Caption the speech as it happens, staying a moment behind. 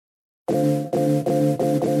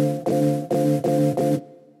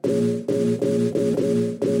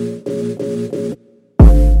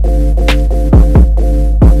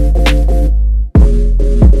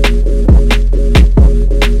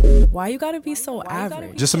gotta be so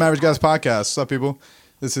average? Just Some Average Guys podcast. What's up, people?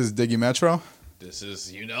 This is Diggy Metro. This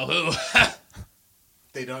is you know who.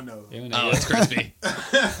 They don't know. Oh, it's Crispy.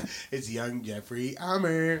 It's young Jeffrey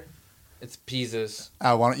Ammer. It's Peasus.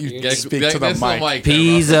 Why don't you Get- speak get- to the get mic? there,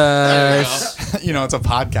 Peasus. bro. You know, it's a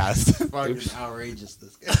podcast. Fucking outrageous,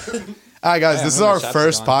 this guy. All right, guys, Yeah, this is how our many shots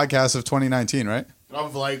first is on? podcast of 2019, right?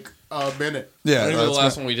 Of like a minute. Yeah, I remember the that's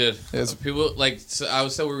last right. one we did. It's- People like so I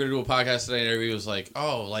was said we were gonna do a podcast today, and everybody was like,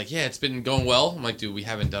 "Oh, like yeah, it's been going well." I'm like, "Dude, we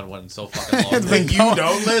haven't done one in so fucking long." It's been Like, you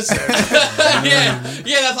don't listen. yeah,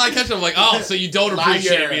 that's how I catch them. I'm like, "Oh, so you don't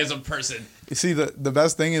appreciate Liar. me as a person?" You see, the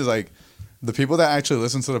best thing is like the people that actually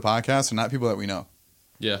listen to the podcast are not people that we know.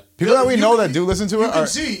 Yeah, People that we You- know that do listen to You it can are.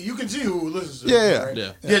 see who listens to Yeah, it. yeah. Right?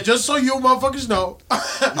 Yeah. Yeah, just so you motherfuckers know.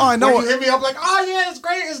 Oh, I know. When you hit me up like, oh yeah, it's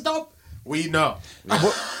great, it's dope. We know.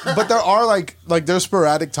 But there are like there's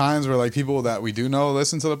sporadic times where like people that we do know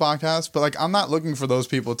listen to the podcast, but like I'm not looking for those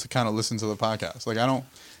people to kind of listen to the podcast. Like I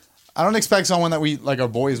don't expect someone that we like are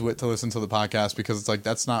boys with to listen to the podcast because it's like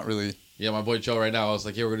that's not really. yeah. My boy Joe right now. I was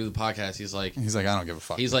like, "Yeah, we're gonna do the podcast." He's like, He's like I don't give a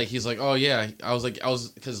fuck. He's like, "Oh yeah." I was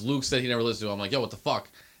because Luke said he never listened to it. I'm like, "Yo, what the fuck?"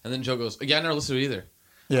 And then Joe goes, "Yeah, I never listened to it either."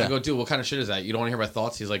 Yeah. I go, "Dude, what kind of shit is that? You don't want to hear my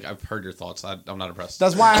thoughts?" He's like, "I've heard your thoughts. I'm not impressed."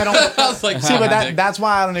 That's why I don't. I was like, See, but "Dick." that's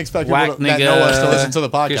why I don't expect people Whack that nigga. know us to listen to the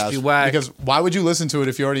Crispy podcast. whack. Because why would you listen to it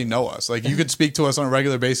if you already know us? Like you could speak to us on a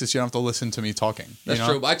regular basis. You don't have to listen to me talking. That's you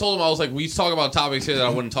know? true. But I told him I was like, we talk about topics here that I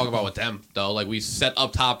wouldn't talk about with them though. Like we set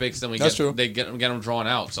up topics, then we That's get true. they get them drawn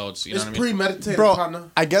out. So it's you It's know what I mean. premeditated, Bro, partner.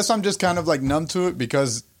 I guess I'm just kind of like numb to it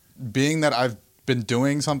because being that I've been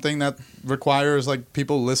doing something that requires like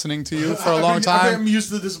people listening to you for a long I'm time. used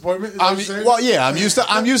to the disappointment. Is that what you're saying? Well, yeah,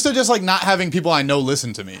 I'm used to just like not having people I know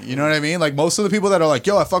listen to me. You know what I mean? Like most of the people that are like,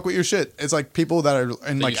 "Yo, I fuck with your shit." It's like people that are in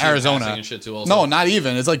That you like see in Arizona. passing and shit too also. No, not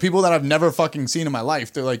even. It's like people that I've never fucking seen in my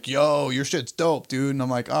life. They're like, "Yo, your shit's dope, dude." And I'm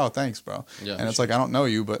like, "Oh, thanks, bro." Yeah. And it's like I don't know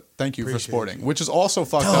you, but thank you for Appreciate supporting, you. which is also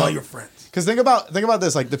fucked Tell all up. your friends. Because think about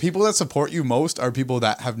this. Like the people that support you most are people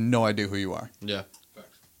that have no idea who you are. Yeah.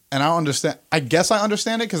 And I don't understand. I guess I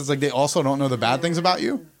understand it because it's like they also don't know the bad things about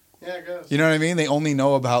you. Yeah, I guess. You know what I mean? They only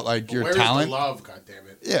know about like your Where talent. is the love,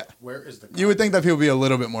 goddammit? Yeah. Where is the You would think that people would be a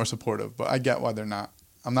little bit more supportive, but I get why they're not.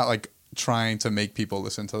 I'm not like trying to make people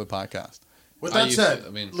listen to the podcast. With I that used said, to- I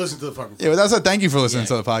mean- listen to the fucking Yeah, but that's a thank you for listening Yeah.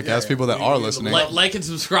 to the podcast. Yeah, yeah. People that We- are we- listening. Like and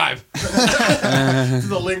subscribe. to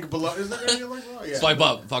the link below. Is there any link below? Yeah. Swipe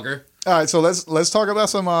up, fucker. All right, so let's talk about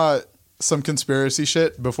some conspiracy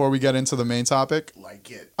shit before we get into the main topic.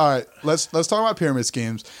 Like it. All right, let's talk about pyramid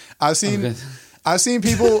schemes. I've seen Okay.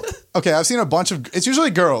 people. Okay, I've seen a bunch of. It's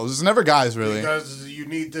usually girls. It's never guys, really. Because you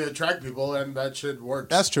need to attract people, and that shit works.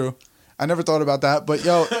 That's true. I never thought about that, but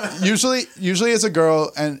yo, usually it's a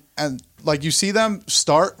girl, and like you see them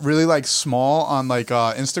start really like small on like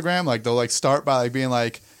Instagram. Like they'll like start by like being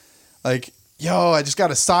like, yo, I just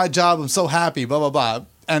got a side job. I'm so happy. Blah blah blah.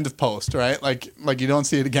 End of post. Right? Like you don't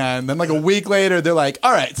see it again. Then like a week later, they're like,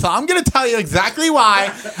 all right, so I'm gonna tell you exactly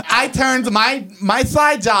why I turned my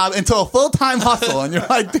side job into a full-time hustle. And you're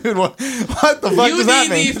like, dude, what the fuck You does that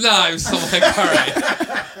need mean? these knives. I'm like, all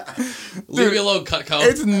right. Leave me alone, Cutco.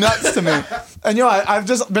 It's nuts to me. And I've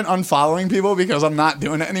just been unfollowing people because I'm not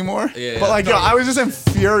doing it anymore. Yeah, But like, I was just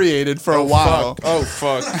infuriated for a while. Oh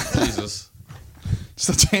fuck. Jesus. Just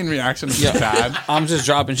the chain reaction is Yeah. bad. I'm just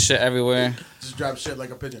dropping shit everywhere. Just drop shit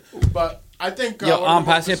like a pigeon. But I think Yo, one of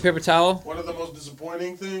the passing a most paper towel. one of the most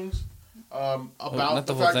disappointing things about not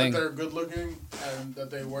the the whole fact thing. that they're good looking and that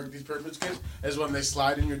they work these pyramid schemes is when they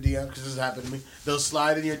slide in your DM, because this has happened to me. They'll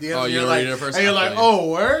slide in your DM Oh, and you you're don't like, read it first? and you're I'll like, tell you.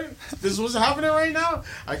 oh, word? This is what's happening right now?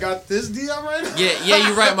 I got this DM right now? Yeah,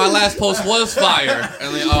 you're right. My last post was fire.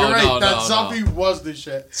 And like, oh You're right, no, that no, selfie no. was the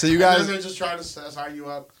shit. So you And guys- then they're just trying to sigh you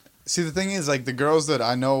up. See, the thing is, like, the girls that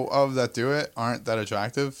I know of that do it aren't that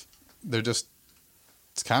attractive. They're just,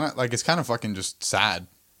 it's kind of fucking just sad.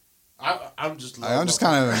 I'm just I'm just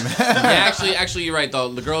kind of, Yeah, actually, you're right though.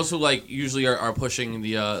 The girls who like usually are pushing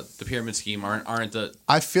the pyramid scheme aren't the.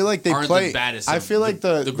 I feel like they Aren't play. the baddest I of feel like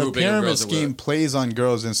the the grouping of pyramid girls that scheme wear. plays on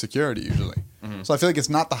girls' insecurity usually. Mm-hmm. So I feel like it's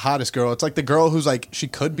not the hottest girl. It's like the girl who's like she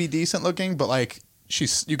could be decent looking, but like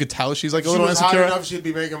you could tell she's like a She little was hot insecure. enough, she'd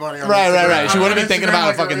be making money on Right, Instagram. right. She On wouldn't be thinking Instagram about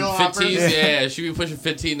like a fucking real hopper. 15s, yeah, she be pushing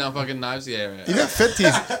 15 on fucking knives, yeah. Right. You got 15.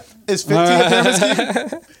 Is 15 a pyramid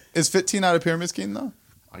scheme? Is 15 not a pyramid scheme though?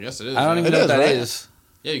 I guess it is. I don't right? even It know is, what that right? is.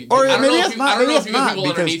 Yeah, Or I don't maybe know it's if you, not- I don't know maybe if it's you get not, people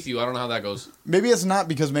because- underneath you. I don't know how that goes. Maybe it's not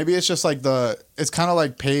because maybe it's just like it's kind of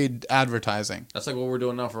like paid advertising. That's like what we're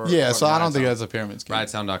doing now for. Yeah, so I don't Riot think Sound. that's a pyramid scheme.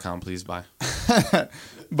 Riotsound.com, please buy.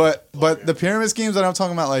 But the pyramid schemes that I'm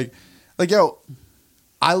talking about, like yo,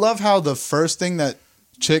 I love how the first thing that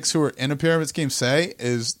chicks who are in a pyramid scheme say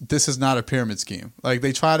is this is not a pyramid scheme. Like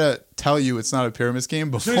they try to tell you it's not a pyramid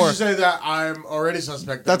scheme As soon before. as you say that, I'm already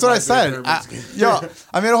suspect. That's that what I it might be a said. pyramid scheme. Yo,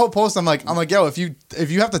 I made a whole post. I'm like, yo, if you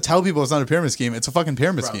have to tell people it's not a pyramid scheme, it's a fucking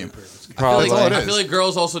pyramid Probably a scheme. pyramid scheme. Probably. That's all it I is. feel like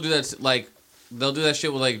girls also do that. Like they'll do that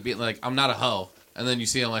shit with like being like, I'm not a hoe. And then you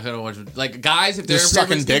see them like, I don't want you. Like guys, if they're Just in a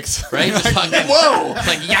pyramid sucking scheme, dicks. right? Just fucking, Whoa. It's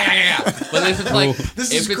like yeah. But if it's like,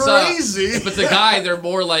 This if is it's crazy. if it's a guy, they're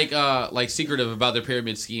more like secretive about their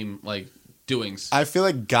pyramid scheme like doings. I feel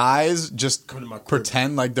like guys just Come to my crib.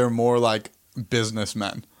 pretend like they're more like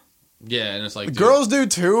businessmen. Yeah, and it's like dude, Girls do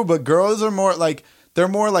too, but girls are more like they're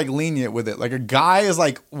more like lenient with it. Like a guy is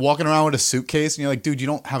like walking around with a suitcase, and you're like, dude, you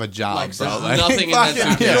don't have a job, Like, bro. there's Like, nothing in that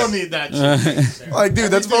fucking- suitcase. You yeah. don't need that shit. Like, dude,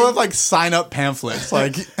 that's full of like sign up pamphlets.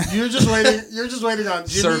 Like, You're just waiting. You're just waiting on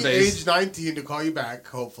Jimmy, Surveys. age 19, to call you back,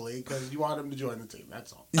 hopefully, because you want him to join the team.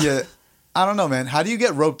 That's all. yeah, I don't know, man. How do you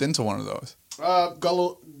get roped into one of those?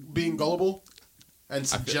 Being gullible and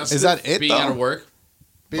suggestive. Is that it? being though? out of work.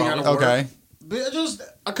 being out of Okay. work? Just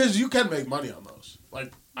because you can make money on those.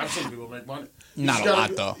 Like I've seen people make money. You Not just a gotta lot,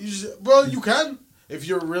 be- though. you just- well, you can if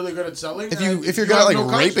you're really good at selling. If and you're you good at have like no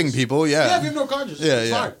raping conscience. people, Yeah, if yeah. you have no conscience, Yeah, it's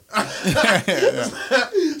yeah.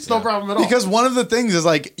 fine. It's no problem at all. Because one of the things is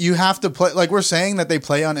like you have to play. Like we're saying that they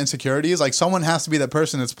play on insecurities. Like someone has to be that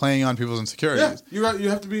person that's playing on people's insecurities. yeah, you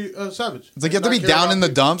have to be savage. It's like you have to be down in the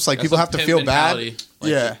dumps. Like That's people a have to pimp feel bad. mentality.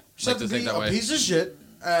 Like, Yeah. You just like have to think be that a way. piece of shit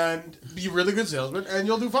and be a really good salesman, and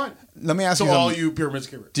you'll do fine. Let me ask So you. all something. you pyramid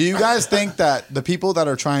schemers. Do you guys think that the people that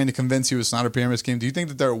are trying to convince you it's not a pyramid scheme, do you think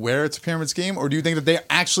that they're aware it's a pyramid scheme, or do you think that they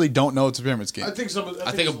actually don't know it's a pyramid scheme? I think some.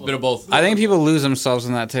 I think a bit of both. I think people lose themselves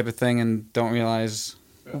in that type of thing and don't realize.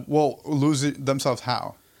 Well, lose it themselves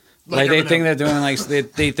how? Like they Eminem. think they're doing like they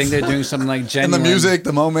think they're doing something like In genuine. the music,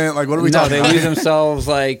 the moment, like what are we No, talking they about? lose themselves.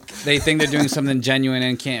 Like they think they're doing something genuine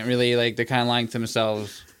and can't really like. They're kind of lying to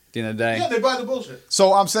themselves at the end of the day. Yeah, they buy the bullshit.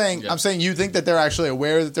 So I'm saying, Yeah. you think that they're actually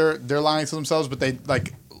aware that they're lying to themselves, but they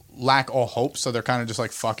like lack all hope, so they're kind of just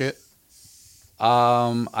like fuck it.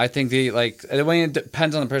 I think they like. I mean, it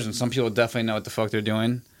depends on the person. Some people definitely know what the fuck they're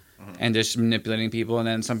doing, and just manipulating people. And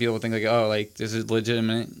then some people think like, oh, like this is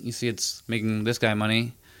legitimate. You see, it's making this guy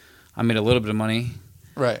money. I made a little bit of money.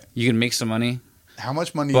 Right. You can make some money, How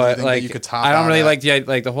much money do you but think like that you could top? I don't out really at?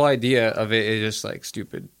 like the whole idea of it is just like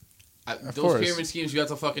stupid. Those course. pyramid schemes, you have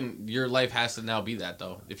to fucking. Your life has to now be that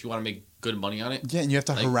though. If you want to make good money on it. Yeah, and you have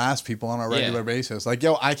to Like- harass people on a regular Yeah. basis. Like,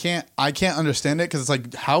 yo, I can't understand it because it's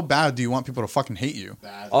like, how bad do you want people to fucking hate you?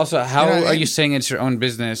 Also, how You know what I are mean? you saying it's your own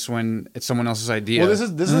business when it's someone else's idea? Well, this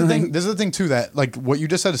is the thing. This is the thing too, that like what you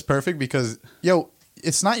just said is perfect because yo,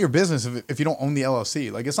 it's not your business if you don't own the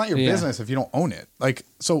LLC. Like, it's not your Yeah. business if you don't own it. Like,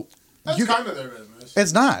 so That's you kind of their business.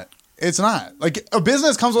 it's not. It's not like a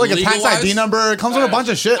business comes with like a tax Legal-wise? ID number. It comes with a bunch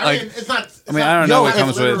of shit. I Like, mean, it's not. It's I mean, not- I don't know yo, what if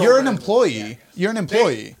comes with. you're an employee. You're an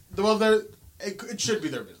employee. Well, it should be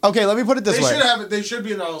their business. Okay, let me put it this They way. should have it. They should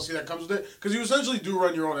be an LLC that comes with it because you essentially do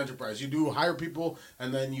run your own enterprise. You do hire people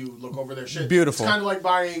and then you look over their shit. Beautiful. It's kind of like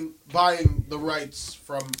buying the rights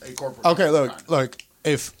from a corporate. Okay, kind look.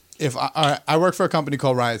 of. If I work for a company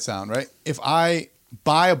called Riot Sound, right? If I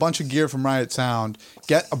buy a bunch of gear from Riot Sound,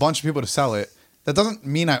 get a bunch of people to sell it, that doesn't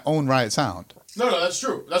mean I own Riot Sound. No, that's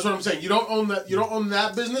true. That's what I'm saying. You don't own that. You don't own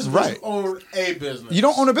that business. But Right. You own a business. You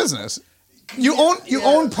don't own a business. You Yeah.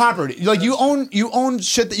 own property. Like you own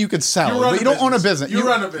shit that you could sell, You run but a you don't own a business. business. You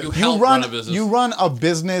run a business. You help run a business. You run a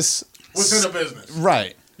business within a business.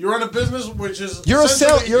 right. You run a business which is You're a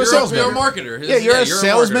essentially- you're a salesman. You're a marketer. Yeah, you're a marketer,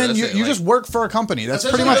 salesman. that's You it, you like- just work for a company. That's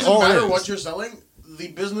pretty Essentially, much all it it doesn't matter is. what you're selling. The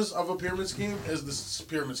business of a pyramid scheme is the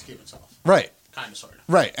pyramid scheme itself. Right. Kind of, sort of.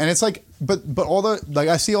 Right, and it's like, but all the like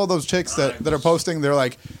I see all those chicks that are posting. They're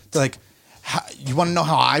like, you want to know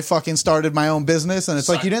how I fucking started my own business? And it's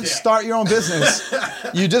like you didn't Yeah. start your own business.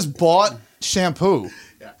 You just bought shampoo.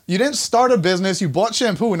 Yeah. You didn't start a business. You bought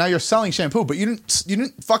shampoo, and now you're selling shampoo. But you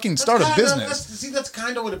didn't fucking start a business. That's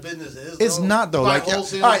kind of what a business is. It's though. not though. Buy Like,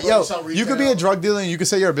 wholesale, all right, yo, sell you could be a retail. drug dealer and you could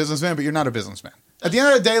say you're a businessman, but you're not a businessman. At the end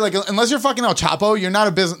of the day, like unless you're fucking El Chapo, you're not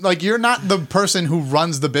a business. Like you're not the person who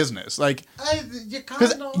runs the business. Like.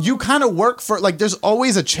 Because you kind of work for like there's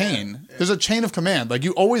always a chain. There's a chain of command. Like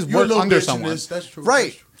you always You're a work little under bitch in someone. this, that's true,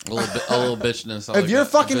 Right. that's true. a little bitchness. I If like you're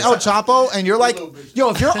that. fucking Just- El Chapo and you're like, little bitch. yo,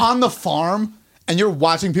 if you're on the farm and you're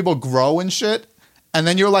watching people grow and shit, and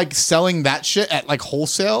then you're like selling that shit at like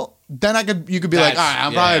wholesale, then you could be like, all That's- right,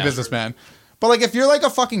 I'm probably yeah. a businessman. But like if you're like a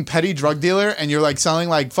fucking petty drug dealer and you're like selling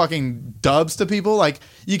like fucking dubs to people, like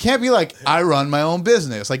you can't be like, I run my own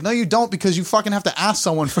business. Like, no, you don't, because you fucking have to ask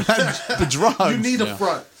someone for the drugs. You need a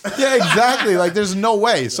front. Yeah, exactly. Like, there's no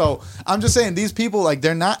way. So I'm just saying, these people, like,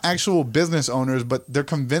 they're not actual business owners, but they're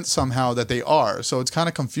convinced somehow that they are. So it's kind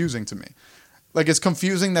of confusing to me. Like it's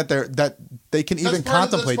confusing that they can even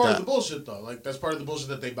contemplate that's part that. of the bullshit, though. Like that's part of the bullshit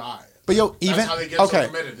that they buy. But yo, even that's how they get so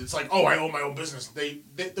committed. It's like, oh, I own my own business.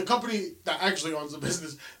 The company that actually owns the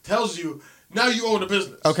business tells you now you own a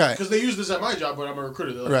business. Okay. Because they use this at my job when I'm a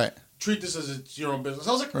recruiter. They're like, Right. treat this as it's your own business.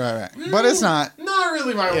 I was like, Right. But it's not. Not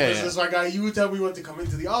really my own Yeah, business, my guy. You would tell me when to come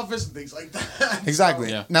into the office and things like that. Exactly.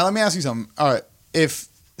 Yeah. Now let me ask you something. All right, if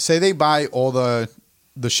say they buy all the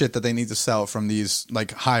shit that they need to sell from these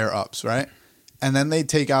like higher ups, right? And then they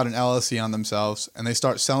take out an LLC on themselves and they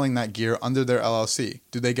start selling that gear under their LLC.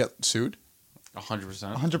 Do they get sued?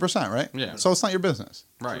 100%. 100%, right? Yeah. So it's not your business.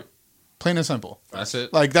 Right. Plain and simple. That's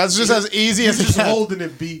it. Like that's just as easy as You're it just gets. holding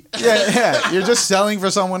it beat. Yeah. You're just selling for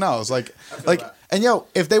someone else. Like that. and yo,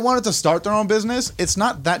 if they wanted to start their own business, it's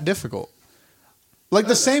not that difficult. Like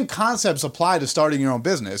the same concepts apply to starting your own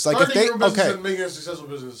business. Like Starting if your they own business okay. and making a successful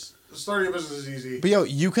business. Starting a business is easy. But yo,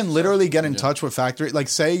 you can literally get in touch with factory. Like,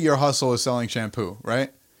 say your hustle is selling shampoo,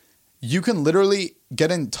 right? You can literally get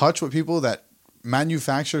in touch with people that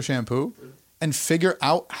manufacture shampoo and figure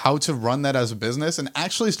out how to run that as a business and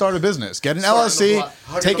actually start a business. Get an LLC,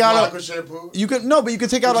 take out a shampoo. you could no, but you could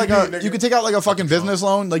take out What like you mean, a nigga? you could take out like a fucking business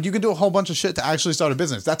loan. Like you could do a whole bunch of shit to actually start a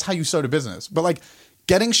business. That's how you start a business. But like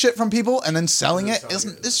getting shit from people and then selling it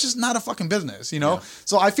isn't it's just not a fucking business, you know? Yeah.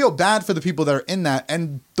 So I feel bad for the people that are in that.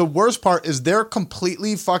 And the worst part is they're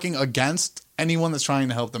completely fucking against anyone that's trying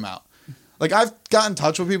to help them out. Like I've got in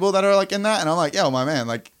touch with people that are like in that and I'm like, yo, my man,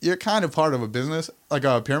 like you're kind of part of a business, like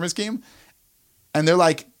a pyramid scheme. And they're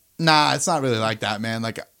like, nah, it's not really like that, man.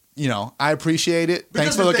 Like, you know, I appreciate it.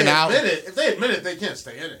 Thanks for looking out. If they admit it, they can't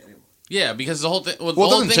stay in it anymore. Yeah, because the whole thing. Well, Well, the it whole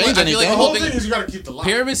doesn't thing. change I feel like anything. the The whole thing is you got to keep the lie.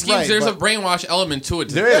 pyramid schemes. Right, there's a but- brainwash element to it.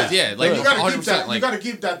 There is. Yeah, like There You got to 100%. keep that. Like, You got to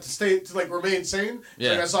keep that to stay to like remain sane.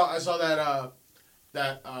 Yeah. Like I saw that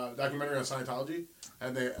documentary on Scientology,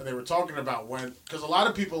 and they were talking about when because a lot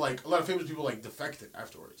of famous people like defected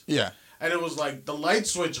afterwards. Yeah. And it was like the light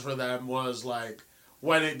switch for them was like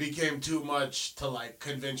when it became too much to like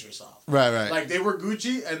convince yourself. Right. Like they were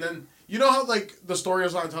Gucci, and then you know how like the story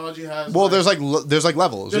of Scientology has. Well, like, there's like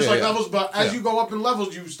levels. there's Yeah, like yeah. levels, but as Yeah. you go up in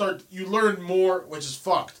levels, you learn more, which is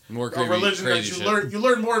fucked. More A crazy- religion that crazy you shit.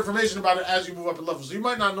 learn more information about it as you move up in levels. So you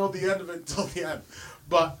might not know the end of it until the end,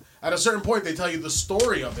 but at a certain point, they tell you the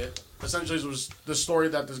story of it. Essentially, it was the story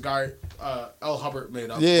that this guy L. Hubbard made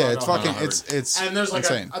up. Yeah, Ron it's L. fucking Hubbard. it's And there's like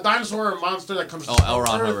insane. a dinosaur or a monster that comes to L.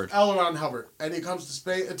 Ron Earth, Hubbard. L. Ron Hubbard, and he comes to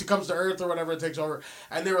space. It comes to Earth or whatever it takes over.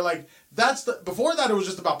 And they were like, before that it was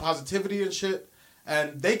just about positivity and shit.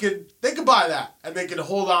 And they could buy that and they could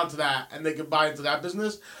hold on to that and they could buy into that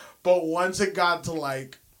business. But once it got to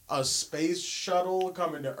like a space shuttle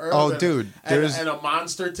coming to Earth, Oh, dude, there's- and a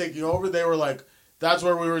monster taking over, they were like, that's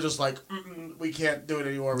where we were just like, we can't do it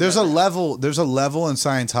anymore. there's a level in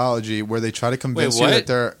Scientology where they try to convince you what? that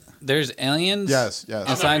they're There's aliens. yes. In I'm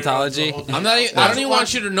not Scientology. gonna- I'm not. I don't even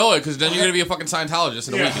want you to know it because then you're gonna be a fucking Scientologist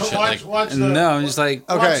in a week and shit. watch the, No, I'm just like,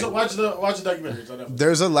 Okay. Watch the documentaries on Netflix.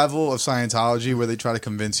 There's a level of Scientology where they try to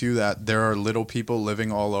convince you that there are little people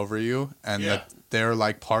living all over you and Yeah. that they're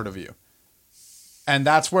like part of you. And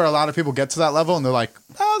that's where a lot of people get to that level and they're like,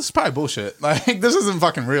 oh, this is probably bullshit. Like this isn't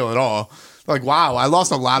fucking real at all. Like, wow, I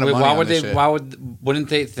lost a lot of wait, money. why on would this they? shit. Why wouldn't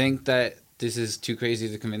they think that this is too crazy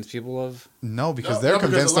to convince people of? No, because No, they're because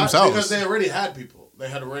convinced a lot- themselves. Because they already had people. They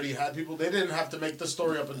had already had people. They didn't have to make the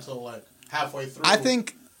story up until like halfway through. I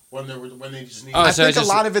think when they just needed. Oh, I so think it's a just-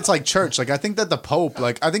 lot of it's like church. Like I think that the Pope,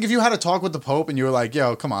 like I think if you had a talk with the Pope and you were like,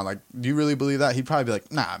 "Yo, come on, like, do you really believe that?" He'd probably be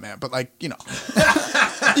like, "Nah, man," but like, you know,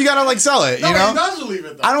 you gotta like sell it. no, You he know, does believe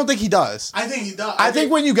it though. I don't think he does. I think he does. I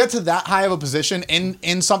think when you get to that high of a position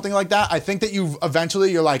in something like that, I think that you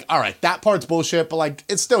eventually you're like, all right, that part's bullshit, but like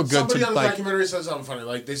it's still good somebody to on the like. documentary said something funny.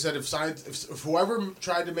 Like they said, if whoever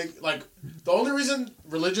tried to make like the only reason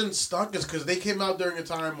religion stuck is because they came out during a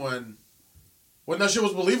time when that shit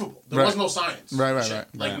was believable. There Right. was no science. Right, shit. right.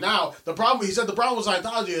 Like Right. now, the problem with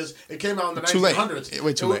Scientology is it came out in the Too late. 1900s.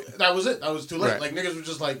 Way too late. That was it. That was too late. Right. Like niggas were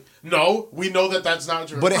just like, no, we know that that's not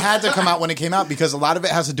true. But it had to come out when it came out because a lot of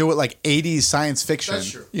it has to do with like 80s science fiction. That's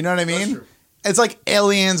true. You know what I That's mean? true. It's like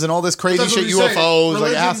aliens and all this crazy That's what shit, he's saying. UFOs.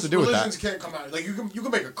 Like it has to do with religions that. can't come out. Like you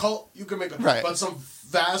can make a cult. You can make a Right. but some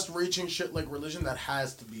vast reaching shit like religion that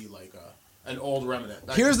has to be like an old remnant.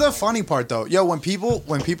 That Here's can- the funny part though. Yo, when people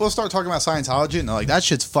start talking about Scientology and they're like, that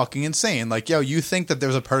shit's fucking insane. Like, yo, you think that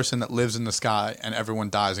there's a person that lives in the sky and everyone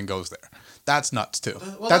dies and goes there. That's nuts too.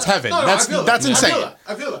 Well, that's that- heaven. no, that's I feel that's that. insane.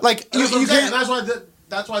 I feel that. Like, And that's you what I'm saying. can't-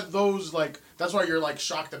 That's why you're like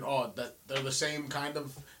shocked and awed that they're the same kind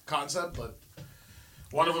of concept, but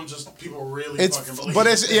one of them just people really fucking believe.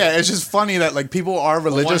 It's just funny that like people are One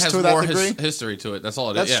religious has to that more degree. history to it. That's all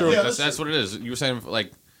it is. That's Yeah, true. Yeah, that's that's what it is. You were saying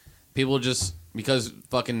like people just because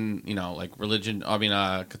fucking like religion. I mean,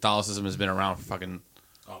 Catholicism has been around for fucking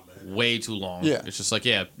way too long. Yeah. It's just like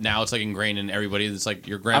now it's like ingrained in everybody. It's like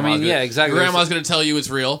your grandma. Exactly. Your grandma's gonna tell you it's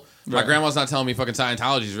real. My Right. grandma's not telling me fucking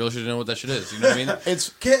Scientology is real. She doesn't know what that shit is. You know what I mean? It's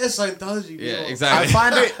Get a Scientology. Yeah, bro.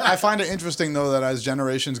 exactly. I find it interesting though that as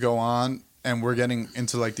generations go on and we're getting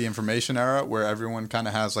into like the information era where everyone kind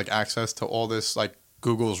of has like access to all this, like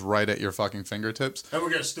Google's right at your fucking fingertips. And we're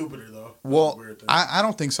getting stupider though. Well, Weird thing. I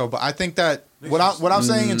don't think so, but I think that what I'm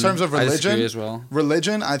saying in terms of I disagree religion, as well.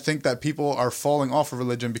 religion, I think that people are falling off of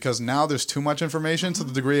religion because now there's too much information to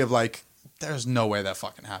the degree of like, there's no way that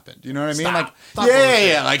fucking happened. You know what I mean? Stop. Like, Stop yeah, bullshit.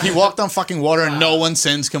 yeah, like he walked on fucking water and no one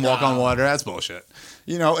sins can walk on water. That's bullshit.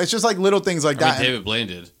 You know, it's just like little things like I mean, that. David Blaine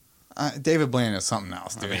did. David Blaine is something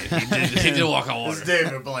else, I dude. mean, he did walk on It's water.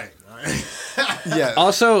 David Blaine. Yeah.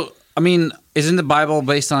 Also, I mean, isn't the Bible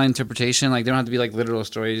based on interpretation? Like, they don't have to be like literal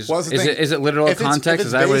stories. Well, that's the is thing. it literal If it's- if context? it's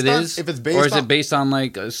Is that what it based on- is? if it's based or is on- it based on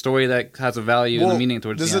like a story that has a value and a meaning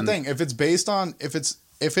towards this the is the end? thing. If it's based on if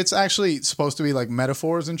it's actually supposed to be like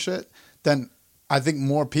metaphors and shit, then I think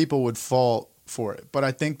more people would fall for it. But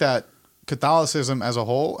I think that Catholicism as a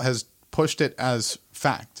whole has pushed it as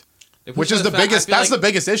fact. It Which pushes is the the fact- biggest. I feel That's like- the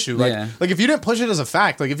biggest issue. Like, Yeah. like if you didn't push it as a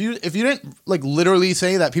fact, like if you didn't like literally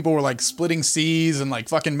say that people were like splitting seas and like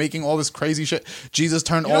fucking making all this crazy shit, Jesus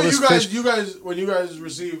turned You know, all this fish. you guys, when you guys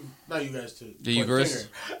receive, not you guys too, The Eucharist?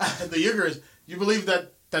 the Eucharist, you believe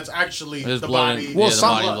that that's actually It is the blood body. and- Well, the some,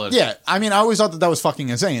 body and blood. yeah. I mean, I always thought that was fucking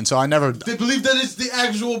insane. So I never, They believe that it's the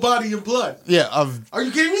actual body and blood. yeah. Of Are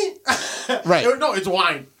you kidding me? Right. No, it's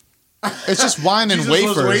wine. it's just wine and Jesus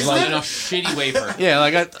was wafers. wasted? Like, Like a shitty wafer. yeah,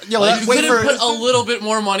 like Like, that you wafer, couldn't put a little bit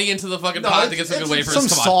more money into the fucking No, pot it's- to get some good it's wafers. some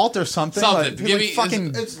Come on. salt or something. Something. Like, Give like me- fucking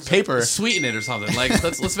it's- paper. Sweeten it or something. Like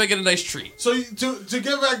let's make it a nice treat. So to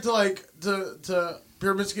get back to like to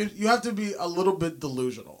pyramid schemes, you have to be a little bit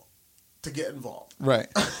delusional to get involved. Right.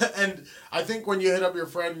 And I think when you hit up your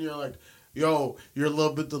friend and you're like, yo, you're a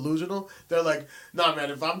little bit delusional, they're like, nah, man,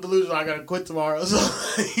 if I'm delusional, I gotta quit tomorrow.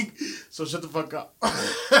 So shut the fuck up.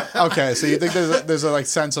 Okay, so you think there's a like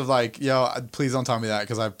sense of like, yo, please don't tell me that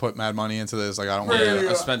because I put mad money into this. Like I don't want Yeah. to.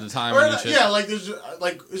 I spent the time Or, on this shit. yeah, like there's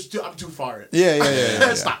like I'm too far in.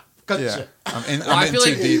 Yeah. Stop. Cut the Yeah. shit. Well, I I'm feel in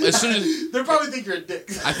like too deep. as soon as They probably think you're a dick.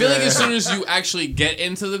 I feel like as soon as you actually get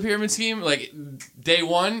into the pyramid scheme, like day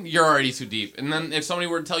one, you're already too deep. And then if somebody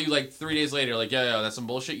were to tell you like 3 days later, like yeah, that's some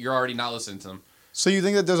bullshit, you're already not listening to them. So you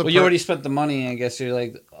think that there's a Well, you already spent the money. I guess you're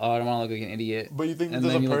like, oh, I don't want to look like an idiot. But you think that And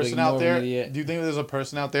there's then a you look person like out more of an there? idiot. Do you think there's a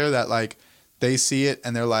person out there that like they see it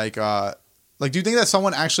and they're like do you think that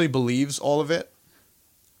someone actually believes all of it?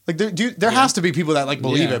 Like there has to be people that like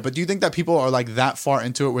believe Yeah. it, but do you think that people are like that far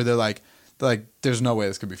into it where they're like there's no way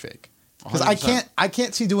this could be fake? Because 100%. I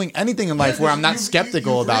can't see doing anything in life where I'm not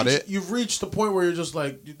skeptical you've about reached- it. You've reached the point where you're just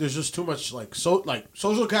like, there's just too much like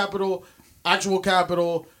social capital, actual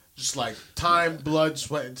capital, just like time, blood,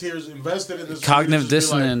 sweat, and tears invested in this. Cognitive for you to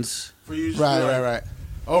just be like- dissonance. for you, to just be like, Right.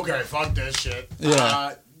 Okay, fuck this shit.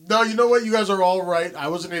 Yeah. No, you know what? You guys are all right. I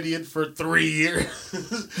was an idiot for 3 years.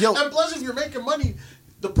 Yo. And plus, if you're making money,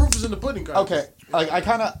 the proof is in the pudding. Kind of. Okay, like I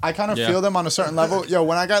kind of Yeah. feel them on a certain level. Yo,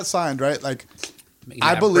 when I got signed, right? Like Making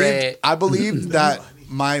I that believed bread. that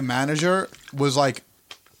my manager was like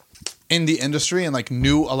in the industry and like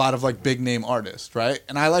knew a lot of like big name artists, right?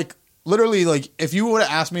 And I like literally like if you would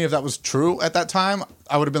have asked me if that was true at that time,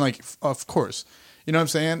 I would have been like, of course. You know what I'm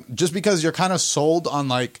saying? Just because you're kind of sold on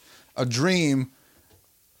like a dream,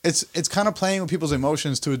 it's kind of playing with people's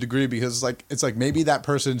emotions to a degree because it's like maybe that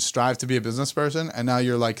person strived to be a business person and now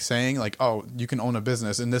you're like saying like, oh, you can own a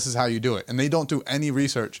business and this is how you do it, and they don't do any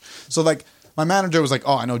research. So like my manager was like,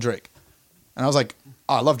 oh, I know Drake, and I was like,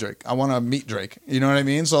 oh, I love Drake, I want to meet Drake. You know what I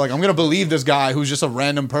mean? So like I'm gonna believe this guy who's just a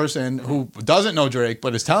random person who doesn't know Drake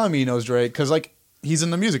but is telling me he knows Drake because like he's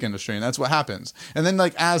in the music industry and that's what happens. And then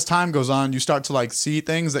like as time goes on, you start to like see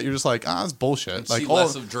things that you're just like, ah, it's bullshit. Like See all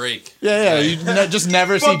less of Drake. yeah, you just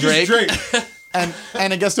never see Fuck is Drake.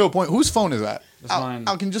 And it gets to a point. Whose phone is that? That's mine.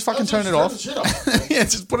 I can just fucking Just turn it off. the shit off. Yeah,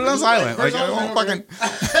 just put it on silent. Like, Turn it I off. won't fucking.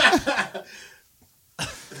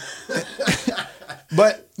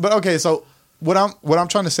 But okay, so what I'm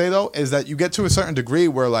trying to say though is that you get to a certain degree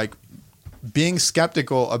where like being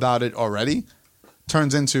skeptical about it already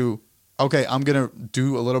turns into, okay, I'm gonna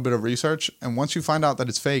do a little bit of research, and once you find out that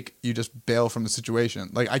it's fake, you just bail from the situation.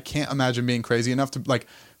 Like I can't imagine being crazy enough to like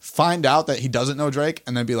find out that he doesn't know Drake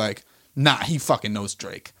and then be like, nah, he fucking knows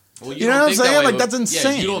Drake. Well, You know don't what I'm think that saying? way, Like, but- that's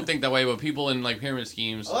insane. Yeah, you don't think that way, but people in like pyramid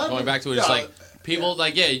schemes, A lot of going back to it, people- it's yeah, like people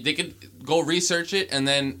like they could go research it, and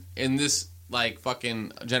then in this like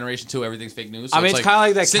fucking generation 2, everything's fake news. So I mean, it's kinda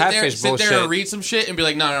like that catfish Sit there bullshit. and read some shit and be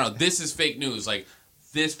like, no, this is fake news. Like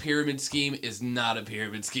this pyramid scheme is not a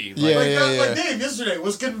pyramid scheme. Yeah. Like Dave yesterday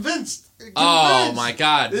was convinced. Oh my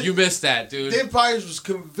God, you missed that, dude. Dave Pyers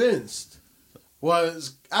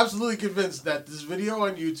was absolutely convinced that this video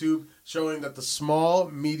on YouTube showing that the small,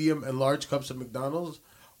 medium, and large cups of McDonald's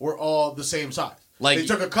were all the same size. Like, they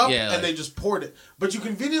took a cup yeah, and they just poured it. But you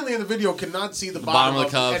conveniently in the video cannot see the bottom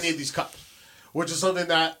of cups. any of these cups. Which is something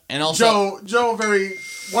that And also- Joe very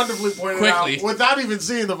wonderfully pointed Quickly. out without even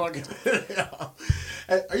seeing the fucking video.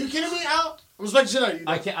 Are you kidding me, Al? I was like, shit out you.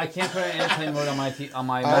 I can't put it in airplane mode on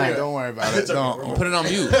my Oh, Mac. don't worry about it. It's okay. Don't. Put it on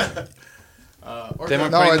mute. Then we're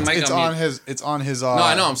No, putting the mic it's on on mute. his. It's on his. No,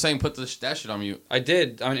 I know. I'm saying put that shit on mute. I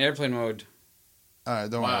did. I'm in airplane mode. All right,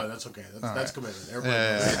 don't Wow, worry. that's okay. That's right. committed. Yeah, Everybody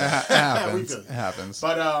yeah, knows. yeah. It happens. We good. It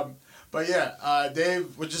happens. But yeah,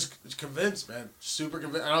 Dave was just convinced, man, super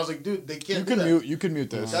convinced, and I was like, dude, they can't. You do can that. mute. You can mute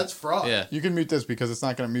this. That's fraud. Yeah. You can mute this because it's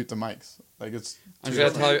not going to mute the mics. Like it's. I'm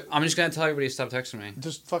just gonna tell everybody to stop texting me.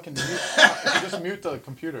 Just fucking mute. Just mute the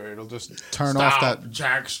computer. It'll just turn off Stop, that.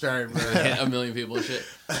 Jack Stern, man. Hit a million people and shit.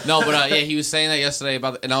 No, but yeah, he was saying that yesterday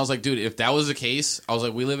and I was like, dude, if that was the case, I was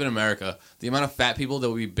like, we live in America. The amount of fat people that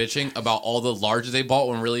would be bitching about all the large they bought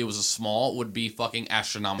when really it was a small would be fucking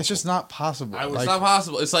astronomical. It's just not possible. It's not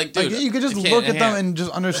possible. It's like, dude, you could just it can't- look at it them can't. and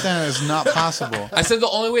just understand it's not possible. I said the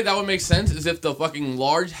only way that would make sense is if the fucking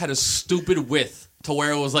large had a stupid width to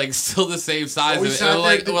where it was like still the same size. We It sat was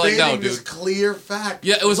there like, we're like, no, debating this dude. clear fact.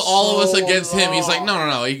 Yeah, it was all of us So against him. He's like, wrong.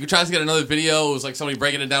 no. He tries to get another video. It was like somebody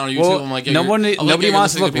breaking it down on YouTube. Well, I'm like, yeah, nobody I'm like, yeah, you're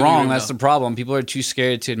wants to listening look people you wrong. don't That's know. the problem. People are too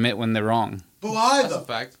scared to admit when they're wrong. But why That's a though?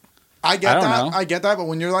 fact. I get I don't that. know. I get that. But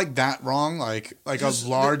when you're like that wrong, like Just- a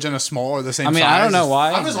large and a small are the same. I mean, size, I don't know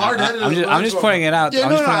why. I'm as hard-headed as the I'm just rest pointing it out. Yeah, I'm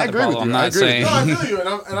no, just no, pointing I out the agree with problem. you. I'm I not agree with saying. you. No, I feel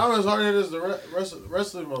you, and I'm as hard-headed as the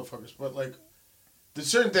rest of the motherfuckers. But like, there's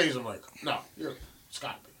certain things I'm like, no, it's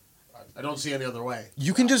gotta be. I don't see any other way.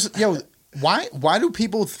 You can just Why do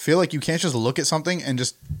people feel like you can't just look at something and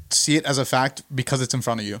just see it as a fact because it's in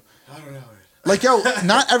front of you? I don't know. Like,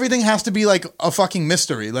 not everything has to be like a fucking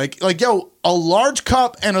mystery. Like, a large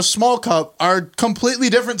cup and a small cup are completely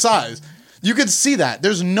different size. You could see that.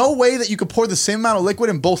 There's no way that you could pour the same amount of liquid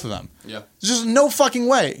in both of them. Yeah. There's just no fucking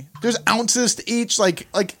way. There's ounces to each. Like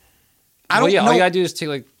I don't know. All you gotta do is take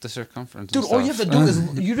like the circumference. Dude, and all you have to stuff. do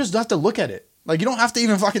is you just have to look at it. Like, you don't have to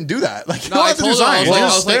even fucking do that. Like, you No, don't I have to do told him, science. You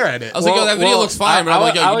just stare like, at it. I was like, yo, that video looks fine, but I'm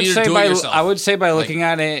like, yo, you need to do it yourself. I would say by looking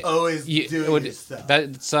at it, Always do it would, yourself.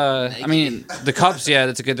 that's I mean, the cups, yeah,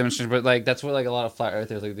 that's a good demonstration, but like that's what like a lot of flat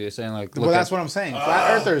earthers like they're saying like. Well, look that's at, what I'm saying.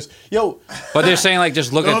 Flat earthers. But they're saying like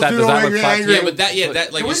just look at Those that. two Does that don't look make me flat? angry. Yeah, but that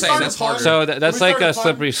like Can you're we saying, start that's a fire? harder. So that's Can we like start a a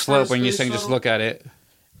slippery fire slope when you're space saying just shuttle? look at it.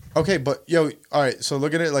 Okay, but all right. So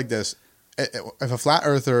look at it like this: if a flat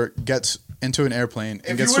earther gets into an airplane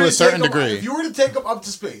and gets to a certain degree, if you were to take them up to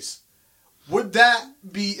space, would that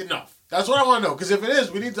be enough? That's what I want to know. Because if it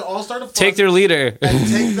is, we need to all start a Take their leader and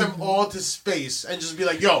take them all to space and just be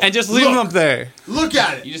like, yo, and just leave look, them up there. Look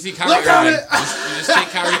at it. You just see Kyrie Look at Irving. it. You just take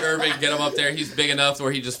Kyrie Irving, get him up there. He's big enough to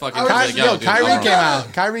where he just fucking. I was comes like, like, yo, dude, Kyrie I'm came alright.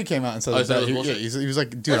 out. Kyrie came out and said Oh, so that. it was bullshit? He was like,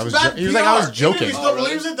 dude, That's I was. bad He was like, I was PR. Even if joking. he still Oh, really?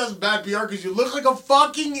 believes it, that's bad PR because you look like a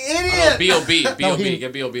fucking idiot. B.O.B. No, B.O.B. he-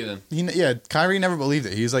 Get B.O.B. then. Kyrie never believed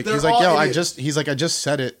it. He's like, They're yo, all I idiots. just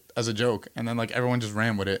said it as a joke, and then like everyone just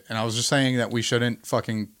ran with it, and I was just saying that we shouldn't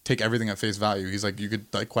fucking take everything at face value. He's like, you could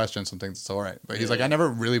like question some things, it's all right, but he's like, I never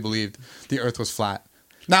really believed the Earth was flat.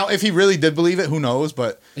 Now, if he really did believe it, who knows?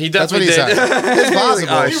 But He that's what he definitely said. did. It's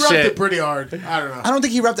possible. Oh, He repped shit. it pretty hard. I don't know. I don't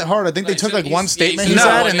think he repped it hard. I think they No, took he's- like one he's- statement he he's-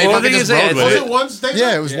 said, no, and they well, fucking the just thing is, rode was with Was it. it one statement?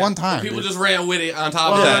 Yeah, it was Yeah. one time. People dude. just ran with it on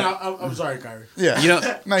top Well, of then that. I'm sorry, Kyrie. Yeah, You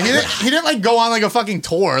know, no, he didn't like go on like a fucking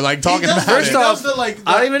tour, like talking does- about First it. off, I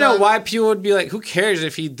I don't even know why people would be like, who cares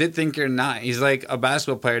if he did think or not? He's like a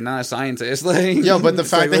basketball player, not a scientist. Like, Yo, but the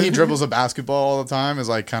it's fact like, that he dribbles a basketball all the time is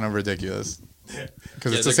like kind of ridiculous.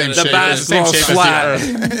 Because Yeah, it's the they're same good shape. at- It's the same shape basketball as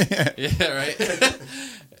the Earth. Yeah, right.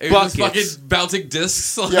 It was Buckets. fucking bouncing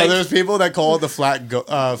discs. Like, Yeah, there's people that call it the flat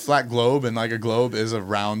globe, and like a globe is a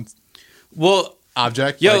round well,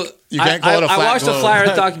 object. yo, Like, you can't call I, it a flat I watched globe. a flat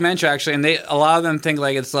Earth documentary actually, and a lot of them think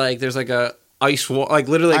like it's like there's like a ice wall, like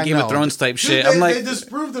literally I like Game know. of Thrones type Dude, shit. they, I'm like, they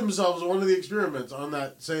disproved themselves in one of the experiments on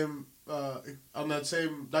that same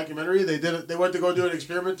documentary. They went to go do an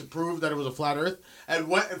experiment to prove that it was a flat Earth, and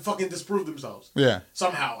went and fucking disproved themselves. Yeah.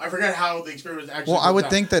 Somehow, I forget how the experiment actually. Well, I worked would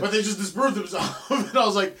out, think that- but they just disproved themselves, and I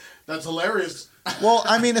was like, "That's hilarious." Well,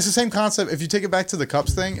 I mean, it's the same concept. If you take it back to the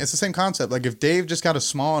cups thing, it's the same concept. Like if Dave just got a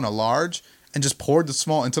small and a large and just poured the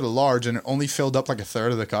small into the large and it only filled up like a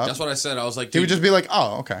third of the cup, that's what I said. I was like, he would dude, just be like,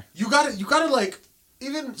 oh, okay. You gotta like.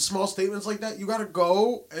 Even small statements like that, you gotta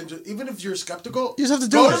go and even if you're skeptical, You just have to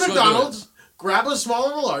do go it. to Just go do McDonald's, grab a small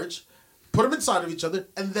and a large, put them inside of each other,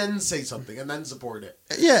 and then say something, and then support it.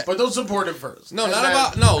 Yeah. But don't support it first. No, And not then-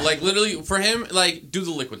 about no. Like literally for him, like do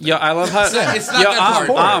the liquid thing. Yo, I love how It's not yo, that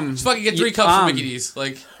hard. Just fucking get 3 cups um, from Mickey D's.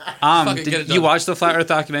 Like, fucking get it did done. you watch the Flat Earth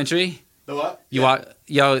documentary? The what?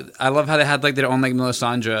 Yo, I love how they had like their own like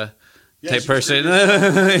Melisandre Yeah, type she was person.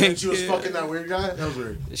 And she was fucking that weird guy. That was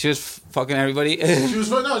weird. She was fucking everybody. She was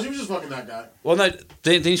just fucking that guy. Well, no,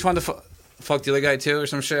 didn't she want to fuck the other guy too or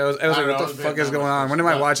some shit? I was I like, don't know, what I the was fuck being is going dumb. on? What am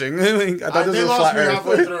I watching? I thought this They was lost Flat me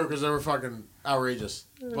halfway Earth. through because they were fucking outrageous.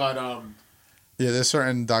 But Yeah, there's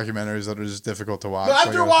certain documentaries that are just difficult to watch. but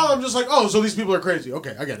after Like, a while, I'm just like, oh, so these people are crazy.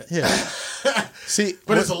 Okay, I get it. Yeah. See,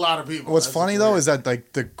 But it's a lot of people. what's That's funny the though weird- is that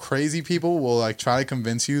like the crazy people will like try to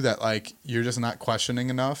convince you that like you're just not questioning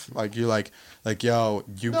enough. Like you're like yo,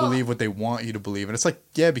 you No. believe what they want you to believe, and it's like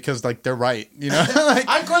yeah, because like they're right, you know. like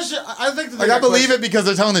I question. I think. I believe it because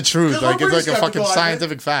they're telling the truth. Because we're Like it's pretty like a fucking skeptical, I think.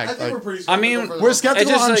 scientific I fact. think Like we're pretty. I mean, skeptical for we're the- skeptical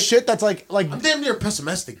It just, on like- shit that's like I'm damn near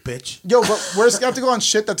pessimistic, bitch. yo, but we're skeptical on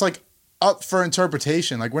shit that's like up for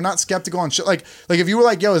interpretation. Like we're not skeptical on shit like if you were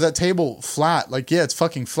like, yo, is that table flat? Like yeah, it's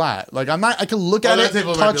fucking flat. Like I'm not. I can look at Well, it, that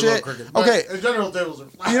table might touch be a little it. crooked, but Okay, in general, tables are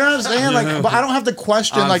flat. you know what I'm saying? Like, but I don't have to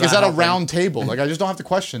question. I'm Like, is that a helping. round table? Like, I just don't have to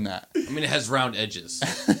question that. I mean, it has round edges.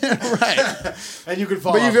 Right. And you can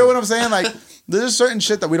fall. But you off feel it. what I'm saying? Like, there's certain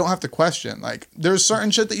shit that we don't have to question. Like, there's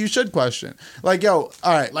certain shit that you should question. Like, yo,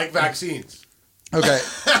 all right, Like vaccines. okay,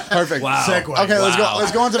 perfect. Wow. Segue. Okay, let's go. Wow.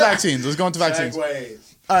 Let's go into vaccines. Let's go into vaccines. Segways.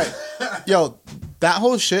 All right, yo, that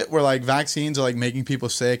whole shit where like vaccines are like making people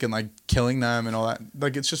sick and like killing them and all that.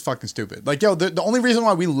 Like, it's just fucking stupid. Like, yo, the only reason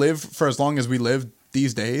why we live for as long as we live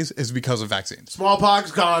these days is because of vaccines.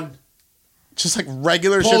 Smallpox gone. Just like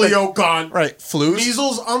regular shit. Polio gone. Right, flus.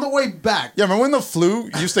 Measles on the way back. Yeah, remember when the flu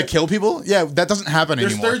used to kill people? Yeah, that doesn't happen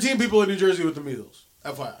There's anymore. 13 people in New Jersey with the measles.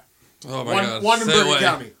 FYI. Oh my god. One in Stay Bergen away.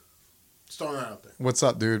 County. Just throwing that out there. What's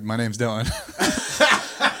up, dude? My name's Dylan.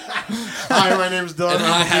 Hi, my name's Dylan. And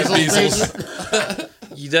I had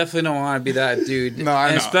measles. You definitely don't want to be that dude. No, I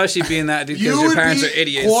And know. especially being that dude because You your would parents be are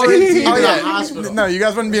idiots. quarantined Oh, in yeah. a hospital. No, you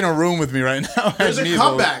guys wouldn't be in a room with me right now. There's a Measles.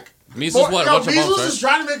 comeback. Measles what? Yo, What's your measles bumps, is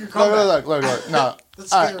trying to make a Look, comeback. look. No.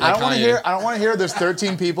 That's All right, scary. I don't want to Kanye. hear. I don't want to hear. There's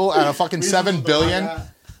 13 people out of fucking Measles 7 is the billion. one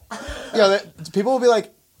Yeah, people will be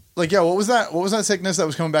like, yo, what was that? What was that sickness that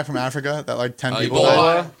was coming back from Africa? That like 10 people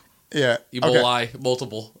Ebola. died? Yeah. Ebola, Okay.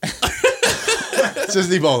 multiple. It's just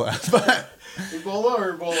Ebola. But Ebola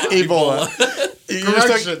or Ebola? Ebola. You just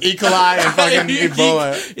Correction. took E. coli and fucking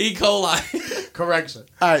Ebola. E. coli. Correction.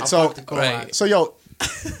 All right, I so fucked the coli. Right. So yo,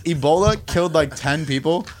 Ebola killed like 10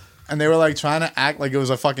 people, and they were like trying to act like it was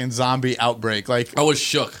a fucking zombie outbreak. Like, I was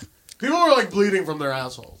shook. People were like bleeding from their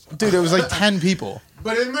assholes. dude, it was like 10 people.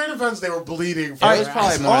 But in their defense, they were bleeding from It their was probably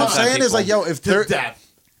assholes. more All I'm than 10 saying is like, people. yo, to death.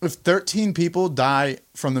 if 13 people die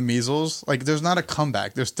from the measles, like there's not a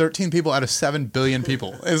comeback. There's 13 people out of 7 billion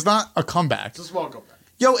people. It's not a comeback. It's a small comeback.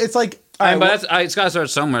 Yo, it's like, I all mean, right, but it's got to start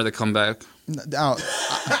somewhere to come back. now,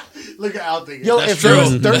 Look at Al thinking. yo, That's if there was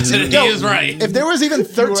true. 13, He yo, is right. if there was even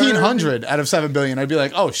 1,300 out of 7 billion, I'd be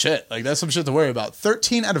like, oh shit, like that's some shit to worry about.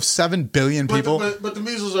 13 out of 7 billion but, people. but the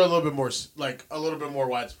measles are a little bit more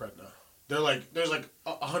widespread now. They're like there's like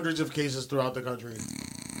hundreds of cases throughout the country.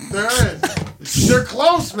 They're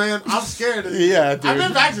close, man. I'm scared. Yeah, dude. I've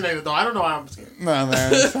been vaccinated though. I don't know why I'm scared. No,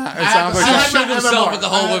 man, it had sounds to- like I had Shoot my himself MMR. at the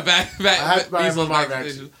hole I with had my measles MMR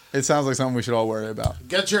vaccination. it sounds like something we should all worry about.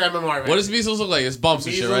 Get your MMR. What does measles look like? It's bumps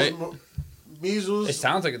and shit, right? Measles, It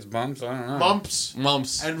sounds like it's bumps. I don't know. mumps,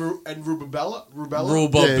 Mumps. and rubella.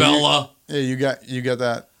 Rubella. Yeah, you get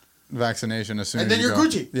that vaccination as soon And as then you you're go.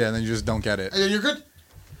 Gucci. Yeah, and then you just don't get it. And then you're good.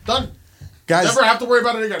 Done. Guys, Never have to worry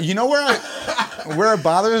about it again. you know where it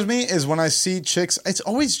bothers me is when I see chicks. It's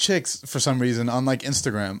always chicks for some reason on like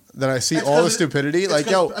Instagram that I see It's all the 'cause stupidity. it's Like,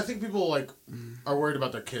 'cause yo, I think people like are worried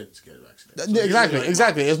about their kids getting vaccinated. So exactly, usually, like,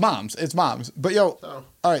 exactly. It's moms. It's moms. But yo, So,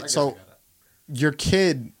 all I right. guess So I got it. your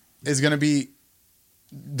kid is gonna be.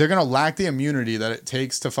 They're gonna lack the immunity that it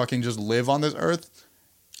takes to fucking just live on this earth.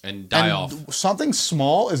 And die and off. Something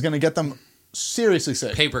small is gonna get them seriously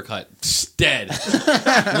sick. Paper cut. Dead.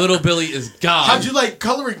 Little Billy is gone. How'd you like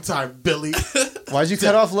coloring time, Billy? Why'd you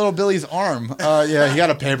cut off little Billy's arm? Yeah, he got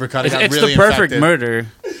a paper cut. It got It's really the perfect infected. murder.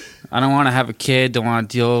 I don't want to have a kid. Don't want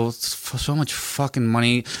to deal with so much fucking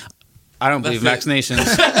money. I don't believe That's vaccinations.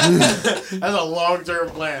 That's a long-term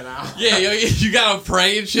plan. Al. Yeah, you gotta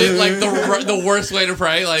pray and shit. Like the worst way to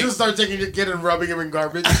pray. Like Just start taking your kid and rubbing him in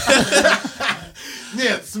garbage.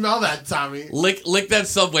 Yeah, smell that, Tommy. lick that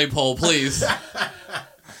subway pole, please.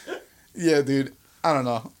 Yeah, dude. I don't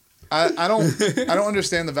know. I don't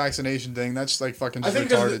understand the vaccination thing. That's like fucking I just think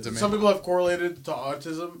retarded to me. some people have correlated to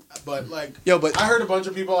autism, but like, But I heard a bunch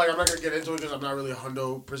of people, like, I'm not gonna get into it because I'm not really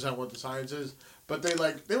 100% what the science is, but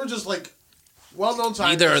they were just like well-known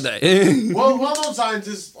scientists. Either are they. well-known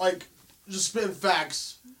scientists, like, just spitting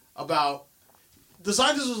facts about. The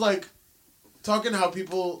scientist was like talking how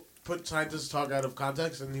people put scientists talk out of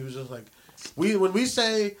context, and he was just like, when we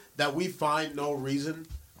say that we find no reason,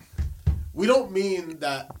 we don't mean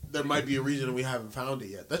that there might be a reason and we haven't found it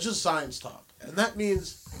yet. That's just science talk. And that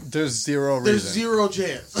means there's zero reason. there's zero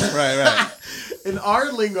chance. Right. In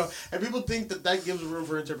our lingo. And people think that gives room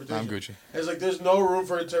for interpretation. I'm Gucci. It's like there's no room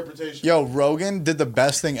for interpretation. Yo, Rogan did the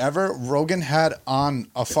best thing ever. Rogan had on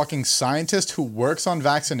a fucking scientist who works on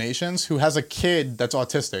vaccinations who has a kid that's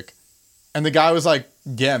autistic. And the guy was like,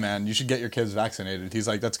 yeah, man, you should get your kids vaccinated. He's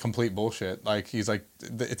like, that's complete bullshit. Like, he's like,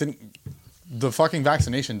 the fucking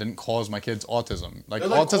vaccination didn't cause my kid's autism. Like,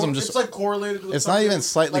 autism just... It's like correlated with It's not even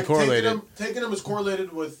slightly correlated. Taking them is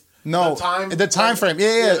correlated with No, the time frame.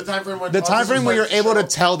 Yeah. The time frame when the time frame where you're able to show.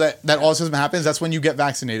 tell that autism happens, that's when you get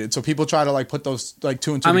vaccinated. So people try to like put those like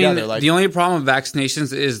two and two I mean, together. Like the only problem with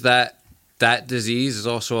vaccinations is that disease is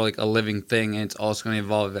also like a living thing, and it's also going to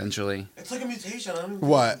evolve eventually. It's like a mutation. I don't even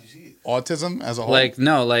what? know if you see it. Autism as a whole? Like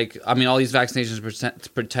no, like I mean, all these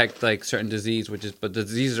vaccinations protect like certain disease, but the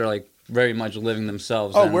diseases are like very much living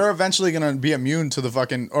themselves. Oh, and, we're eventually gonna be immune to the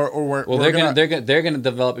fucking we're they're gonna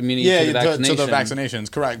develop immunity to the vaccination. to the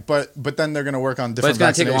vaccinations, correct? But then they're gonna work on But different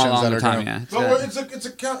it's gonna take a vaccinations long that are time. gonna.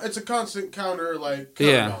 Yeah, It's a constant counter like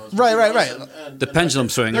Yeah. counterbalance. Right. And the pendulum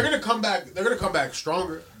swing. They're gonna come back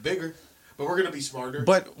stronger, bigger, but we're gonna be smarter.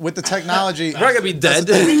 But with the technology, We're gonna be dead.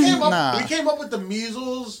 Nah. We came up with the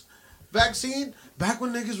measles vaccine back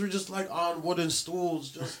when niggas were just like on wooden stools,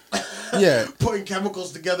 just Yeah. putting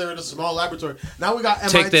chemicals together in a small laboratory. Now we got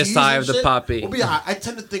MITs Take this eye and of the shit. poppy. We'll be alright. I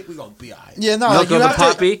tend to think we're gonna be alright. Yeah, no, Milk like, of the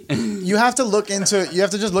poppy. you have to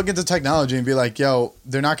just look into technology and be like, yo,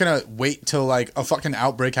 they're not gonna wait till like a fucking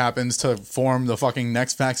outbreak happens to form the fucking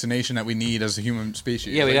next vaccination that we need as a human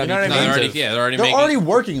species. Yeah, we Like, gotta you know be what I mean? preventive. They're already They're making. already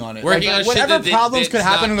working on it. Working Like, on shit whatever that problems could it's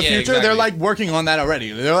happen in not- the yeah, future, they're exactly. like working on that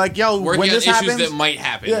already. They're like, yo, working when on this issues happens, that might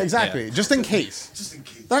happen. yeah, exactly, just in case. Just in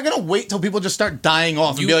case. They're not gonna wait till people just start dying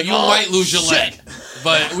off and You, be like, you oh, might lose your shit. leg,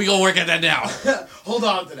 but we gonna work at that now. Hold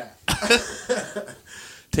on to that.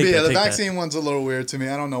 But yeah, the vaccine one's a little weird to me.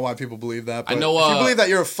 I don't know why people believe that. But I know, if you believe that,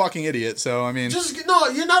 you're a fucking idiot. So I mean, No,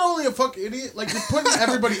 you're not only a fucking idiot, like you're putting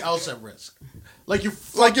everybody else at risk. Like you're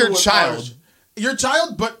Like your fucking with child. ours. Your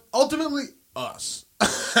child, but ultimately us.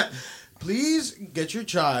 Please get your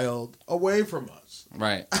child away from us.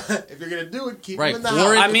 Right. If you're gonna do it, keep Right. him in the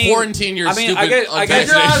house. I mean- quarantine your I mean, stupid I get unvaccinated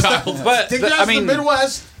your ass child. But Take your ass to the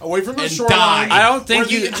Midwest, away from the And shoreline. die. I don't think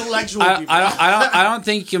where the you. intellectual I people. I don't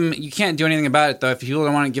think you can't do anything about it though. If people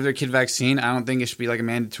don't want to give their kid vaccine, I don't think it should be like a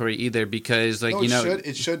mandatory either because like no, you know.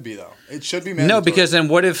 it should be though. It should be mandatory. No, because then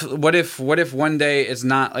what if one day it's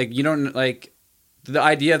not like you don't like the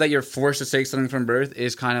idea that you're forced to take something from birth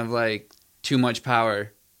is kind of like too much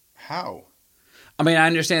power. how? I mean, I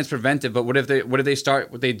understand it's preventive, but what if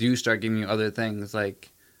they do start giving you other things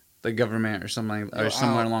like the government or something or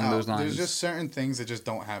somewhere along those lines? There's just certain things that just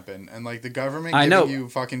don't happen, and like the government I giving know. you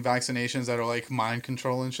fucking vaccinations that are like mind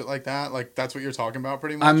control and shit like that. Like that's what you're talking about,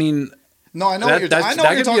 pretty much. I mean, no, I know that- what you're. that's- I know that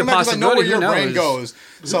what you're could be talking a about because I know where possibility. your Who brain knows?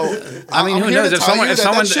 goes. So I mean, I'm who here knows? to If tell someone, you if that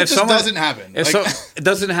someone, that shit if just someone doesn't happen. if Like, so, it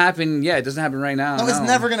doesn't happen. Yeah, it doesn't happen right now. no, it's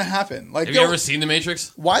never gonna happen. Like, Have yo, you ever seen The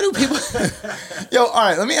Matrix? why do people? Yo, all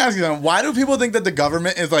right, let me ask you something. Why do people think that the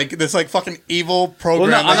government is like this, like fucking evil Well, program?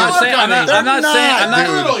 no, I'm Like, not saying. I'm not. I'm not saying. I'm They're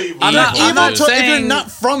not. not, dude. I'm not. Evil, I'm not dude. if you're saying.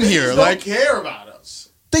 not from here, Don't like care about us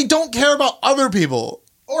they don't care about other people.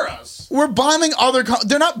 or us. We're bombing other.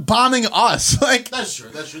 They're not bombing us. Like, That's true.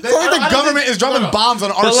 That's true. it's not like the government is dropping bombs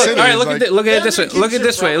on our But look, cities. all right, look like, at look at it They this way. have to keep Look at shit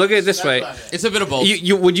this way. from Look at it us. this That's way. about it. It's a bit of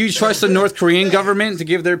both. Would you trust the North Korean government to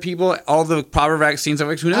give their people all the proper vaccines? Who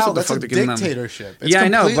knows Al, what the that's fuck a they're giving them? dictatorship. It's Yeah, I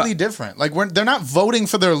know, completely but- different. Like they're not voting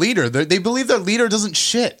for their leader. They believe their leader doesn't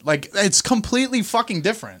shit. Like it's completely fucking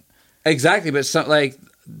different. Exactly, but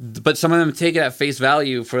some of them take it at face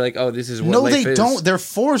value for like, oh, this is what No, life they is. don't. They're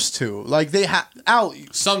forced to. Like they have. Al,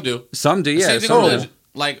 Some do. Some do, yeah. Same thing some with do. religion.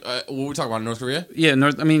 Like what we're talking about in North Korea. Yeah,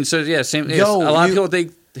 I mean, so yeah, same. Yes, Yo, a lot you- of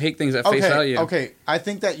people take things at face value. Okay, I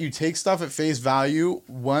think that you take stuff at face value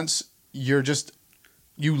once you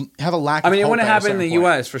have a lack. I mean, of it hope wouldn't at a happen in certain the point.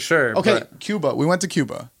 U.S. for sure. Okay, but- Cuba. We went to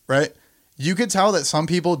Cuba, right? You could tell that some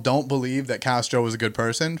people don't believe that Castro was a good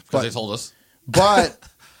person, Because they but told us. but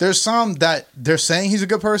there's some that they're saying he's a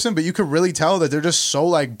good person, but you could really tell that they're just so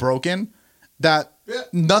like broken that Yeah.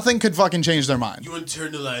 nothing could fucking change their mind. You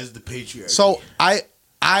internalize the patriarchy. So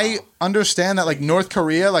I understand that, like, North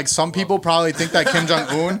Korea, like, some people probably think that Kim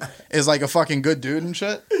Jong-un is, like, a fucking good dude and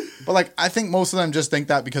shit. But, like, I think most of them just think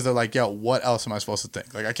that because they're like, yo, what else am I supposed to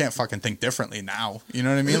think? Like, I can't fucking think differently now. You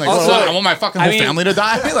know what I mean? Like, Also, I want my fucking whole family to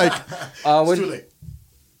die? Like, It's too late.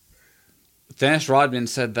 Dennis Rodman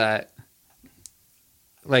said that,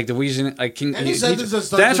 like, the reason, like, And he said this is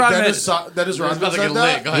Dennis Rodman, Dennis Rodman about to said get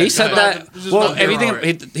that. lit. Go ahead. he said Go that. ahead. Well, You're everything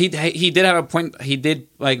right. he did have a point. He did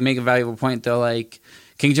like make a valuable point though. Like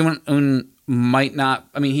Kim Jong Un might not.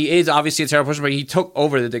 I mean, he is obviously a terrible person, but he took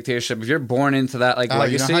over the dictatorship. If you're born into that, like you know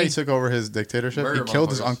legacy, how he took over his dictatorship? Murder He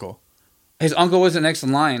killed his motherfuckers. uncle. his uncle wasn't next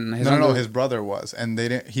in line. His No, uncle, his brother was. And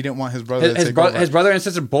he didn't want his brother to his, take bro- over. his brother and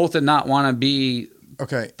sister both did not want to be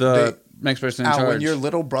Okay. the next person in Al, charge. when your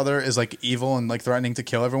little brother is like evil and like threatening to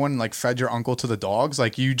kill everyone and like fed your uncle to the dogs,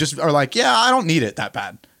 like you just are like, yeah, I don't need it that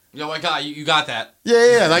bad. Yo, my God, you got that.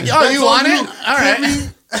 Yeah. Like, oh, you want it? All right.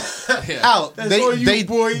 Yeah. Al, That's all you,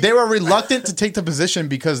 boy. they were reluctant to take the position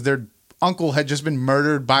because their uncle had just been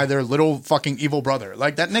murdered by their little fucking evil brother.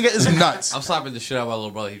 Like, that nigga is nuts. I'm slapping the shit out of my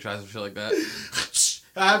little brother. He tries some shit like that.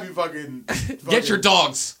 I have you fucking Get your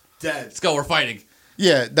dogs. dead. Let's go. We're fighting.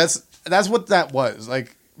 Yeah, that's what that was.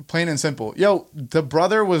 Like, plain and simple. Yo, the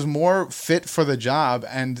brother was more fit for the job,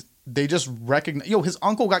 and they just recognize. Yo, his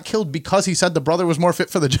uncle got killed because he said the brother was more fit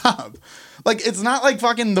for the job. Like, it's not like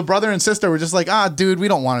fucking the brother and sister were just like, dude, we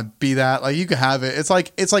don't want to be that. Like, you could have it. It's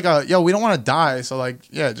like a, yo, we don't want to die, so like,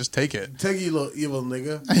 yeah, just take it. Take you, little evil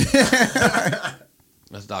nigga.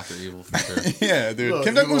 That's Dr. Evil for sure. Yeah, dude. Look,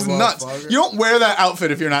 Kim Jong Un's evil nuts. motherfucker. You don't wear that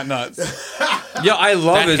outfit if you're not nuts. Yo, I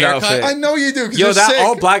love That his haircut? outfit. I know you do. 'Cause Yo, you're that sick.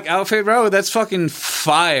 all black outfit, bro. That's fucking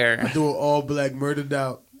fire. Do it all black, murdered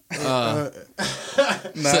out. Nah,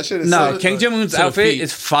 that shit is No, sick. King Jong Un's To the outfit feet.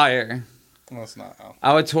 is fire. No, it's not. Al.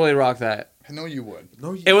 I would totally rock that. I know you would.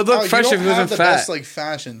 No, you It would look Al, fresh you if don't he have wasn't the fat. best like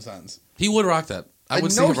fashion sense. He would rock that. I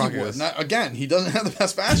would see know him rock he would. this. Not, again, he doesn't have the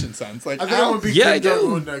best fashion sense. Like, I think Al, I'm gonna be Yeah, I Kim do.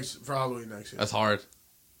 Jong-un next for Halloween next year. That's hard.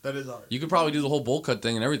 That is hard. You could probably do the whole bowl cut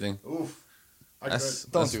thing and everything. Oof. I That's,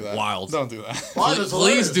 could. don't that's do that. wild. Don't do that. Why? Please, That's please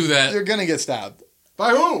hilarious. do that. You're gonna get stabbed. By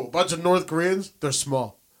who? Bunch of North Koreans. They're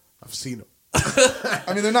small. I've seen them.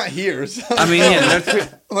 I mean, they're not here. So I mean, yeah,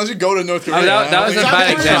 that's unless you go to North Korea. that was a I don't bad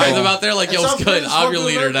think- example. Find them out there like, And yo, South it's good. Korea's I'm your fucking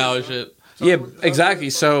leader now American. and shit. yeah, exactly.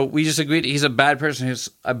 So we just agreed he's a bad person. He's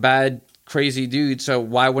a bad, crazy dude. So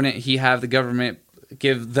why wouldn't he have the government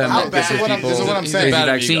give them How this bad? This is what I'm He's a saying. bad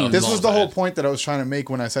vaccine? amigo. This He's was all the whole bad. point that I was trying to make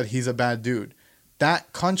when I said he's a bad dude.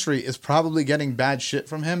 That country is probably getting bad shit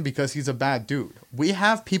from him because he's a bad dude. We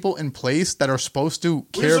have people in place that are supposed to We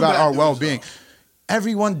have care some about bad our dudes, well-being. though.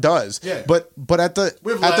 Everyone does. Yeah. But at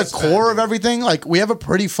We have the less core bad of dudes. everything, like, we have a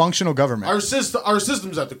pretty functional government. Our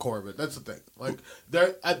system's at the core of it. That's the thing. Like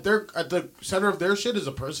they're at the center of their shit is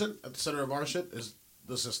a person. At the center of our shit is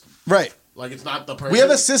the system. Right. Like it's not the person. We have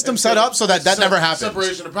a system It's set the- up so that it's never happens.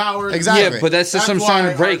 Separation of powers. Exactly. Yeah, but that That's system's why starting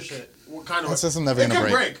to our break. shit, kind of That system's never it gonna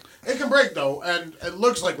can break. It can break though, and it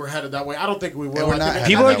looks like we're headed that way. I don't think we will. And we're I not think headed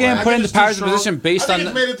People that are getting way. put I think into it's too powers of strong. position based I on. think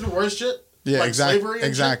it's made it through worse shit. Yeah, like slavery exactly. and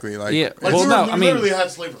Exactly. Like, Yeah, Like well, we no, we I mean, literally had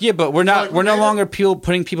slavery. yeah, but we're not. Like, we're no made it- longer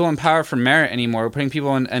putting people in power for merit anymore. We're putting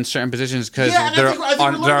people in certain positions because Yeah, and they're I think we're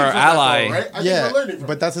learning they're our from that, though, ally. right? I think yeah, we're learning from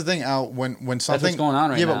but it. that's the thing, Al. When something going on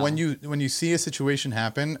right yeah, now. but when you see a situation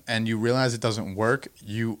happen and you realize it doesn't work,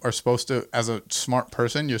 you are supposed to, as a smart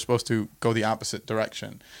person, you're supposed to go the opposite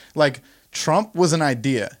direction. Like, Trump was an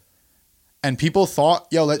idea, and people thought,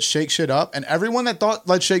 yo, let's shake shit up, and everyone that thought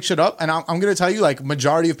let's shake shit up, and I'm gonna tell you, like,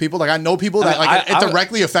 majority of people, like, I know people that mean, like I- it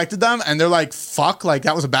directly affected them, and they're like, fuck, like,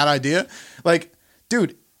 that was a bad idea. Like,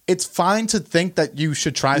 dude, it's fine to think that you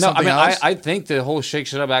should try No, I something mean, else. I think the whole shake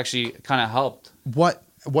shit up actually kind of helped. What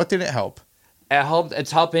did it help? It helped.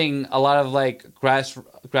 It's helping a lot of like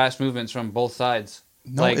grass movements from both sides.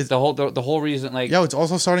 No, like it's- the whole reason, like Yo, it's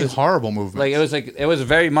also starting horrible movements. it was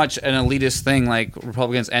very much an elitist thing. Like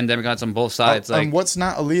Republicans and Democrats on both sides. Like and what's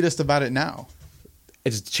not elitist about it now?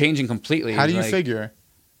 it's changing completely. How do you Like, figure?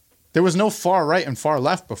 There was no far right and far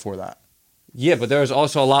left before that. Yeah, but there was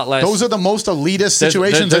also a lot less. Those are the most elitist there's-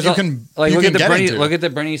 situations there's that you a- can like you look can at the get Bernie into. look at the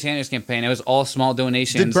Bernie Sanders campaign. It was all small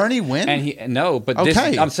donations. Did Bernie win? And he no, but Okay.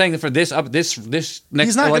 this I'm saying that for this next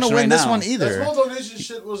He's not going to election win right this now. one That either. small donation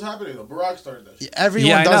shit was happening though. Barack started that shit. Everyone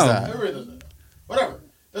Yeah, I does know. that. Everybody does that. Whatever.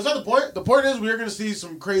 That's not the point. The point is we're gonna see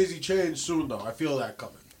some crazy change soon though. I feel that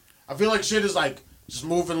coming. I feel like shit is like just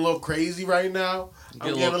moving a little crazy right now. I'm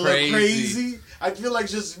getting a little crazy. I feel like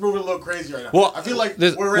just moving a little crazy right now. Well, I feel like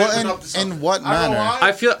there's- we're well, ramping in- up to something. in what I don't know manner? why.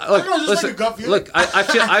 I feel I don't know, look, just listen, like a gut feeling. look. I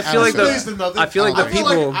feel I like feel Based the on nothing. I feel like the I feel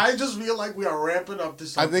people. like I just feel like we are ramping up to I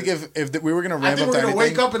something. think if we were going to I ramp think up we're to gonna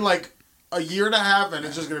anything, wake up and like a year and a half, and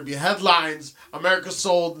it's just gonna be headlines. America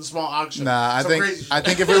sold in small auction. Nah, I Some think crazy I shit.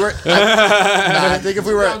 think if we were, I think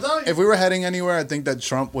I'm if we were heading anywhere, I think that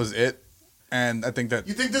Trump was it, and I think that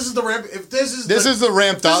You think this is the ramp? If this is this is the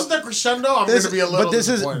ramped this up. is the crescendo, I'm This- gonna be a little. but this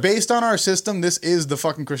is disappointed. based on our system. This is the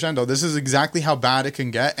fucking crescendo. This is exactly how bad it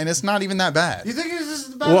can get, and it's not even that bad. You think this is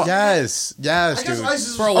the best? Well, Yes, yes, I guess dude.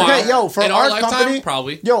 ISIS For a was- while. Okay, yo, for In our our lifetime, company,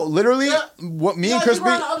 probably. Yo, literally, Yeah. what me Yeah, and I think Crispy.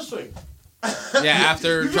 we're on an upswing. Yeah,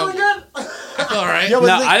 after You Trump. feeling good? I feel all right. Yo, but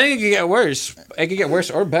No, the- I think it could get worse. It could get worse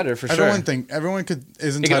or better for sure. Everyone is can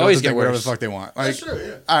entitled always to get think whatever the worse. fuck they want. Like, That's true.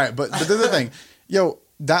 Yeah. all right, but this is the thing, yo,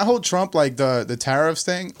 that whole Trump like the tariffs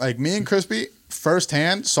thing, like me and Crispy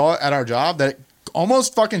firsthand saw it at our job that it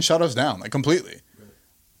almost fucking shut us down like completely.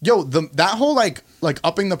 Yo, that whole like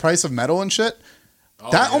upping the price of metal and shit,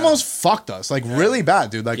 that yeah. almost fucked us like really bad,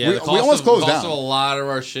 dude. Like Yeah, we the cost almost of, closed cost down. of a lot of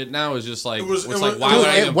our shit now is just like, It was- it's it like, was- why dude, would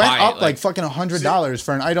I It even went buy up it? like fucking $100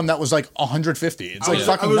 for an item that was like $150. It's like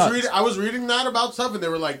fucking nuts. I was reading that about stuff, and they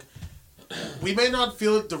were like, we may not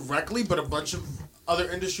feel it directly, but a bunch of other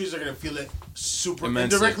industries are gonna feel it super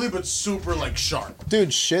Immensely. indirectly, but super like sharp.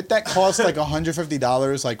 Dude, shit that cost like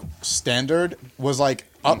 $150 like standard was like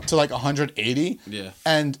up to like 180. Yeah.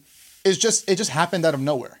 And it just happened out of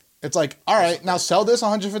nowhere. It's like, all right, now sell this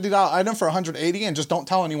 $150 item for 180 and just don't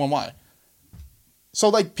tell anyone why. So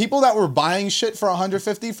like people that were buying shit for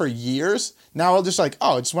 150 for years now are just like,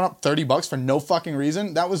 oh, it just went up $30 for no fucking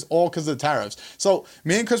reason. That was all because of the tariffs. So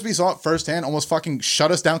me and Crispy saw it firsthand, almost fucking shut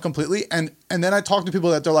us down completely. And then I talked to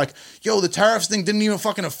people that they're like, yo, the tariffs thing didn't even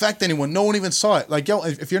fucking affect anyone. No one even saw it. Like, yo,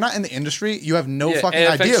 if you're not in the industry, you have no fucking it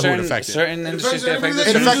affects idea who certain, it affected. Certain industries, they affect everything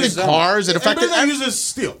It that affected uses cars. It affected Everybody that uses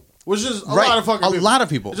steel, which is a Right. lot of fucking A people. lot of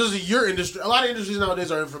people. It's just your industry. A lot of industries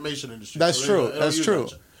nowadays are information industries. That's they true. don't That's use true. that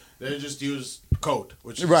shit. They just use code,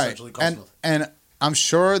 which is Right. essentially costs nothing. And I'm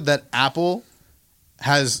sure that Apple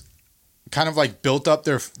has kind of like built up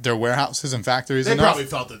their warehouses and factories They enough. probably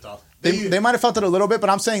felt it though. They might have felt it a little bit,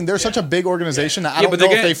 but I'm saying they're such a big organization that I Yeah, don't but know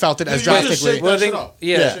they're if gonna- they felt it as You just drastically. shake Well, that they- shit up.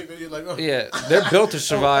 yeah. You shake it, you're like, oh. Yeah, they're built to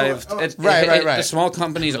survive. Right, right. The small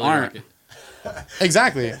companies Really aren't. rocky.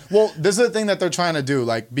 Exactly. Well, this is the thing that they're trying to do.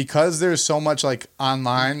 Like, because there's so much like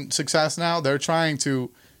online success now, they're trying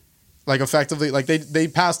to like effectively like they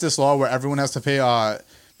passed this law where everyone has to pay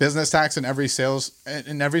business tax in every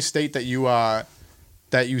state that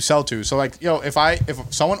you sell to. So like, yo, if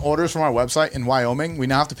someone orders from our website in Wyoming, we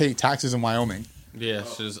now have to pay taxes in Wyoming. Yeah,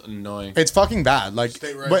 it's just annoying. It's fucking bad. Like,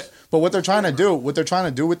 State rights. but what they're trying to do, with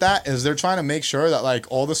that is they're trying to make sure that like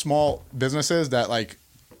all the small businesses that like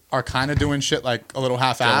are kind of doing shit like a little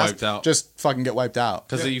wiped half-assed, out. just fucking get wiped out.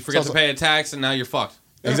 Because you forget So- to pay a tax and now you're fucked.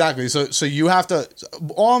 Exactly. So you have to.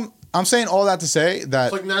 I'm saying all that to say that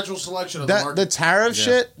It's like natural selection of the that market. the tariff Yeah.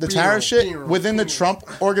 shit, Penal. within the Trump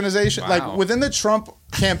organization, Wow. like within the Trump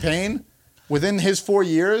campaign, within his 4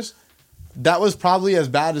 years, that was probably as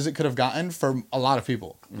bad as it could have gotten for a lot of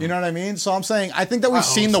people. You know what I mean? So I'm saying I think that we've I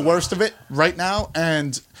hope seen the so. worst of it right now,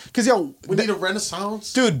 and because we need a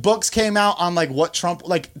renaissance. dude, books came out on like what Trump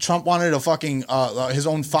wanted a fucking his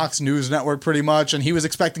own Fox News network pretty much, and he was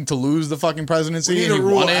expecting to lose the fucking presidency, We need and a he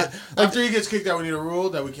rule. won it. After he gets kicked out, we need a rule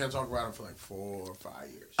that we can't talk about him for like 4 or 5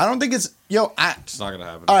 years. I don't think it's It's not gonna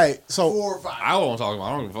happen. all right. So 4 or 5. I won't talk about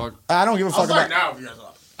it. I don't give a fuck. I don't give a I'll fuck start about. now if you guys want.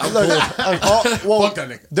 Well, Fuck that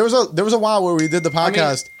nigga. there was a while where we did the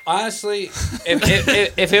podcast. Honestly,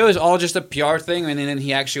 if it was all just a PR thing and then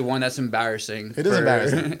he actually won, that's embarrassing. It is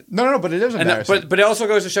embarrassing. No, but it is And embarrassing. but it also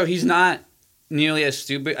goes to show he's not nearly as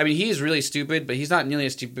stupid. I mean, he is really stupid, but he's not nearly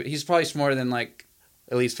as stupid. He's probably smarter than like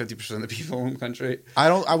at least 50% of the people in the country,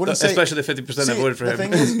 I wouldn't say. especially the 50% that See, voted for the him.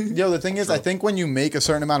 thing is, the thing is, I think when you make a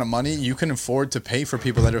certain amount of money, you can afford to pay for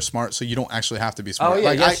people that are smart, so you don't actually have to be smart. Oh yeah,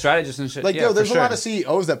 like, yeah, I- strategists and shit. like yeah, there's for a lot sure. of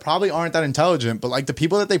CEOs that probably aren't that intelligent, but like the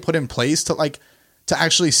people that they put in place to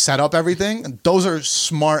actually set up everything, those are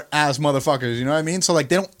smart ass motherfuckers. You know what I mean? So like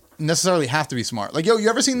they don't necessarily have to be smart. Like, yo, you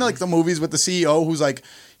ever seen like the movies with the CEO who's like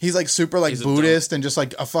he's like super like He's a Buddhist and just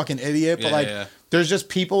like a fucking idiot, but Yeah, like yeah. there's just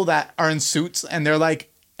people that are in suits and they're like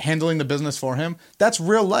handling the business for him. That's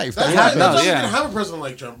real life. That That's happens. why that's why yeah. you can have a president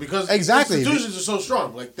like Trump because Exactly. institutions are so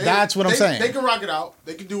strong. Like That's what I'm saying. They can rock it out.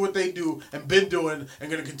 They can do what they do and been doing and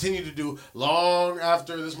going to continue to do long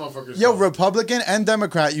after this motherfucker's Yo, gone. Republican and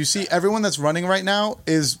Democrat, you see everyone that's running right now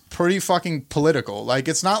is pretty fucking political. Like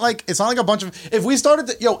it's not like a bunch of if we started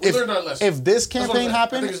to learned our lesson. if this That's what I'm campaign saying. I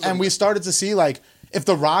happened think it's and we learned. started to see like if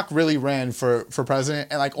The Rock really ran for president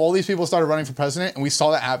and like all these people started running for president and we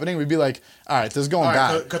saw that happening, we'd be like, all right, this is going All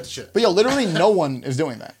right, bad. cut the shit. But yo, literally no one is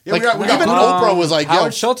doing that. Yeah, like we got even Buddha. Oprah was like, yo,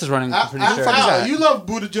 Howard Schultz is running. I'm pretty sure. fuck is that? You love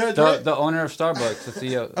Buttigieg, right? The owner of Starbucks, the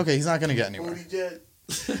CEO. okay, he's not gonna get anywhere. Buttigieg.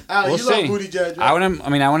 Al, We'll you love see. Buttigieg. I wouldn't. I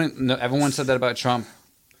mean, I wouldn't. No, everyone said that about Trump.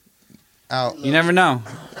 Out. You never know.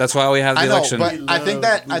 That's why we have the I know, election. but I think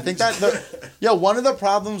that one of the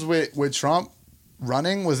problems with Trump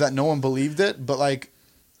running was that no one believed it, but like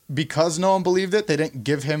because no one believed it, they didn't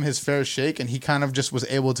give him his fair shake, and he kind of just was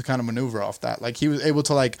able to kind of maneuver off that. Like he was able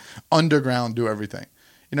to like underground do everything.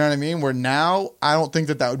 You know what I mean? Where now I don't think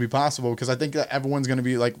that would be possible because I think that everyone's going to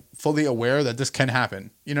be like fully aware that this can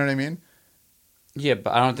happen. You know what I mean? Yeah,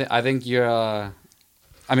 but I don't think. I think you're.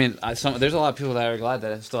 I mean, there's a lot of people that are glad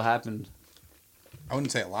that it still happened. I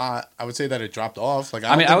wouldn't say a lot. I would say that it dropped off. Like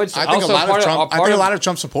I think a lot of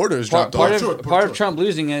Trump supporters dropped Part off. of Trump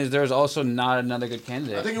losing is there's also not another good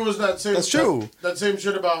candidate. I think it was that same. That's true. That same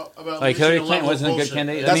shit about like Hillary Clinton wasn't a good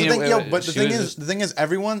candidate. That's I mean, the thing, but she was the thing is,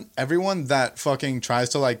 everyone that fucking tries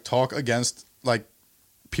to like talk against like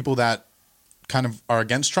people that kind of are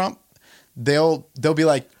against Trump, they'll be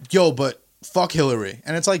like, yo, but fuck Hillary,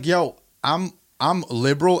 and it's like, yo, I'm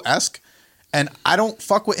liberal-esque, and I don't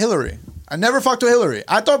fuck with Hillary. I never fucked with Hillary.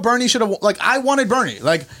 I thought Bernie should have, like, I wanted Bernie.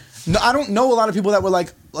 Like, no, I don't know a lot of people that were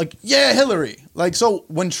like, yeah, Hillary. Like, so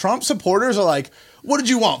when Trump supporters are like, what did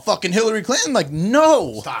you want? Fucking Hillary Clinton? Like,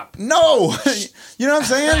 no. Stop. No. You know what I'm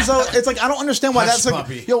saying? So it's like, I don't understand why Hush, that's like,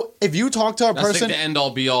 puppy. yo, if you talk to a That's person. like the end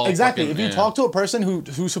all be all. Exactly. fucking- If you yeah. talk to a person who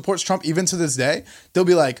supports Trump even to this day, they'll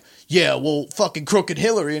be like, yeah, well, fucking crooked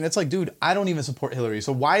Hillary. And it's like, dude, I don't even support Hillary.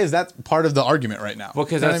 So why is that part of the argument right now? well,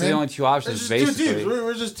 because You know that's what I the mean? only two It's options, just two teams. basically.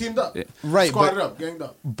 We're just teamed up. Right, Squatted but- up, ganged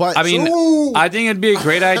up. But I mean, so- I think it'd be a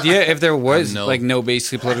great idea if there was No. like no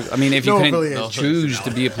basically political. I mean, if you No couldn't affiliation. choose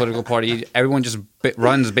to be a political party, everyone just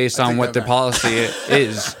runs based on take what that their back. policy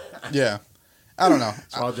is. yeah, I don't know.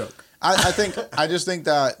 Small joke. I just think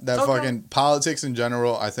that Okay. fucking politics in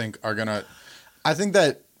general, I think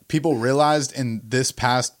that people realized in this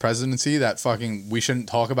past presidency that fucking we shouldn't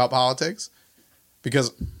talk about politics.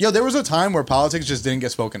 Because there was a time where politics just didn't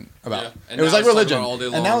get spoken about. Yeah. And It was now like it's talked religion, about all day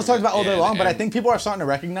and long. now it's talked about all day Yeah, long. But I and- think people are starting to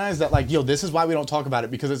recognize that, like, this is why we don't talk about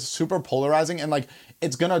it because it's super polarizing and like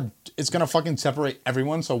it's gonna fucking separate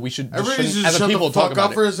everyone. So we should Everybody shouldn't, just as a shut people the talk fuck about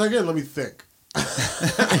up it. for a second. Let me think.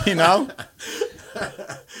 You know,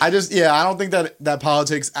 I don't think that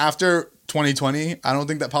politics after 2020, I don't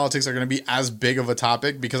think that politics are going to be as big of a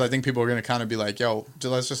topic because I think people are going to kind of be like, yo,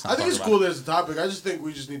 let's just not I think talk it's about cool it. that it's a topic. I just think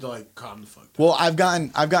we just need to like calm the fuck down. Well, I've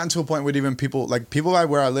gotten to a point where even people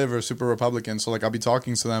where I live are super Republican, so like I'll be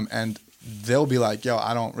talking to them and they'll be like, yo,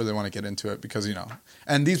 I don't really want to get into it because,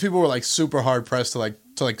 and these people were like super hard pressed to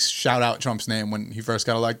shout out Trump's name when he first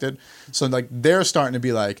got elected. So like they're starting to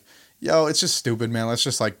be like, yo, it's just stupid, man. Let's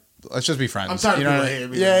just be friends. I'm tired of You know people what I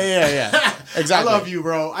hating mean? me. Yeah. Exactly. I love you,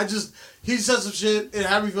 bro. He said some shit. It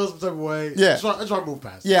had me feel some type of way. Yeah. I just want to move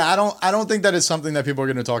past. Yeah, I don't think that is something that people are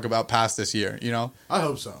going to talk about past this year, I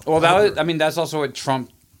hope so. Well, that's also what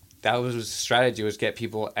Trump. That was his strategy, was get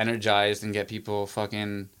people energized and get people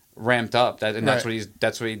fucking ramped up. That's Right.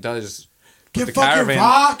 what he does. Get the fucking caravan.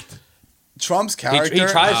 rocked. Trump's He character.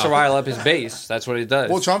 tries to rile up his base. That's what he does.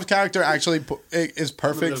 Well, Trump's character actually is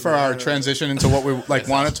perfect for our transition into what we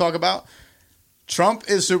want to talk about. Trump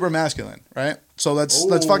is super masculine, right? So let's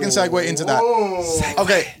fucking segue into that. Whoa.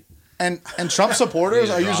 Okay, and Trump supporters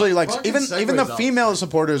are usually like Fucking even the segues up. female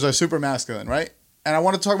supporters are super masculine, right? And I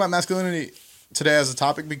want to talk about masculinity today as a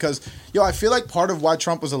topic because I feel like part of why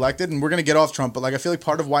Trump was elected, and we're gonna get off Trump, but like I feel like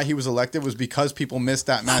part of why he was elected was because people missed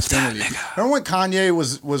that masculinity. Remember when Kanye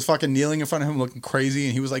was fucking kneeling in front of him looking crazy,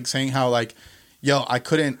 and he was like saying how like, I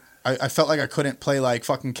felt like I couldn't play like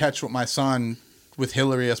fucking catch with my son with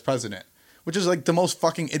Hillary as president, which is like the most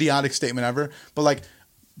fucking idiotic statement ever. But like,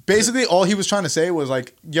 basically all he was trying to say was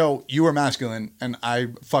like, yo, you were masculine, and I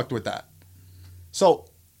fucked with that. So,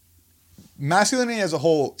 masculinity as a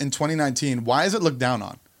whole in 2019, why is it looked down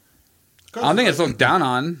on? I don't think it's looked down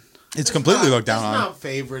on. It's completely looked down It's on. not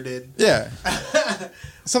favorited. Yeah.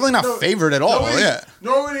 It's definitely not favored at all.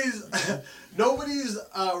 Nobody's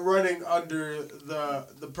running under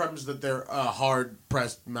the premise that they're a hard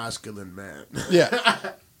pressed masculine man.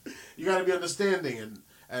 Yeah. You got to be understanding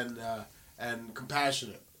and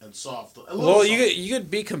compassionate and soft. A little Well, soft. you could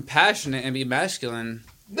be compassionate and be masculine.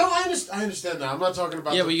 No, I understand that. I'm not talking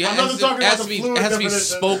about. Yeah, but I'm not talking it about has to the be fluid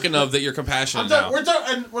spoken definition. of that you're compassionate now. We're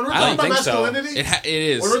talking when we're I talking don't about think so. masculinity. It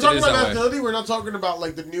is. When we're It talking is about that way. masculinity, we're not talking about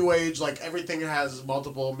like the new age, like everything has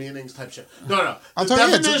multiple meanings type shit. No. I'm The talking-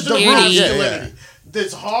 yeah, definition the of rules, yeah, masculinity.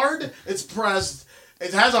 It's hard. It's pressed.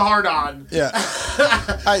 It has a hard on. Yeah.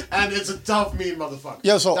 And it's a tough, mean motherfucker.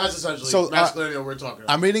 Yeah, so- that's essentially so, masculinity that we're talking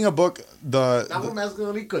about. I'm reading a book, Not what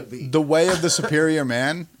masculinity could be. The Way of the Superior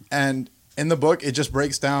Man, and in the book it just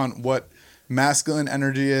breaks down what masculine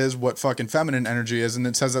energy is, what fucking feminine energy is, and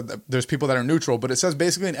it says that there's people that are neutral, but it says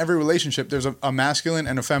basically in every relationship there's a masculine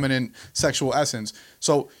and a feminine sexual essence.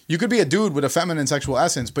 So you could be a dude with a feminine sexual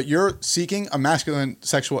essence, but you're seeking a masculine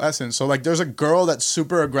sexual essence. So like there's a girl that's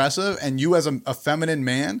super aggressive, and you as a feminine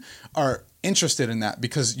man are interested in that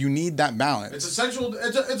because you need that balance. It's a sexual.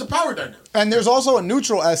 It's a power dynamic. And there's also a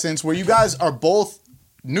neutral essence where you guys are both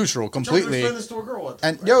neutral completely. Explain this to a girl.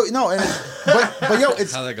 And yo, no, and but yo,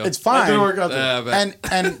 it's How'd that go? it's That fine. didn't work out there.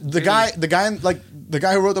 And the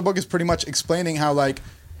guy who wrote the book is pretty much explaining how like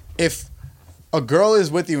if a girl is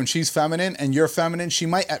with you and she's feminine and you're feminine, she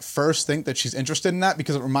might at first think that she's interested in that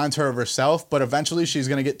because it reminds her of herself, but eventually she's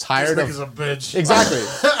gonna get tired This of. nigga's a bitch. Exactly.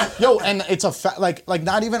 Yo, and it's a like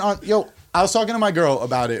not even on. Yo, I was talking to my girl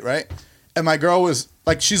about it, right? And my girl was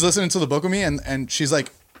like, she's listening to the book with me, and she's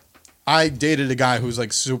like, I dated a guy who's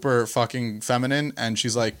like super fucking feminine, and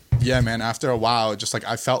she's like, yeah, man. After a while, just like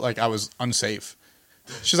I felt like I was unsafe.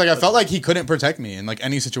 She's like, I felt like he couldn't protect me in like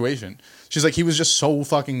any situation. She's like, he was just so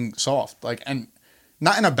fucking soft, like, and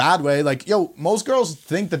not in a bad way. Like, yo, most girls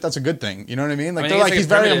think that that's a good thing. You know what I mean? Like, I mean, they're it's like, like he's a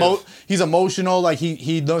very primitive. he's emotional. Like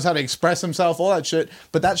he knows how to express himself, all that shit.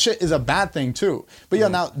 But that shit is a bad thing too. But yeah,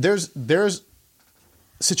 now there's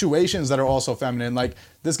situations that are also feminine. Like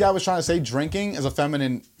this guy was trying to say drinking is a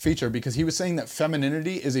feminine feature because he was saying that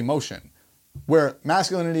femininity is emotion, where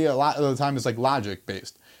masculinity a lot of the time is like logic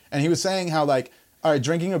based. And he was saying how like, all right,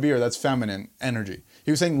 drinking a beer, that's feminine energy.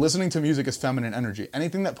 He was saying listening to music is feminine energy.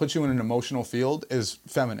 Anything that puts you in an emotional field is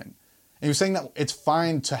feminine. And he was saying that it's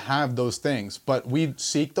fine to have those things, but we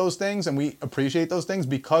seek those things and we appreciate those things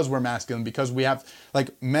because we're masculine, because we have,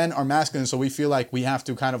 like, men are masculine, so we feel like we have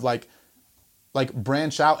to kind of like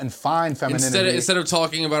branch out and find femininity. Instead of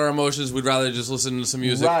talking about our emotions, we'd rather just listen to some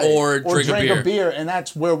music Right. or drink a beer. And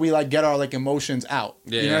that's where we like get our like emotions out.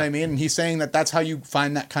 Yeah, you know yeah. what I mean? And he's saying that that's how you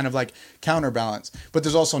find that kind of like counterbalance. But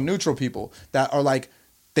there's also neutral people that are like,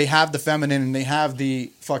 they have the feminine and they have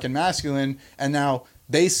the fucking masculine, and now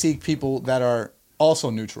they seek people that are also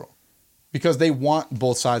neutral because they want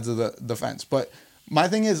both sides of the fence. But my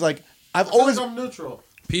thing is like, I feel like I'm neutral.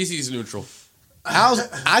 PC's neutral.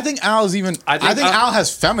 I think Al's even. I think Al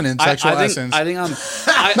has feminine sexual essence. I think I'm.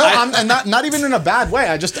 I'm and not even in a bad way.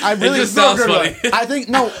 I really just sounds funny. I think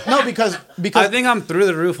because I think I'm through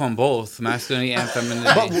the roof on both masculinity and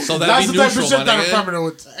femininity. So That's that'd the be type of neutral, shit my that a nigga. feminine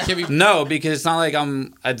would say. Can't be No, because it's not like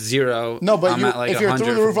I'm at 0. no, but I'm at like if you're 100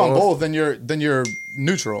 through the roof for on both, then you're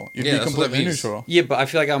neutral. You'd Yeah, be that's what that completely means. neutral. Yeah, but I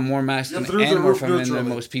feel like I'm more masculine You're through the and more roof feminine neutral, than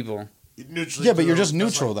then. most people. Neutrally Yeah, but you're through just the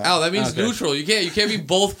roof. neutral then. Al, that means Okay. neutral. You can't be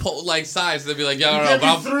both like sides. They'd be like, yeah, You no, can't but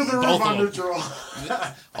be I'm through the roof both on of them. neutral.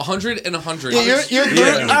 100 and 100. Yeah, you're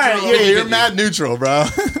Yeah. all right. Yeah, you're mad neutral, bro. All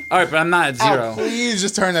right, but I'm not at 0. Al, please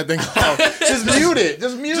just turn that thing off. Just mute it.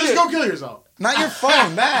 Just mute Just it. go kill yourself. Not your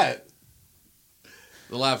phone, that.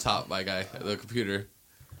 The laptop, my guy. The computer.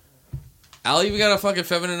 Al even got a fucking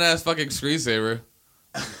feminine ass fucking screensaver.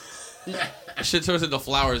 Shit turns into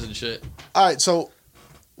flowers and shit. All right, so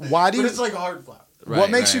why do But you? it's like a hard flower.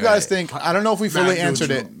 What makes you guys think? I don't know if we fully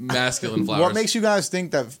answered it. Masculine flowers. What makes you guys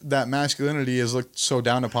think that masculinity is looked so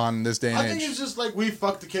down upon in this day and I think age? it's just like we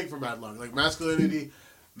fucked the cake for mad long. Like masculinity,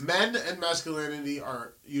 men and masculinity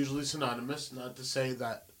are usually synonymous. Not to say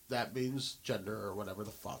that that means gender or whatever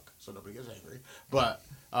the fuck, so nobody gets angry. But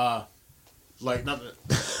like nothing.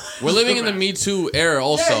 We're living in the Me Too era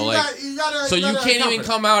also. So you can't even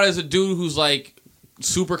come. come out as a dude who's like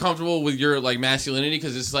super comfortable with your like masculinity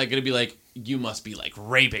because it's like gonna be like you must be like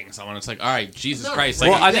raping someone. It's like, all right, Jesus No. Christ.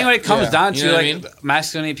 Well, Like, I think when it comes Yeah. down You to know what like I mean?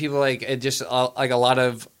 masculinity, people like it just like a lot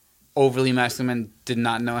of overly masculine men did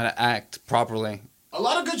not know how to act properly. A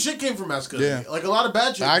lot of good shit came from masculinity. Yeah. Like a lot of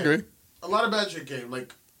bad shit. I came. agree. A lot of bad shit came,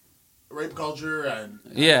 like rape culture and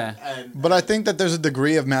Yeah. and But I think that there's a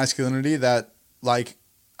degree of masculinity that, like,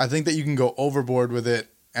 I think that you can go overboard with it,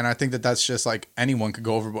 and I think that that's just like anyone could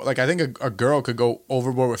go overboard. Like, I think a girl could go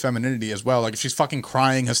overboard with femininity as well. Like, if she's fucking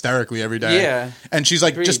crying hysterically every day, Yeah. and she's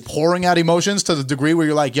like Agreed. just pouring out emotions to the degree where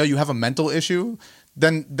you're like, yo, you have a mental issue.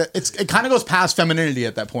 Then it kind of goes past femininity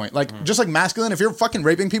at that point. Like, just like masculine, if you're fucking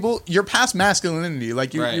raping people, you're past masculinity.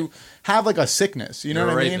 Like, you, Right. you have like a sickness. You know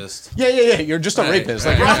You're what a I mean? rapist. Yeah. You're just a Right, rapist.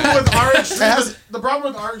 right. Like, The problem with our extreme has- is the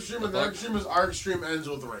problem with our extreme and their extreme is our extreme ends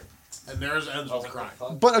with rape, and theirs ends with crying.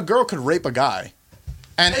 but a girl could rape a guy,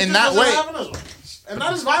 and It in just that doesn't way. happen as well. And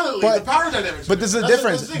not as violently. But- the power dynamics. But there's a That's the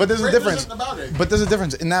difference. thing. But there's a Rape difference. isn't about it. But there's a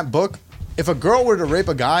difference in that book. If a girl were to rape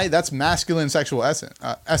a guy, that's masculine sexual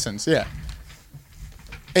essence. Yeah.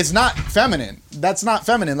 it's not feminine. That's not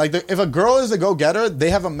feminine. Like if a girl is a go-getter, they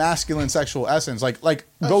have a masculine sexual essence. Like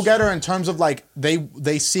go-getter in terms of like they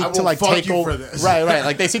seek to like fuck take you over. for this. Right.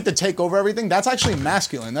 Like they seek to take over everything. That's actually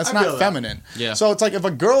masculine. That's I feel not that. feminine. Yeah. So it's like if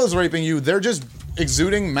a girl is raping you, they're just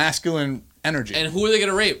exuding masculine energy. And who are they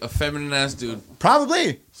gonna rape? A feminine ass dude.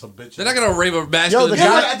 Probably. Some bitch. They're not gonna rape a masculine the dude.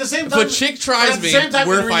 guy- But at the same If time, a chick tries but at the me, same time,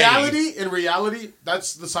 we're in fighting. reality,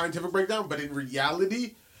 that's the scientific breakdown. But in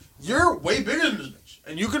reality, you're way bigger than this bitch,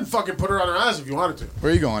 and you can fucking put her on her ass if you wanted to.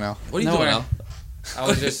 Where are you going now? What are you Nowhere. doing now? I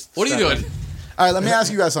was just. What are you doing? All right, let me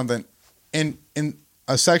ask you guys something. In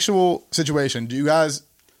a sexual situation,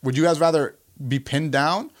 would you guys rather be pinned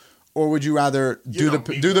down, or would you rather do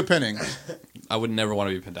the pinning? I would never want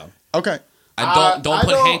to be pinned down. Okay. I don't I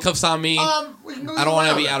put don't- handcuffs on me. We can go I don't want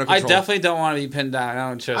to be out of I control. definitely don't want to be pinned down. I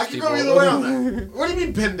don't trust I can people. go either way on that. What do you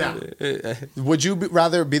mean pinned down? Would you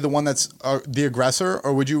rather be the one that's the aggressor,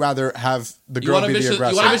 or would you rather have the You girl want a be bitch the to,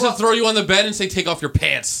 aggressor? you want a bitch to throw you on the bed and say, "Take off your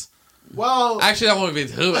pants." Well, Actually, I want to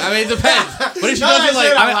be. I mean, it depends. But if she No, does I it like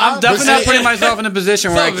said I'm definitely But not see- putting myself in a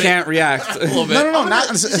position where I Some of it. can't react. a little bit, No, I'm not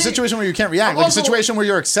in a see- situation where you can't react. I'm Like a also- situation where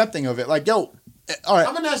you're accepting of it. Like, yo, all right.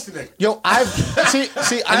 I'm a nasty nigga. Yo, I've see.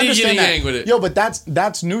 I need you to understand that. yang with it. Yo, but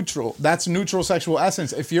that's neutral. That's neutral sexual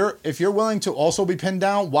essence. If you're willing to also be pinned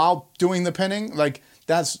down while doing the pinning, like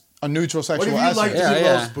that's a neutral What sexual if you essence. like to Yeah, eat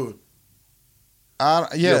yeah. roast food? Yeah,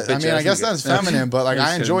 Yo, I bitch mean, I ass guess nigga. that's feminine, but like I'm I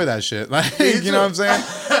just enjoy kidding. that shit. Like, Me you know what I'm saying?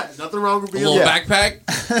 Nothing wrong with being little Yeah.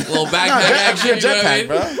 backpack, little backpack No, action. actually a You know what I jetpack, mean?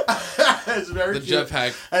 bro. It's very The cute.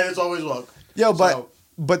 jetpack. And it's always woke. Yo, So-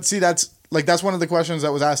 but see, that's one of the questions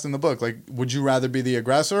that was asked in the book. Like, would you rather be the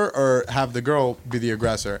aggressor or have the girl be the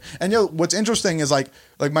aggressor? And yo, what's interesting is like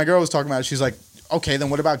my girl was talking about it, she's like, okay,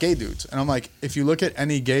 then what about gay dudes? And I'm like, if you look at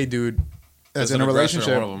any gay dude that's As in an a aggressor,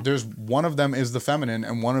 relationship, one of them. there's one of them is the feminine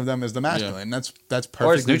and one of them is the masculine. That's Or it's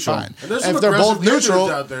perfectly neutral. fine. And there's And some if they're both aggressive dudes neutral,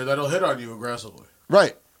 out there that'll hit on you aggressively.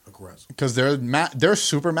 right? Aggressive. Because they're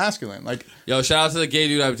super masculine. Like, Yo, shout out to the gay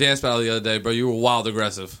dude I danced battle the other day, bro. You were wild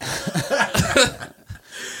aggressive.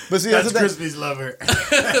 but see, That's that's the thing. Crispy's lover.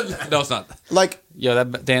 No, it's not. Like Yo,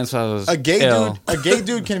 that dance battle was a gay ill. dude, a gay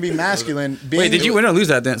dude can be masculine. Wait, did you win or lose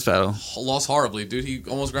that dance battle? Lost horribly, dude. He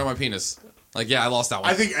almost grabbed my penis. Like, yeah, I lost that one.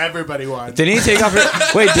 I think everybody won. Didn't he take off your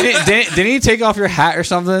wait? Didn't he take off your hat or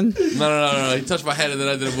something? No. He touched my head and then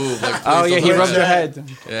I did a move. Like, Oh please yeah, don't he touch rubbed my your head. head.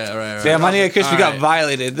 Yeah, right. Damn, my nigga Crispy All got right.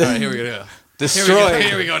 violated. All right, here we go. Destroyed.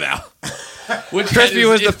 Here we go now. Which Crispy head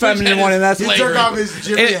was the which feminine head one, is and that's- He took flagrant? off his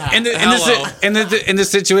Jimmy hat. In the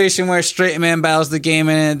situation where straight man battles the gay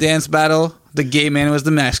man in a dance battle, the gay man was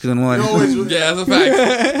the masculine one. You always- Yeah, that's a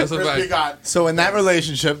fact. That's a Crispy fact. got. So in that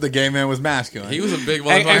relationship, the gay man was masculine. He was a big and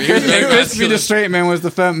motherfucker. He was very Crispy, masculine. the straight man, was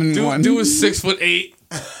the feminine one. Dude was 6'8".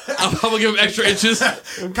 I'm gonna give him extra inches.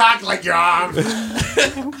 Cock like your arm.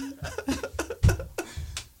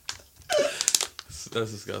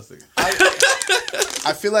 That's disgusting.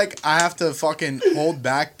 I feel like I have to fucking hold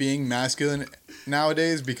back being masculine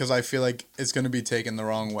nowadays because I feel like it's going to be taken the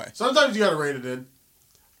wrong way. Sometimes you gotta rein it in.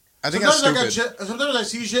 I think that's Sometimes I got stupid. shit. Sometimes I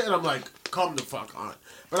see shit and I'm like, come the fuck on.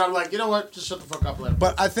 But I'm like, you know what? Just shut the fuck up. Let it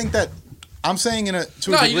But I think that I'm saying to a No,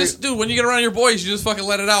 degree. you just, dude, when you get around your boys, you just fucking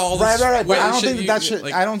let it out. All Right. this But weird I don't shit think you- that should.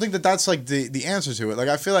 like- I don't think that that's like the answer to it. Like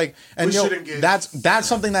I feel like, and We yo, should engage. that's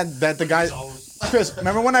something that the guy, Chris.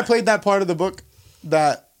 Remember when I played that part of the book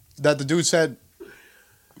that the dude said,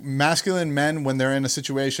 masculine men when they're in a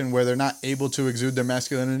situation where they're not able to exude their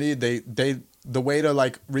masculinity, the way to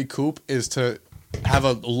like recoup is to have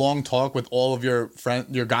a long talk with all of your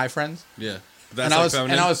guy friends. yeah. And That's I like was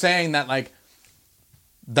feminine. and I was saying that like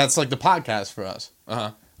that's like the podcast for us.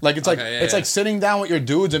 Uh-huh. Like it's like Okay, yeah, it's yeah. like sitting down with your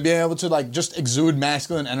dudes and being able to like just exude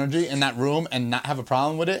masculine energy in that room and not have a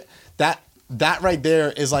problem with it. That right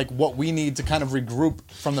there is like what we need to kind of regroup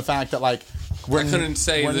from the fact that like I couldn't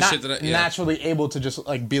say we're the not shit that I- yeah. naturally able to just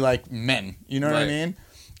like be like men. You know what I Right. mean?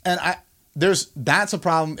 And that's a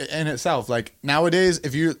problem in itself. Like nowadays,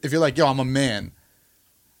 if you're like, yo, I'm a man,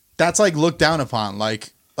 that's like looked down upon.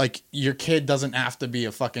 Like your kid doesn't have to be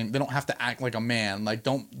they don't have to act like a man. Like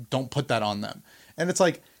don't put that on them. And it's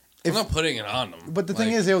like, I'm not putting it on them. but the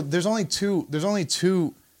thing is, yo, there's only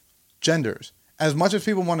two genders. As much as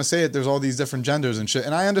people want to say it, there's all these different genders and shit.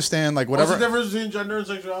 And I understand like What's whatever the difference between gender and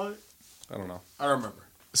sexuality? I don't know. I don't remember.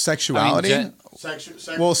 sexuality. I mean,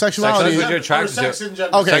 Well, sexuality. Sex is what you're attracted or sex to. and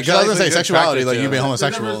gender. Okay, because I was gonna say Sexuality is what you're sexuality, like attracted you to. being The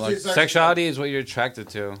homosexual, difference like between Sexuality is what you're attracted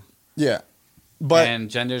to, yeah. But and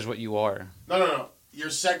gender is what you are. No. Your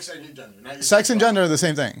sex and your gender. Not your sex and sexuality. gender are the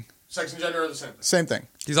same thing. Sex and gender are the same thing. Same thing.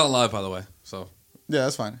 He's on live, by the way. So Yeah,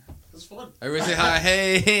 that's fine. It's fun. everybody say hi. I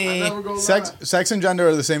Hey. never go Sex, live. sex and gender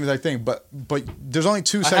are the same exact thing. But there's only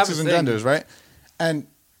two I have sexes a and thing. genders, right? And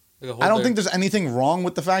I don't think there's anything wrong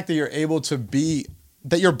with the fact that you're able to be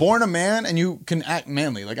that you're born a man and you can act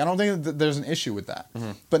manly. Like I don't think that there's an issue with that.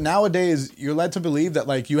 Mm-hmm. But nowadays you're led to believe that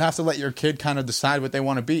like you have to let your kid kind of decide what they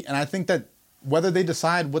want to be. And I think that whether they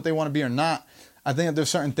decide what they want to be or not, I think that there's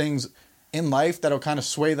certain things in life that'll kind of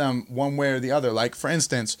sway them one way or the other. Like for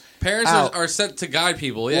instance, Parents are set to guide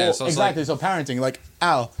people. Yeah, well, so it's exactly. So parenting, like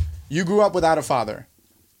Al, you grew up without a father.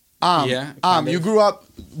 Yeah, kind You of. grew up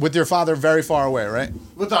with your father very far away, right?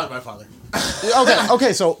 We'll talk about my father.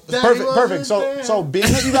 Okay. So Daddy perfect. So wasn't there. so being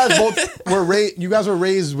that you guys both you guys were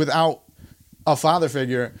raised without a father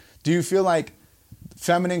figure, do you feel like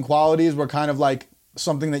feminine qualities were kind of like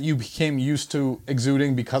something that you became used to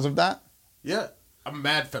exuding because of that? Yeah, I'm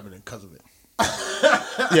mad feminine because of it.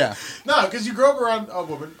 Yeah. No, because you grow up around a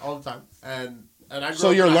woman all the time, and I grew So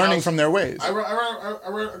up you're in a learning house- from their ways. I grew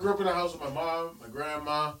up in a house with my mom, my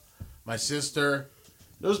grandma, my sister.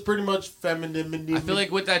 It was pretty much feminine. I feel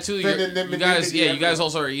like with that too, you guys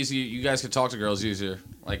also are easy. You guys could talk to girls easier,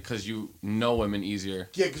 like because you know women easier.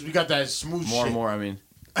 Yeah, because we got that smooth More shit. and more. I mean,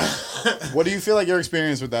 What do you feel like your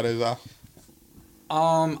experience with that is, Al?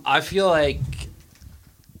 I feel like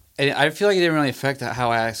it didn't really affect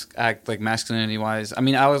how I act like masculinity wise. I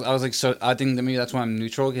mean, I was like, so I think that maybe that's why I'm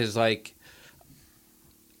neutral, because like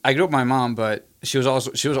I grew up with my mom, but she was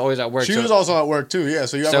always at work. She so, was also at work too, yeah.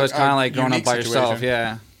 So you have so it's kind of like growing up unique by yourself, situation.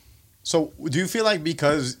 yeah. So do you feel like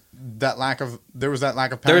because there was that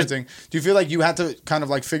lack of There's- parenting, do you feel like you had to kind of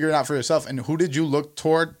like figure it out for yourself? And who did you look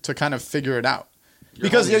toward to kind of figure it out?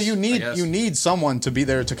 Because homies, you I guess. need someone to be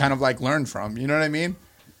there to kind of like learn from. You know what I mean?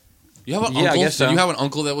 you have an Yeah, I uncle. guess so. Did you have an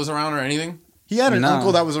uncle that was around or anything? He had an No.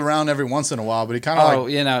 uncle that was around every once in a while, but he kind of Oh,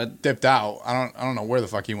 like you know, dipped out. I don't know where the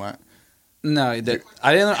fuck he went. no, that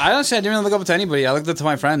I honestly didn't really look up to anybody. I looked up to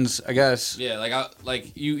my friends, I guess. Yeah,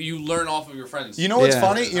 like you learn off of your friends. You know what's Yeah.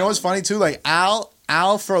 funny? You know what's funny too? Like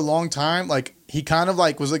Al for a long time, like he kind of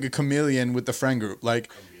like was like a chameleon with the friend group. Like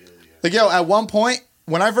yo, at one point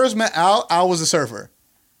when I first met Al was a surfer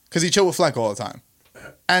because he chilled with Fleck all the time,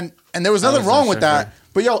 and there was I nothing was a wrong with surfer. that.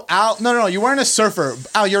 But yo, Al, no, you weren't a surfer.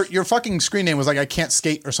 Al, your fucking screen name was like I can't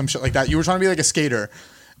skate or some shit like that. You were trying to be like a skater,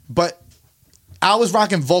 but Al was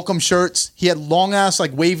rocking Volcom shirts. He had long ass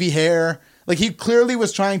like wavy hair. Like he clearly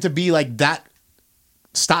was trying to be like that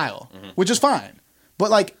style, which is fine.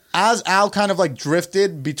 But like as Al kind of like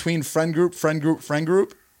drifted between friend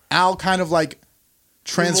group, Al kind of like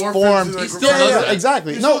transformed. into, like, He still does that.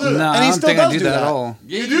 exactly. You No, still do that. No, and I he don't still think I does do do that that at all.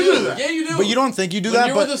 Yeah, You do that. Yeah, you do. But you don't think you do When that.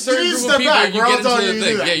 you're But with a certain You group step of people, back, you bro. get I'm telling into you, the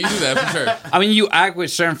you do thing. that. Yeah, you do that for sure. I mean, you act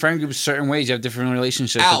with certain friend groups certain ways. You have different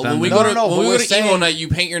relationships Al, with them. when we No, go no, to no, when but we we're go to emo saying- night, you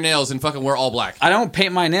paint your nails and fucking wear all black. I don't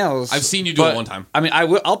paint my nails. I've seen you do it but- one time. I mean,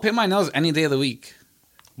 I'll paint my nails any day of the week.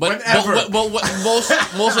 But Whenever. most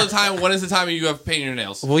of the time, when is the time you have painted your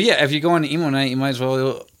nails? Well, yeah, if you go on emo night, you might as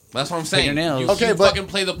well. That's what I'm saying. your nails. You, Okay, you but- fucking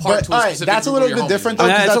play the part But to a all right, specific that's a group little of your bit different homies. though.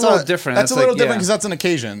 Yeah, 'cause it's a that's little different. That's a It's little like, different yeah. because that's an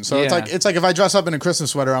occasion. So Yeah. it's like if I dress up in a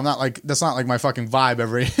Christmas sweater, I'm not like that's not like my fucking vibe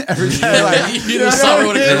every day. Like, You know, sorry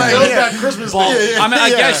what it is. Like, Build yeah. that Christmas Ball. light. I mean, I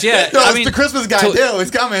guess, yeah. No, I it's mean, the Christmas guy. to- Deal,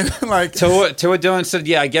 it's coming. Like, To what Dylan said,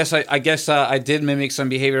 yeah, I guess I did mimic some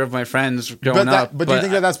behavior of my friends growing up. but do you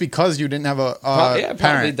think that that's because you didn't have a yeah,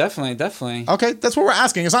 probably, parent? definitely. Okay, that's what we're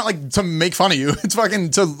asking. It's not like to make fun of you. It's fucking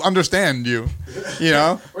to understand you. You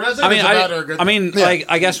know? We're not saying I mean, it's a bad or a good thing. Yeah. like,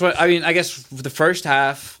 I guess for the first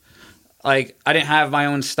half, like, I didn't have my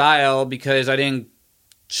own style because I didn't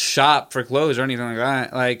shop for clothes or anything like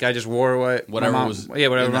that. Like, I just wore Whatever my mom, was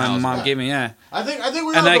whatever in the my house. mom gave me. Yeah, I think we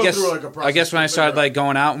all and then go I guess through like a process. I guess when I to started figure like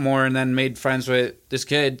going out more and then made friends with this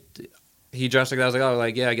kid, he dressed like that. I was like, oh,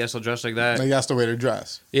 like yeah, I guess I'll dress like that. Like that's the way to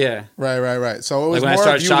dress. Yeah, Right. So it was like when I more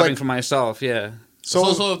started of you shopping like for myself. Yeah. It's so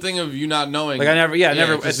also a thing of you not knowing. Like I never,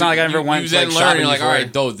 never. 'cause It's not like I never went You to then like learn. shopping. You're like, all before.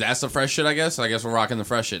 right, though, that's the fresh shit. I guess we're rocking the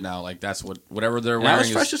fresh shit now. Like that's whatever they're And I wearing. was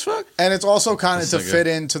is- fresh as fuck. and it's also kind of That's to so good. fit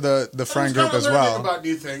into the friend group as well. About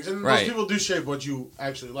new things, and Right. most people do shape what you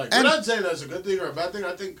actually like. And- We're not saying that's a good thing or a bad thing.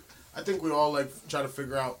 I think we all like try to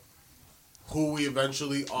figure out who we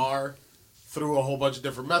eventually are through a whole bunch of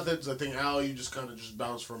different methods. I think Al, you just kind of just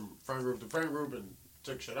bounced from friend group to friend group and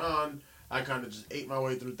took shit on. I kind of just ate my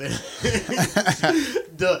way through things.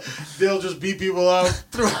 They'll just beat people up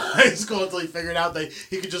through high school until he figured out that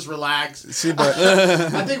he could just relax. See, but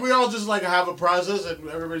I think we all just like have a process, and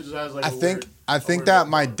everybody just has like. I think that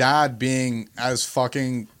my dad being as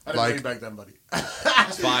fucking I didn't know you like back then, buddy.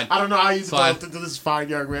 It's fine. I don't know how you Fine. developed into this fine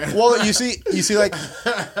young man. well, you see like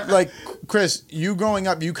Chris, you growing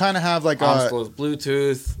up, you kind of have like Mom's a clothes,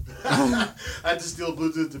 Bluetooth. I had to steal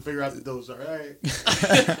Bluetooth to figure out the dose. All right.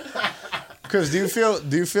 Chris, do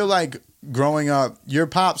you feel like growing up, your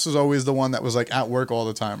pops was always the one that was like at work all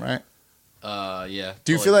the time, right? Yeah.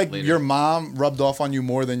 Do you But, feel like later. your mom rubbed off on you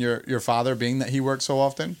more than your father, being that he works so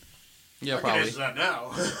often? Yeah, I can probably. answer that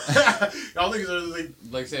now. Y'all think they're like,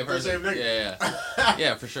 Like same They're person. same nigga. Yeah.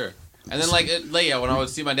 Yeah, for sure. And then yeah, when I would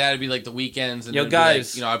see my dad, it'd be like the weekends. And Yo, it'd be, like,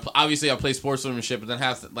 guys. you know, obviously I play sports with him and shit, but then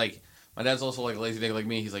have to like. My dad's also like a lazy nigga like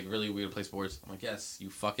me. He's like really weird to play sports. I'm like, yes, you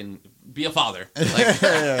fucking be a father. Like,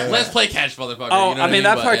 let's play catch, motherfucker. Oh, you know I mean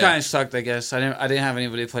that But, part yeah. kind of sucked. I guess I didn't have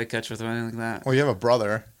anybody to play catch with or anything like that. Well, you have a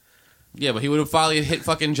brother. Yeah, but he would have finally hit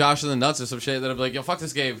fucking Josh in the nuts or some shit. That I'd be like, yo, fuck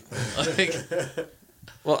this game. Like,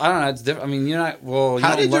 Well, I don't know. It's different. I mean, you're not. Well, you How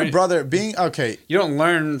don't did learn. your brother being okay? You don't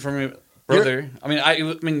learn from your brother. I mean,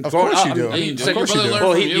 Of growing course up, you do. I mean, Of it's like- course you do. well,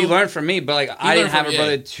 Learn he from you. learned from me, but like I learned didn't have from- a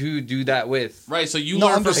brother to do that with. right, so you No,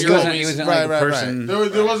 learn from understood. your He wasn't homies. like Right, a right, person. there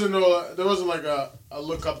wasn't like a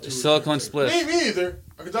look up to. Silicone split. Me either.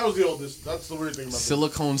 Because I was the oldest. That's the weird thing about this.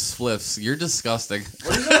 Silicone spliffs. You're disgusting.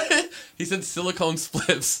 What is that? He said silicone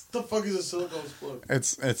spliffs. What the fuck is a silicone split?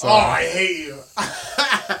 It's Oh, I hate you.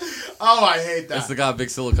 Oh, I hate That's the that. guy, big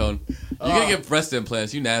silicone. You're gonna get breast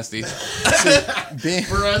implants. You nasty. being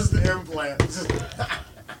Breast implants.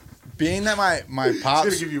 being that my gonna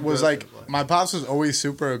pops give you was breast like implant. my pops was always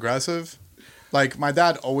super aggressive. Like my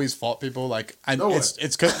dad always fought people. Like No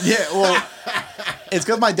it's cause, yeah, well, it's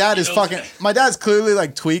because my dad is fucking. My dad's clearly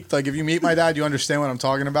like tweaked. Like if you meet my dad, you understand what I'm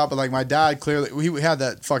talking about. But like my dad clearly, he had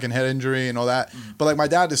that fucking head injury and all that. But like my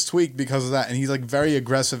dad is tweaked because of that, and he's like very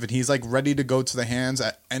aggressive, and he's like ready to go to the hands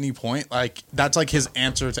at any point. Like that's like his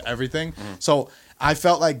answer to everything. So I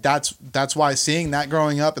felt like that's why seeing that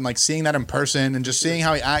growing up and like seeing that in person and just seeing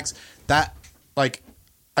how he acts, that like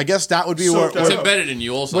I guess that would be So where. It's that's- embedded in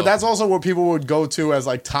you also. But that's also what people would go to as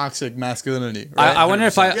like toxic masculinity. Right? I wonder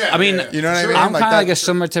if I. Yeah, I mean, yeah, You know what I Sure. mean? I'm kind of that- like a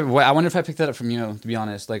similar type of way. I wonder if I picked that up from you, to be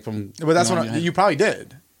honest. Like from. But that's you know, what you probably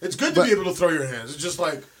did. It's good to But- be able to throw your hands. It's just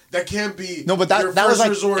like that can't be. No, but that- your that was first like-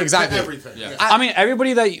 resort exactly. to everything. Yeah. I mean,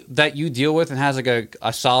 everybody that you deal with and has like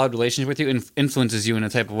a solid relationship with you influences you in a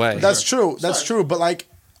type of way. That's true. That's Sorry. true. But like,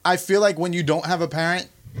 I feel like when you don't have a parent,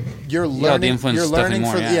 you're the learning. influence You're is learning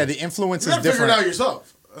definitely for more, yeah. the influence You is gotta figure it out different.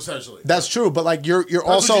 yourself, essentially. That's true. But like, you're That's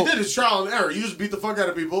also. what you did is trial and error. You just beat the fuck out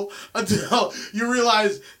of people until you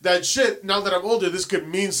realize that shit. Now that I'm older, this could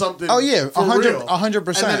mean something. Oh, yeah, for 100%. real. And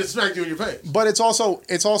then it smacked you in your face. But it's also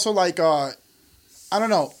like I don't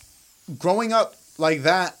know, growing up like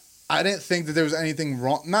that. I didn't think that there was anything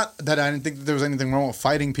wrong. Not that I didn't think that there was anything wrong with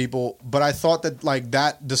fighting people, but I thought that like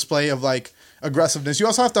that display of like aggressiveness. You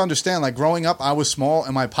also have to understand, like growing up, I was small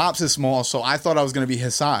and my pops is small, so I thought I was gonna be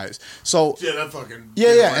his size. So Yeah, that fucking. yeah,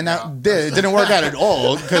 didn't yeah, work and that out. it didn't work out at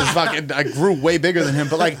all because fucking I grew way bigger than him.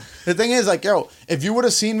 But like the thing is, like yo, if you would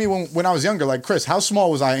have seen me when I was younger, like Chris, how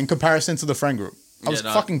small was I in comparison to the friend group? I was Yeah,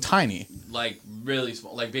 no. fucking tiny. like really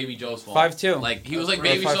small, like Baby Joe small. 5'2". Like he was like Or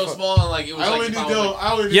Baby 5 Joe foot. small, and like it was I like only if knew I was, Dill. like,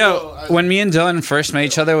 I only knew Yo, Dill. when me and Dylan first met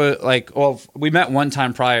each other, we met one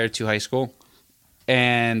time prior to high school,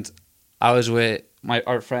 and I was with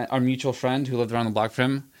our mutual friend who lived around the block from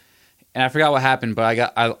him, and I forgot what happened, but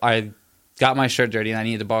I got my shirt dirty and I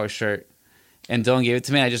needed to borrow a shirt, and Dylan gave it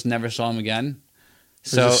to me. And I just never saw him again.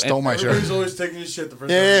 So just stole my shirt. Everybody's always taking your shit the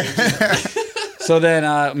first Yeah, time. So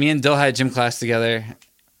then me and Dill had gym class together,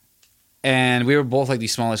 and we were both like the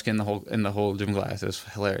smallest kid in the whole gym class. It was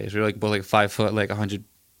hilarious. We were like both like 5 foot, like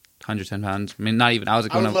 110 pounds. I mean, not even. I was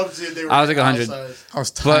like I would going love to see if they were. I was like our 100. size. I was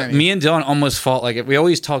tiny. But me and Dylan almost fought. Like we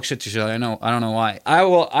always talk shit to each other. I don't know why.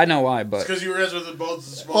 I know why, but Because you guys were the both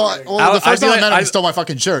small. Well, niggas. well the first I time I feel met like him, he stole my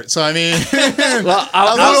fucking shirt. So I mean, well,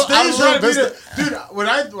 I was They was trying to pissed. beat it. Dude, when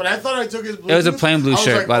I thought I took his Bluetooth, It was a plain blue I was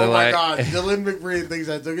shirt, like, by the oh way. my god, Dylan McBreen thinks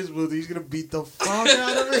I took his Bluetooth. He's gonna beat the fuck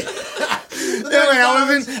out of me. Yeah,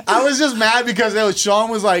 like, I was just mad because Sean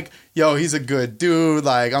was like, yo, he's a good dude.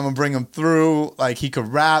 Like, I'm going to bring him through. Like, he could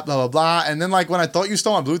rap, blah, blah, blah. And then, like, when I thought you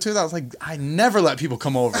stole my Bluetooth, I was like, I never let people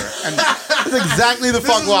come over. And that's exactly the This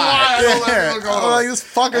fuck is why I don't let Yeah. people go I'm over. like, this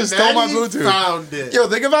fucker And stole then my he Bluetooth. found it. Yo,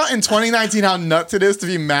 think about in 2019 how nuts it is to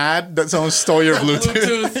be mad that someone stole your Bluetooth.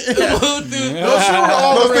 Bluetooth. Bluetooth. Those shit were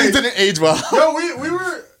all Those the things rage. didn't age well. Yo, we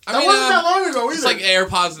were. That mean, wasn't that long ago either. It's like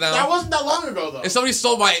AirPods now. that wasn't that long ago though. If somebody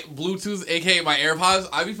stole my Bluetooth, aka my AirPods,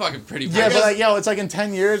 I'd be fucking pretty. Yeah, pissed. but like, yo, it's like in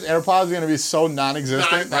 10 years, AirPods are going to be so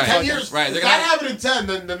non-existent. Right. 10 years. Right, they're If gonna that have- happened in 10,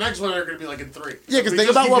 then the next one they're gonna be like in 3. Yeah, because We think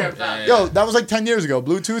just about keep what... getting faster. Yeah. Yo, that was like 10 years ago.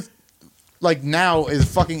 Bluetooth, like, now is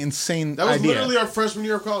fucking insane That was idea. literally our freshman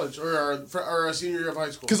year of college, or our senior year of high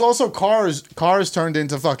school. Because also cars turned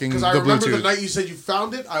into fucking the Because I remember Bluetooth. the night you said you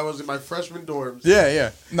found it, I was in my freshman dorms Yeah.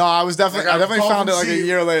 No, I was definitely. I I got a definitely call found it from like a Steve.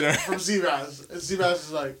 year later. from Seabass. And Seabass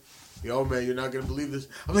is like, yo, man, you're not going to believe this.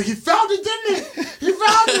 I'm like, he found it, didn't he? He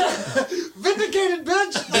found it. Vindicated,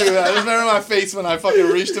 bitch. Dude, I just remember my face when I fucking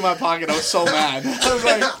reached in my pocket. I was so mad. I was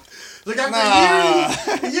like, Like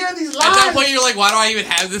after a year of these At that lies, point, you're like, why do I even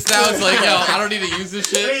have this now? It's like, yo, I don't need to use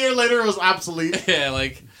this a shit. year later it was obsolete. Yeah,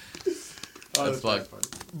 like, Oh, that's fucked. funny.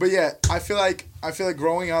 But yeah, I feel like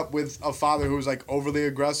growing up with a father who was like overly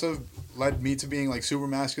aggressive led me to being like super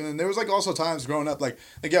masculine. There was like also times growing up like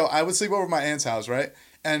yo, I would sleep over at my aunt's house, right?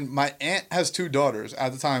 And my aunt has 2 daughters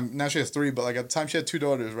at the time. Now she has 3, but like at the time she had 2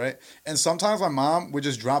 daughters, right? And sometimes my mom would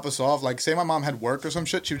just drop us off. Like say my mom had work or some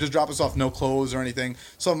shit, she would just drop us off, no clothes or anything.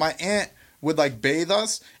 So my aunt would like bathe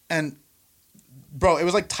us, and bro, it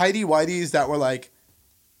was like tidy whities that were like,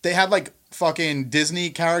 they had like fucking Disney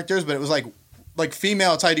characters, but it was like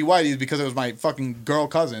female tidy whities because it was my fucking girl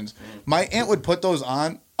cousins. My aunt would put those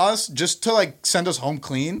on us just to like send us home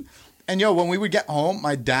clean. And yo, when we would get home,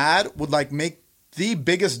 my dad would like make the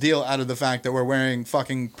biggest deal out of the fact that we're wearing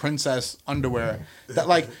fucking princess underwear. That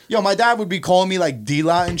like, yo, my dad would be calling me like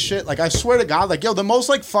Dila and shit. Like I swear to God, like yo, the most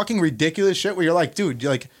like fucking ridiculous shit where you're like, dude,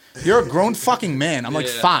 you're a grown fucking man. I'm like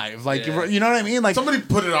 5. Like you know what I mean? Like Somebody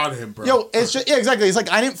put it on him, bro. yo, it's just exactly. It's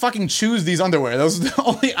like I didn't fucking choose these underwear. Those are the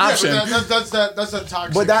only option. That's a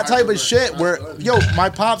toxic. But that type hyper- of shit where, yo, my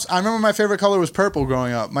pops, I remember my favorite color was purple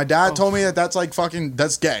growing up. My dad told me that that's like fucking,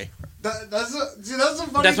 that's gay. That's a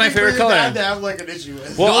funny That's my thing favorite for your color. dad to have like an issue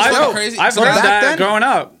with. Well, what's I've fucking crazy? heard So back that then- growing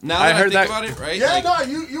up. Now I that I heard think that. about it, right? yeah, like, no,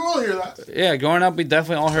 you will hear that. Yeah, growing up, we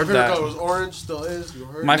definitely all My heard favorite that. color was orange, still is. You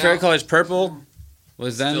heard My that? favorite color is purple.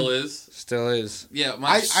 Was then still is. is. Yeah, my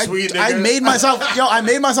I Sweet I nigga.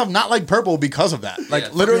 made myself not like purple because of that. Like Yeah.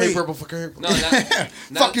 literally, Hey, purple, fuck her. no.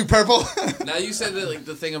 fuck you, purple. Now you said that like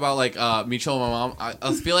the thing about like me chilling with my mom.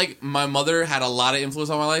 I feel like my mother had a lot of influence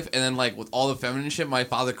on my life, and then like with all the feminine shit, my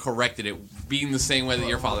father corrected it, being the same way that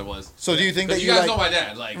your father was. So do you think that Because you you guys like, know my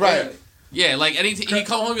dad, like right? Yeah, like he'd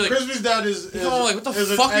come home and be like, Crispy's dad is he'd come home like, what the is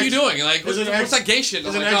an fuck are you ex- doing? Like, is what's an ex- that gay shit? Is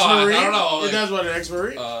I'm an like, oh, ex-marine? I don't know. Your Like, dad's what, an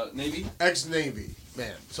ex-marine? Navy. Ex-Navy.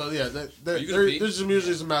 Man. So yeah, you gonna pee? there's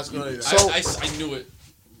usually some masculinity. I knew it.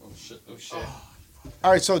 Oh shit.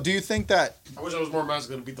 All right. So do you think that? I wish I was more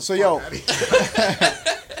masculine to beat the So, fuck yo. out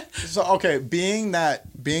of you. So okay, being that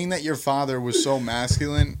your father was so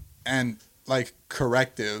masculine and like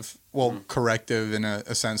corrective, corrective in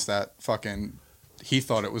a sense that fucking he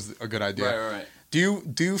thought it was a good idea. Right. Do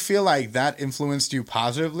you feel like that influenced you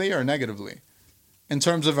positively or negatively in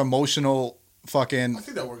terms of emotional fucking? I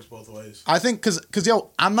think that works both ways. I think because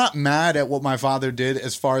yo, I'm not mad at what my father did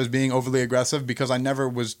as far as being overly aggressive because I never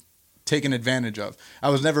was taken advantage of. I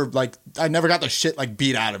never got the shit like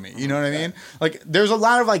beat out of me. You know what I mean? Like there's a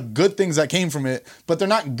lot of like good things that came from it, but they're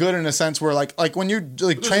not good in a sense where like when you're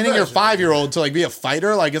like training your 5-year-old to like be a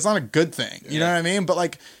fighter, like it's not a good thing. You know what I mean? But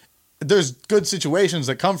like there's good situations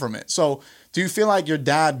that come from it. So do you feel like your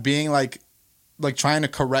dad being like trying to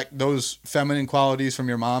correct those feminine qualities from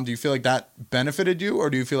your mom, do you feel like that benefited you, or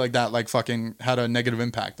do you feel like that like fucking had a negative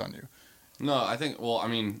impact on you? No, I think. Well, I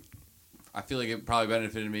mean, I feel like it probably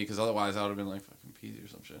benefited me because otherwise I would have been like fucking peasy or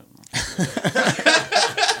some shit.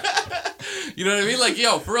 You know what I mean? Like,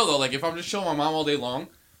 yo, for real though. Like, if I'm just showing my mom all day long,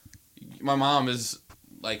 my mom is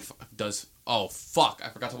like does. Oh fuck! I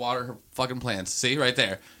forgot to water her fucking plants. See right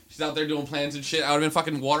there. She's out there doing plants and shit. I would have been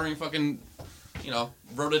fucking watering fucking,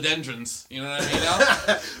 rhododendrons. You know what I mean?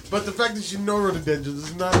 Now? But the fact that you know rhododendrons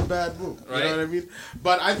is not a bad move. You Right. know what I mean?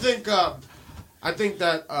 But I think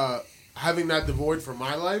that having that devoid from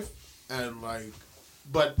my life and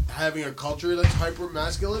but having a culture that's hyper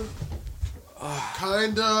masculine,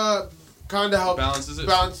 kind of helped Balances it?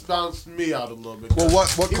 balance me out a little bit. Well,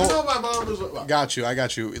 what Even though my mom was I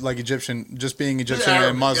got you. Like Egyptian, just being Egyptian Arabic,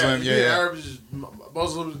 and Muslim. Yeah. Arab is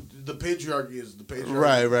Muslim. The patriarchy is the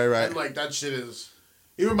patriarchy. Right. And like that shit is.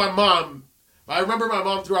 Even my mom. I remember my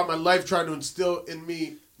mom throughout my life trying to instill in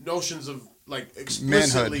me notions of like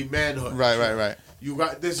explicitly manhood. Right. You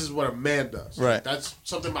got this is what a man does. Right. That's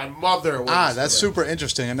something my mother. That's super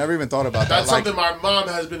interesting. I never even thought about that. That's something my mom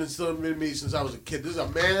has been instilling in me since I was a kid. This is a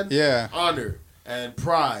man. Yeah. Honor and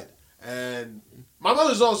pride, and my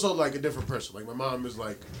mother's also like a different person. Like my mom is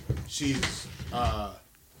like, she's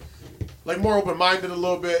like more open minded a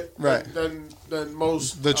little bit, Right. Than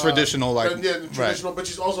most The traditional, like, the traditional, but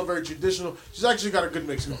she's also very traditional. She's actually got a good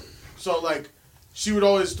mix going. So like, she would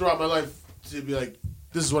always throughout my life to be like,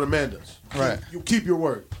 this is what a man does. Right. You keep your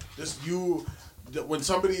word. When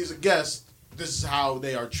somebody is a guest, this is how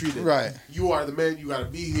they are treated. Right. You are the man. You got to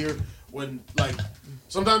be here. When like,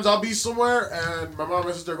 sometimes I'll be somewhere and my mom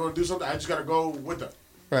and sister are going to do something. I just got to go with them.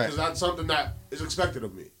 Right. Because that's something that is expected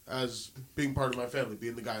of me as being part of my family,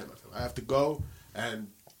 being the guy in my family. I have to go and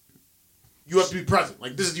you have to be present.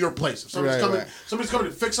 Like this is your place. If somebody's coming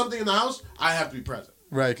to fix something in the house, I have to be present.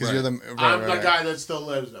 Right, because you're the. I'm the guy that still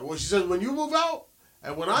lives there. Well, she says when you move out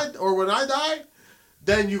and when I die,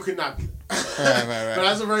 then you could not be there. But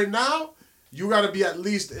as of right now, you got to be at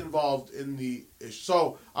least involved in the issue.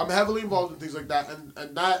 So I'm heavily involved in things like that,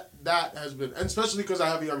 and that has been, and especially because I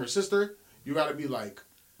have a younger sister, you got to be like,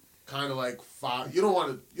 kind of like five. You don't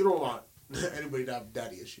want anybody to have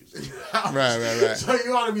daddy issues in your house. Right. So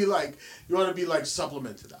you want to be like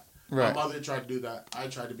supplement to that. Right. My mother tried to do that. I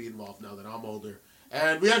tried to be involved now that I'm older,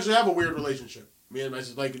 and we actually have a weird relationship. Me and my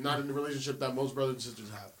sister, like not in the relationship that most brothers and sisters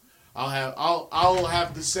have. I'll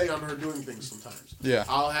have to say on her doing things sometimes. Yeah.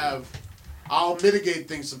 I'll mitigate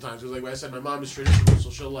things sometimes. Because like I said, my mom is traditional, so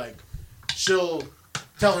she'll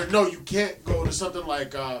tell her, no, you can't go to something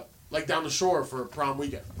like down the shore for a prom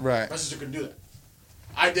weekend. Right. My sister couldn't do that.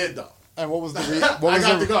 I did though. And what was the reason? I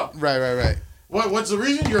got to go. Right. What's the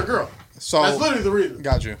reason? You're a girl. So that's literally the reason.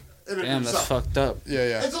 Got you. Damn, that's fucked up.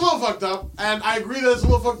 Yeah. It's a little fucked up, and I agree that it's a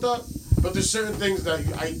little fucked up. But there's certain things that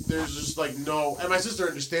there's just like no, and my sister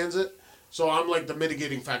understands it, so I'm like the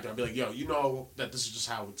mitigating factor. I'll be like, yo, you know that this is just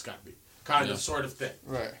how it's got to be, kind of sort of thing.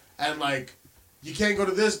 Right. And like, you can't go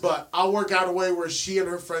to this, but I'll work out a way where she and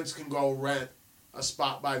her friends can go rent a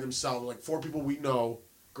spot by themselves. Like 4 people we know,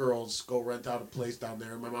 girls, go rent out a place down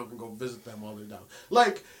there, and my mom can go visit them while they're down.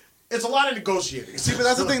 Like, it's a lot of negotiating. See, but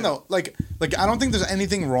that's the thing though. Like I don't think there's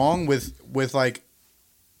anything wrong with like,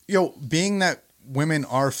 being that women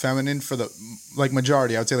are feminine for the like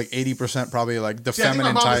majority. I would say like 80% probably like the feminine I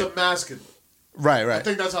think my mom type. is a masculine. Right. I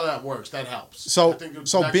think that's how that works. That helps. So I think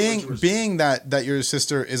so exactly being that your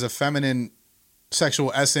sister is a feminine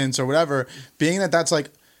sexual essence or whatever, being that's like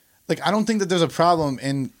I don't think that there's a problem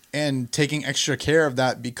in taking extra care of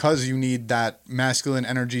that because you need that masculine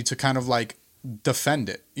energy to kind of like defend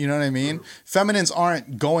it. You know what I mean? Mm-hmm. Feminines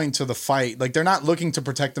aren't going to the fight. Like they're not looking to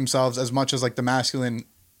protect themselves as much as like the masculine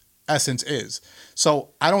essence is. So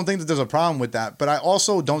I don't think that there's a problem with that. But I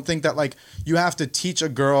also don't think that like you have to teach a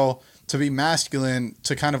girl to be masculine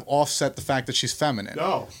to kind of offset the fact that she's feminine.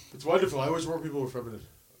 No, it's wonderful. I always want people who are feminine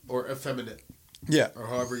or effeminate. Yeah. Or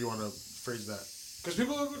however you want to phrase that.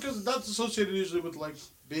 Because that's associated usually with like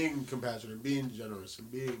being compassionate, being generous,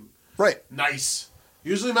 and being nice.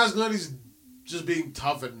 Usually masculinity is just being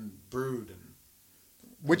tough and rude and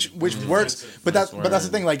which works, but that's the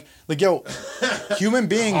thing. Like yo, human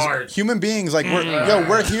beings, like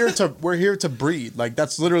we're here to breed. Like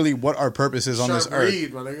that's literally what our purpose is on this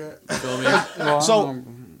earth. My nigga. Feel me? So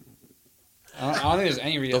I don't think there's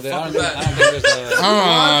any reason. The I fuck don't is think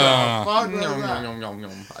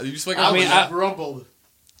there's You just like I mean, I grumbled.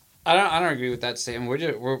 I don't agree with that statement.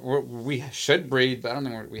 We should breed, but I don't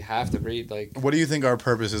think we have to breed. Like, what do you think our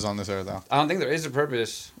purpose is on this earth, though? I don't think there is a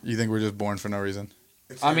purpose. You think we're just born for no reason?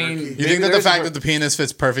 I mean, you think that the fact that the penis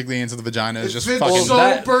fits perfectly into the vagina is just fucking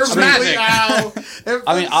so perfectly, Al.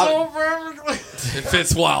 It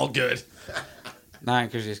fits wild good. Not in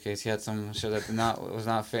Chrissy's case. He had some shit that was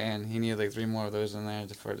not fitting. He needed like 3 more of those in there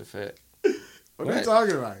for it to fit. What are you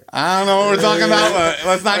talking about? I don't know what we're talking about, but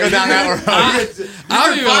let's not go down that road. I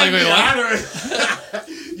don't even like what.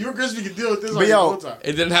 You and Crispy can deal with this but on yo, your own time.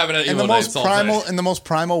 It didn't happen at in the most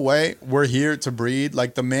primal way. We're here to breed.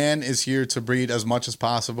 Like the man is here to breed as much as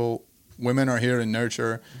possible. Women are here to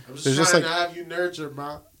nurture. I'm just trying to have you nurture,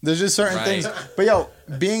 ma. There's just certain things. But yo,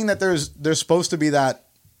 being that there's supposed to be that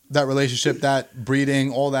relationship, that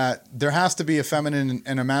breeding, all that, there has to be a feminine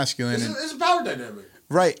and a masculine. It's a power dynamic.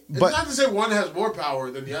 Right, but it's not to say one has more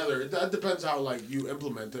power than the other. That depends how like you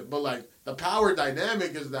implement it. But like the power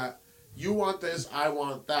dynamic is that you want this, I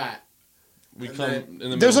want that. We come in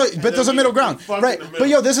the middle. There's a middle ground, right? But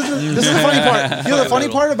yo, this is the funny part. Yo, the funny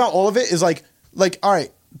part about all of it is like all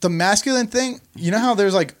right, the masculine thing. You know how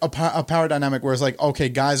there's like a power dynamic where it's like, okay,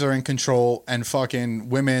 guys are in control and fucking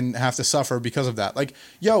women have to suffer because of that. Like,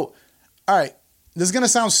 yo, all right, this is gonna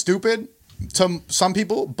sound stupid to some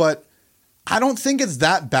people, but I don't think it's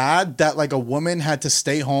that bad that like a woman had to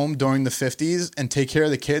stay home during the 50s and take care of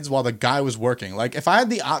the kids while the guy was working. Like if I had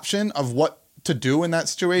the option of what to do in that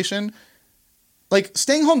situation, like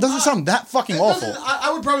staying home doesn't sound that fucking awful.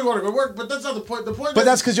 I would probably want to go work, but that's not the point. The point. But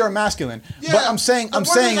that's because you're a masculine. Yeah, but I'm saying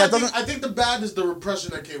that doesn't. I think the bad is the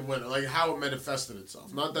repression that came with it, like how it manifested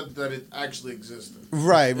itself, not that it actually existed.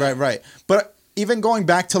 Right. But even going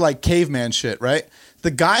back to like caveman shit, right? The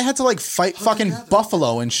guy had to like fight fucking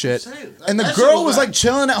buffalo and shit, and the girl was like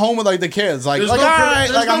chilling at home with like the kids, like all right,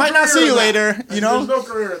 like I might not see you later, you know. There's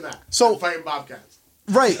no career in that. So fighting bobcats,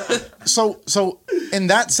 right? So in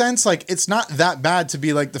that sense, like it's not that bad to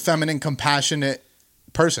be like the feminine, compassionate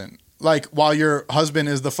person, like while your husband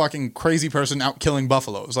is the fucking crazy person out killing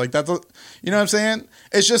buffaloes. Like that's, you know what I'm saying?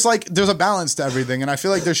 It's just like there's a balance to everything, and I feel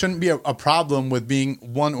like there shouldn't be a problem with being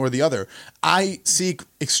one or the other. I seek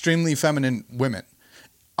extremely feminine women.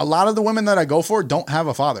 a lot of the women that I go for don't have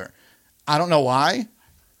a father. I don't know why.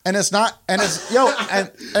 And it's not, and it's, and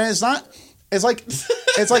it's not, it's like,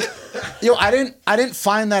 I didn't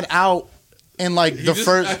find that out in like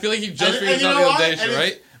first. I feel like he just figured you out know the what? other day,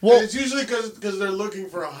 right? Well, it's usually because they're looking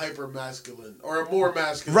for a hyper masculine or a more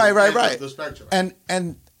masculine right. of the spectrum.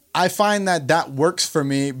 And I find that works for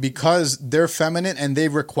me because they're feminine and they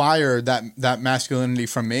require that masculinity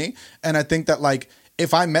from me. And I think that like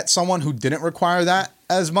if I met someone who didn't require that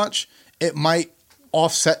as much, it might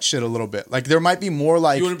offset shit a little bit. Like there might be more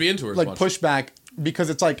like you wouldn't be into her like as much. pushback because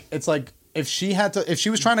it's like if she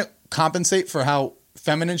was trying to compensate for how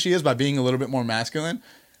feminine she is by being a little bit more masculine,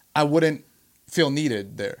 I wouldn't feel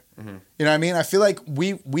needed there. You know what I mean? I feel like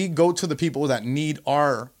we go to the people that need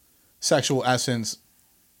our sexual essence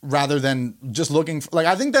rather than just looking for, like,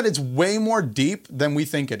 I think that it's way more deep than we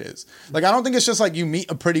think it is. Like, I don't think it's just like you meet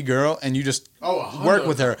a pretty girl and you just work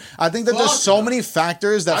with her. I think that there's so many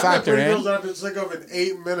factors that factor in. Girls that I've been sick of in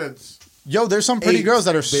 8 minutes. Yo, there's some pretty girls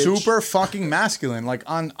that are bitch. super fucking masculine, like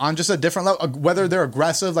on just a different level. Whether they're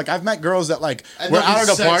aggressive, like I've met girls that like And we're they'll out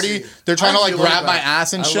be at a party, sexy. they're trying to I like actually grab like my that.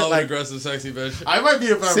 ass and I shit. love Like, aggressive, sexy bitch. I might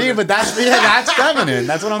be a feminine. see, but that's feminine.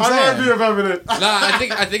 That's what I'm I might saying. be a feminine. Nah,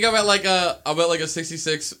 I think I'm at like a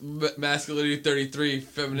 66 masculinity, 33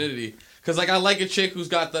 femininity. Cause like I like a chick who's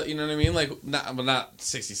got the, you know what I mean, like not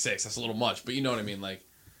 66. That's a little much, but you know what I mean, like.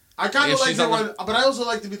 I kind Yeah, of like she's it on when, but I also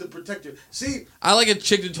like to be the protector. See, I like a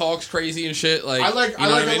chick that talks crazy and shit. Like I like you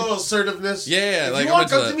know what a I mean? little assertiveness. Yeah, if like, you I'm walk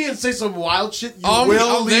into up that. to me and say some wild shit, you I'm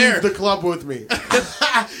will leave there. the club with me.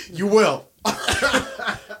 You will.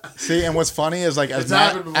 See, and what's funny is like It's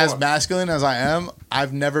happened before. as masculine as I am,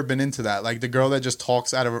 I've never been into that. Like the girl that just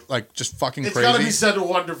talks out of like just fucking It's crazy. gotta be said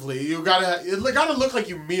wonderfully. You gotta it gotta look like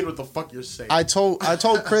you mean what the fuck you're saying. I told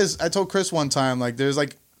Chris one time like there's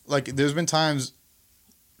been times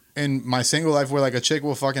in my single life where like a chick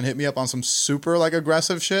will fucking hit me up on some super like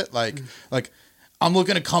aggressive shit like I'm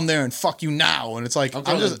looking to come there and fuck you now, and it's like I'm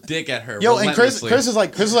throwing a dick at her. yo, and Chris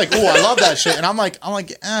relentlessly. is like, oh, I love that shit, and I'm like,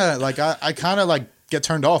 I kind of like get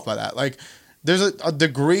turned off by that. Like, there's a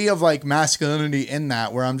degree of like masculinity in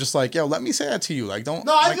that where I'm just like, yo, let me say that to you. Like, don't.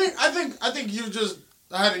 No, I like, think you just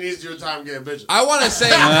had an easier time getting bitches. I want to say,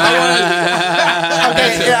 okay,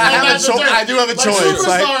 yeah, I do have a choice.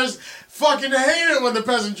 Like, Superstars fucking hate it when the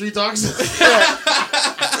peasantry talks.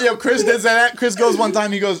 yo, Chris did say that. Chris goes one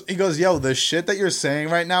time. He goes, yo, the shit that you're saying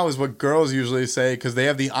right now is what girls usually say because they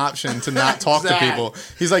have the option to not talk to people.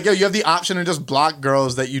 He's like, yo, you have the option to just block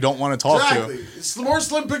girls that you don't want to talk Exactly. to. It's more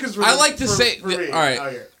slim pickings. I like to say, for me all right.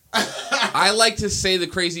 out here. I like to say the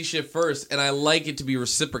crazy shit first, and I like it to be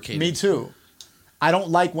reciprocated. Me too. I don't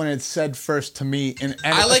like when it's said first to me, and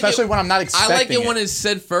I like especially it, when I'm not expecting I like it when it's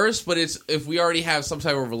said first, but it's if we already have some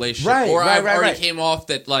type of relationship, Right, or right, I've right, already right. came off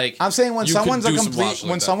that like. I'm saying when you someone's could a do some complete wild shit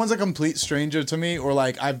like that. someone's a complete stranger to me, or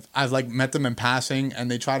like I've like met them in passing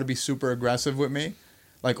and they try to be super aggressive with me,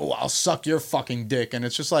 like, oh, I'll suck your fucking dick, and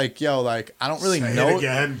it's just like, yo, like I don't really Say know. it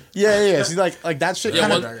again. Yeah. See, like that shit Yeah,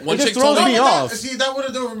 kind one of it just chick throws told me me- off. See, that would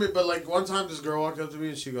have done it for me. But like one time, this girl walked up to me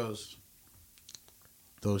and she goes,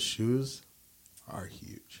 "Those shoes are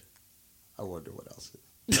huge. I wonder what else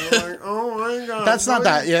is." I'm like, oh my god, That's not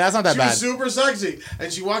that. Yeah, that's not that She bad. was super sexy,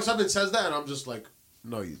 and she walks up and says that, and I'm just like,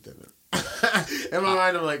 "No, you didn't." In my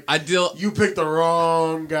mind, I'm like, you picked the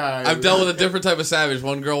wrong guy. I've dealt with a different type of savage.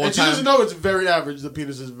 One girl, one And she time, doesn't know it's very average. The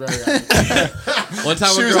penis is very average. one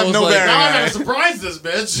time, a Shoes girl have was no like, bearing. Now I gotta surprise this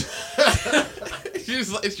bitch.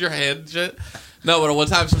 she's like, it's your hand, shit. No, but one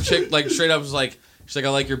time, some chick like straight up was like, she's like, I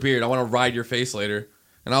like your beard. I want to ride your face later.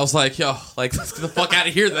 And I was like, yo, like, let's get the fuck out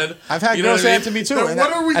of here then. I've had You know girls what I say mean? it to me too. Then and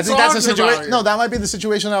what are we I think that's the talking about situation. here? No, that might be the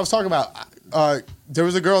situation that I was talking about. There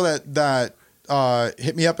was a girl that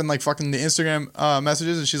hit me up in like fucking the Instagram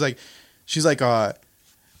messages, and she's like,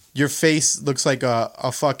 your face looks like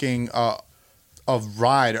a fucking a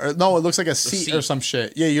ride, or no, it looks like a seat or some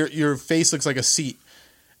shit. Yeah, your face looks like a seat.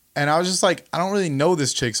 And I was just like, I don't really know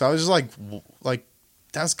this chick, so I was just like.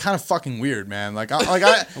 That's kind of fucking weird, man. What kind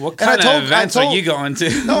of events are you going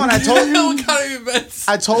to? No, and I told What kind of events?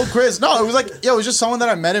 I told Chris. No, it was like, yo, it was just someone that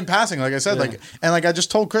I met in passing. Like I said, I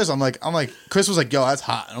just told Chris. I'm like, Chris was like, yo, that's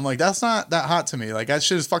hot. And I'm like, that's not that hot to me. Like that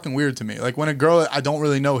shit is fucking weird to me. Like when a girl I don't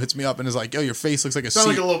really know hits me up and is like, yo, your face looks like a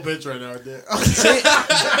Sound seat. like a little bitch right now. Dude.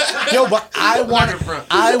 Yo, but I want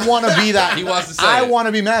to be that. He wants to say I it. want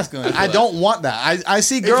to be masculine. I don't want that. I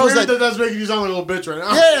see It's girls weird that. that's making you sound like a little bitch right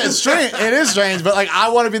now. Yeah, it's strange. It is strange, but like I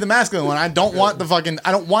want to be the masculine one. I don't want the fucking.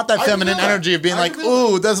 I don't want that I can feminine feel that. energy of being I like, can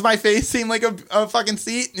feel ooh, does my face seem like a fucking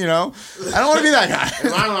seat? You know, I don't want to be that guy.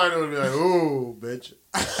 In my mind, it would be like, ooh, bitch.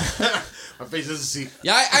 My face is a seat.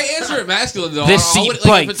 Yeah, I answer it masculine though. This I seat would-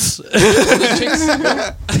 like, if bites. when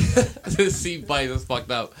the chicks, this seat bites. That's fucked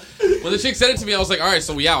up. When the chick said it to me, I was like, all right,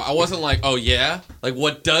 so we out. I wasn't like, oh yeah, like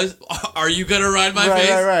what does? Are you gonna ride my Right, face?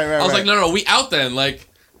 right, I was right. like, no, we out then. Like,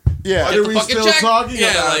 Yeah. Why Get are the we fucking still check. talking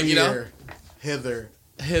Yeah, about like, you know. here? Hither.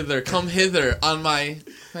 hither, come hither on my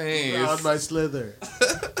face. On my slither.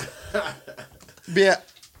 But yeah,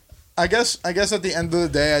 I guess at the end of the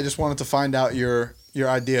day, I just wanted to find out your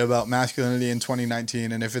idea about masculinity in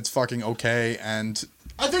 2019 and if it's fucking okay. And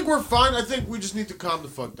I think we're fine. I think we just need to calm the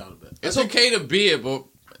fuck down a bit. It's okay to be it, but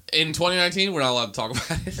in 2019, we're not allowed to talk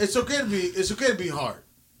about it. It's okay to be hard.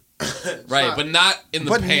 Right, not- but not in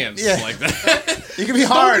the But, pants yeah. like that. you can be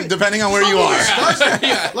hard depending on where you are.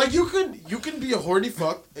 Yeah. Like you can be a horny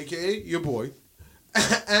fuck, aka your boy,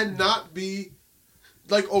 and not be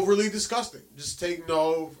like overly disgusting. Just take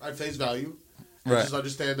no at face value. And Right. Just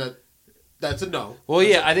understand that that's a no. Well,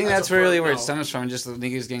 yeah, I think that's a really firm where it no. stems from. Just the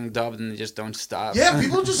niggas getting dubbed and they just don't stop. Yeah,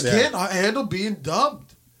 people just Yeah. can't handle being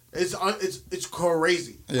dubbed. It's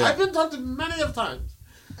crazy. Yeah. I've been dubbed many of times,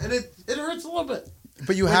 and it hurts a little bit.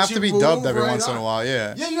 But you But have you to be move dubbed every right once in a on. while,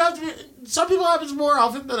 yeah. Yeah, you have to be. Some people happens more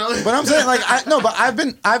often than others. But I'm saying like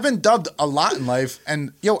I've been dubbed a lot in life,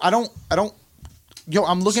 and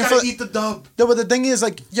I'm looking just gotta for. eat the dub. No, but the thing is,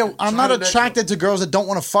 like, I'm not Try to attracted to girls that don't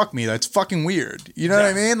want to fuck me. That's fucking weird. You know what I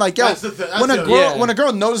Yeah. mean? Like, That's the thing. That's when a the- girl Yeah. when a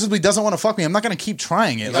girl noticeably doesn't want to fuck me, I'm not gonna keep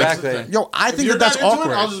trying it. Like, Exactly. That's the thing. yo, I If think you're that's not into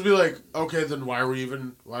awkward. It, I'll just be like, okay, then why are we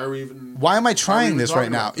even? Why am I trying even this talking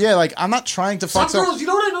right now? about this? Yeah, like I'm not trying to Some fuck some. girls, you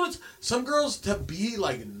know what I noticed? Some girls to be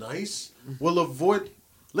like nice will avoid.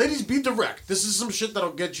 Ladies, be direct. This is some shit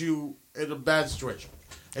that'll get you in a bad situation.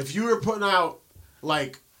 If you are putting out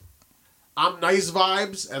like I'm nice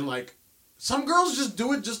vibes and like some girls just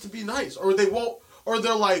do it just to be nice, or they won't, or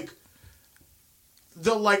they'll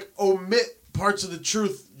omit parts of the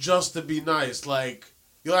truth just to be nice. Like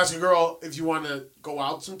you'll ask a girl if you want to go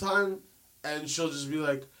out sometime, and she'll just be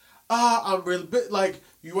like, I'm really like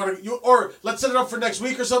or let's set it up for next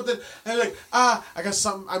week or something, and like I got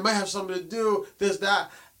something, I might have something to do, this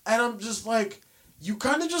that, and I'm just like. You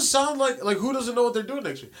kind of just sound like who doesn't know what they're doing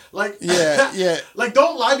next week? Like Yeah. like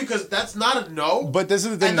don't lie because that's not a no. But this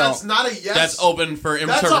is the thing, and though. that's not a yes. That's open for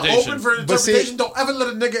That's interpretation. open for But see- interpretation. Don't ever let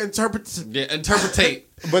a nigga interpret. Yeah, interpretate.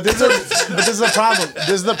 But this is the problem. This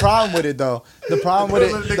is the problem with it, though. The problem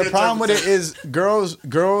with it is girls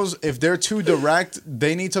if they're too direct,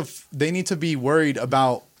 they need to be worried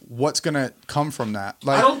about what's gonna come from that.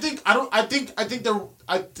 Like, I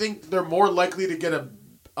think they're more likely to get an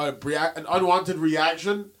unwanted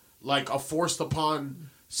reaction, like a forced upon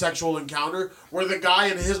sexual encounter, where the guy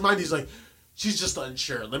in his mind he's like, she's just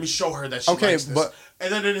unsure. Let me show her that she Okay, likes this. but-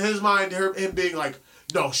 And then in his mind, him being like,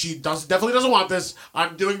 no, she definitely doesn't want this.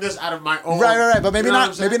 I'm doing this out of my own. right. But maybe You know what I'm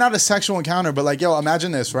not. saying? Maybe not a sexual encounter. But like, yo,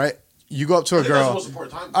 imagine this, right? You go up to a I think that's the girl. most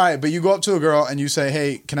important time. All right, but you go up to a girl and you say,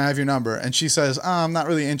 "Hey, can I have your number?" And she says, "I'm not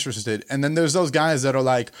really interested." And then there's those guys that are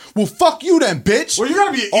like, "Well, fuck you then, bitch." Well, you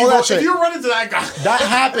gotta be All evil. that shit. If you run into that guy, That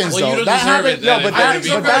happens, Well, you though. don't That deserve happens. it, then, No, but if that, you're gonna be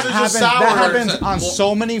but that fucking happens. sour. That happens on Well,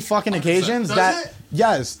 so many fucking occasions Does that it?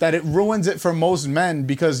 yes, that it ruins it for most men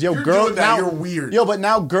because You're girls doing that, now you're weird. Yo, but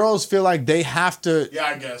now girls feel like they have to yeah,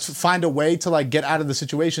 I guess. find a way to like get out of the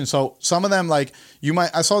situation. So some of them like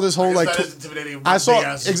I saw this whole I guess like that is intimidating. I saw Big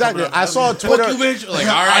ass is exactly. coming up. I saw a Twitter. Fuck you, bitch. Like,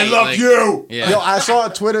 all right, I love like, you. Yeah. Yo, I saw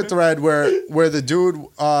a Twitter thread where the dude,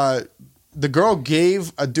 the girl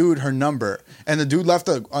gave a dude her number, and the dude left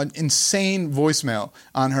an insane voicemail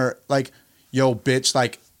on her, like, "Yo, bitch,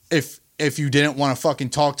 like, if you didn't want to fucking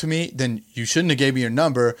talk to me, then you shouldn't have gave me your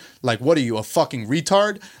number. Like, what are you, a fucking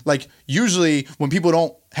retard? Like, usually when people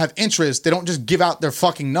don't have interest, they don't just give out their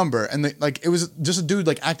fucking number. And it was just a dude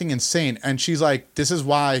like acting insane. And she's like, this is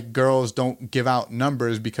why girls don't give out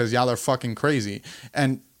numbers because y'all are fucking crazy.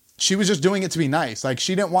 And she was just doing it to be nice. Like,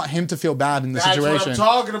 she didn't want him to feel bad in the That's situation. what I'm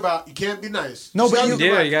talking about. You can't be nice. No, but gotta you- be Yeah,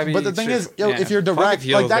 direct. you gotta be. But the thing is, yo, yeah. if you're Fuck direct, if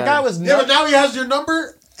he like was that guy was Yeah, not. but now he has your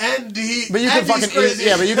number, and he. But you and can he's fucking crazy.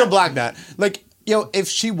 but you can block that. Like, yo, if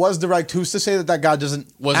she was direct, who's to say that guy doesn't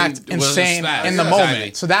Wasn't- act wasn't insane spaz. in the Yeah, moment?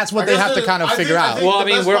 exactly. So that's what I they guess have to that- kind of I figure think- I out. think- Well, I the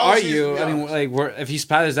mean, best where are policy is you? to be I mean, honest. like, if he's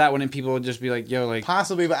bad as that, wouldn't people just be like, "Yo, like"?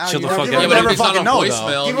 Possibly, but Shut the you fuck never, up. you but if never it's on fucking a know though.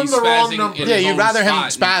 voicemail, Give him he's the wrong spazzing number. in Yeah, his you'd own rather him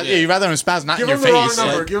spot. spaz. Yeah, you'd rather him spaz not Give in your him the wrong face.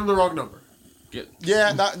 number. Like, Give him the wrong number.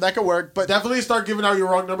 yeah, that could work. But Definitely start giving out your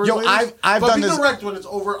wrong numbers. Yo, ladies. I've but done be this- direct when it's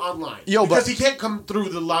over online. Yo, because but- he can't come through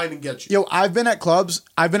the line and get you. yo, I've been at clubs.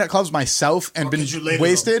 I've been at clubs myself and been 'cause you later,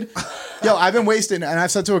 wasted. Yo, I've been wasted, and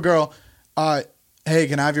I've said to a girl, "Hey,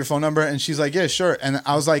 can I have your phone number?" And she's like, "Yeah, sure." And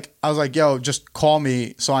I was like, "Yo, just call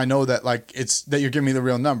me so I know that like it's that you're giving me the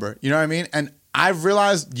real number." You know what I mean? And I've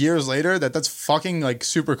realized years later that that's fucking like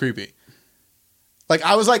super creepy. Like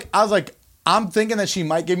I was like, I'm thinking that she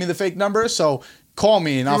might give me the fake number, so call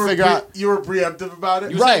me and I'll figure out. You were preemptive about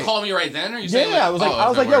it. You Right. saying call me right then, or you Yeah, saying like, I was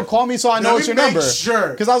like, okay, yo, word. call me so I know Let it's me your make number. sure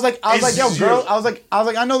Because I was like, it's yo, girl, you. I was like,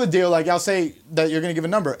 I know the deal. Like, I'll say that you're gonna give a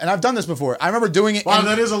number, and I've done this before. I remember doing it. Wow, in-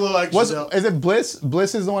 that is a little extra. Is it Bliss?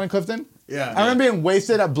 Bliss is the one in Clifton. Yeah. I remember being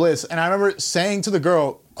wasted at Bliss, and I remember saying to the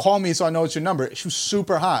girl, "Call me so I know it's your number." She was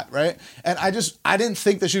super hot, right? And I didn't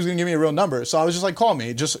think that she was gonna give me a real number, so I was just like, "Call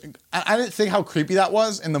me." I didn't think how creepy that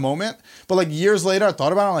was in the moment, but like years later, I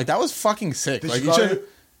thought about it. I'm like, that was fucking sick. Did Like, she you call should. you?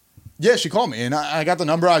 Yeah, she called me, and I got the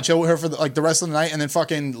number. I chilled with her for the rest of the night, and then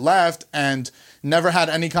fucking left, and never had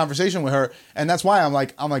any conversation with her. And that's why I'm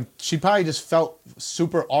like, she probably just felt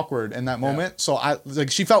super awkward in that moment. So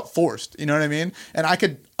she felt forced. You know what I mean? And I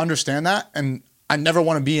could understand that, and I never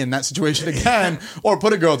want to be in that situation again, or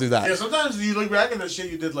put a girl through that. Yeah, sometimes you look back and the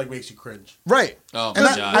shit you did like makes you cringe. Right. Oh, and my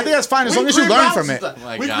that, God. I think that's fine as We long as you creep learn out from it. sometimes.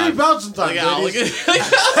 My We God. creep out sometimes. Look out, look ladies.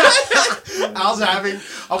 at Al's having a I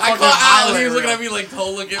fucking caught Al. highlight He was looking reel. at me like,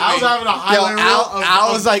 "Don't look at me." I was having a Yo, highlight reel of I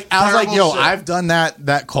was like, terrible yo, shit. I've done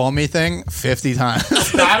that call me thing 50 times.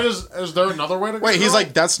 That is there another way to go? Wait, he's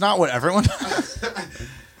like, that's not what everyone does.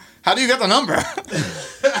 How do you get the number?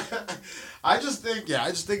 I just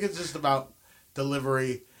think it's just about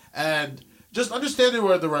delivery and just understanding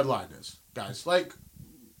where the red line is, guys. Like,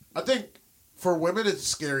 I think for women, it's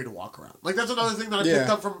scary to walk around. Like, that's another thing that I picked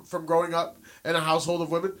Yeah. up from growing up in a household of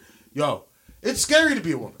women. Yo, it's scary to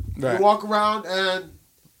be a woman. Right. You walk around and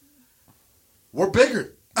we're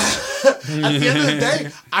bigger. At the end of the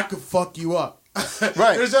day, I could fuck you up. Right. You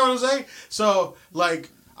understand what I'm saying? So, like,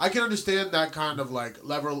 I can understand that kind of like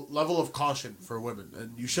level of caution for women,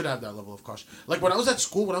 and you should have that level of caution. Like when I was at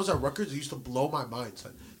school, when I was at Rutgers, it used to blow my mind.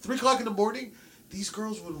 Son. 3 o'clock in the morning, these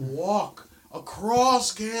girls would walk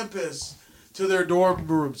across campus to their dorm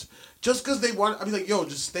rooms just because they want. I mean, like, yo,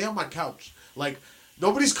 just stay on my couch. Like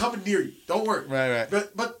nobody's coming near you. Don't worry. Right.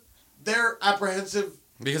 But they're apprehensive.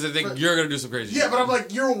 because they think you're gonna do some crazy. Yeah, shit. but I'm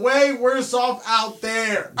like, you're way worse off out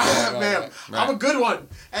there, ma'am. right. I'm a good one,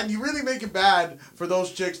 and you really make it bad for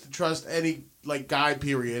those chicks to trust any like guy.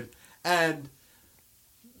 Period, and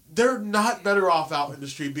they're not better off out in the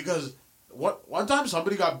street because one time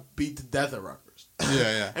somebody got beat to death at Rutgers.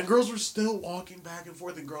 Yeah. And girls were still walking back and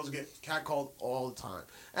forth, and girls get catcalled all the time,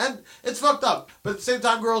 and it's fucked up. But at the same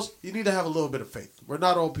time, girls, you need to have a little bit of faith. We're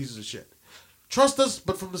not all pieces of shit. Trust us,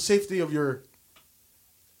 but from the safety of your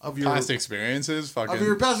Past experiences, fucking. of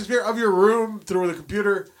your past experience, of your room through the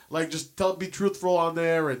computer. Like, just be truthful on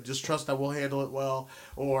there and just trust that we'll handle it well,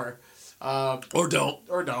 or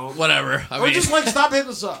don't. Whatever. I or mean, just like stop hitting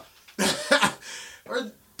us up,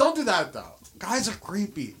 or don't do that though. Guys are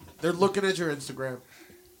creepy. They're looking at your Instagram.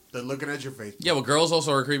 They're looking at your Facebook. yeah, but girls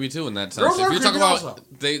also are creepy too in that sense. Girls If are you're talking creepy about, also.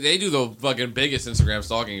 they do the fucking biggest Instagram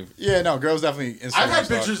stalking. Yeah, no, girls definitely. Instagram I've had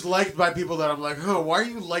stalk. pictures liked by people that I'm like, huh, why are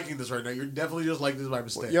you liking this right now? You're definitely just liking this by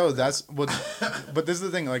mistake. Yo, that's what. But this is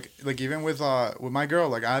the thing. Like even with my girl,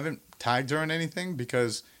 like I haven't tagged her in anything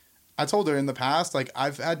because I told her in the past, like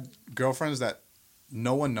I've had girlfriends that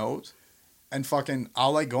no one knows, and fucking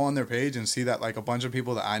I'll like go on their page and see that like a bunch of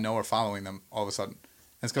people that I know are following them all of a sudden.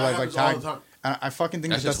 It's because That I like happens all tagged. the time. I fucking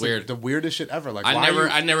think That's that's just weird. the weirdest shit ever. Like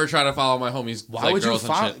I never try to follow my homies. Why like would you girls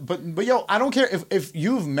and follow? shit. But yo, I don't care if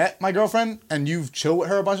you've met my girlfriend and you've chilled with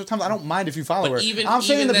her a bunch of times. I don't mind if you follow But her. even- I'm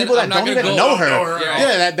saying even the then, people that I'm not don't gonna even go know her, know her.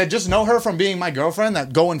 yeah, that just know her from being my girlfriend,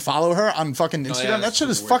 that go and follow her on fucking Instagram. yeah, that that's shit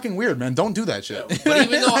is weird. fucking weird, man. Don't do that shit. But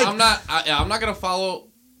even though I'm not gonna follow.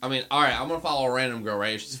 I mean, all right, I'm gonna follow a random girl,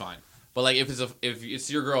 right? She's fine. But like, if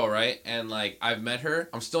it's your girl, right, and like I've met her,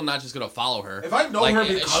 I'm still not just gonna follow her. If I know Like, her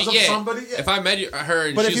because of somebody, yeah. If I met her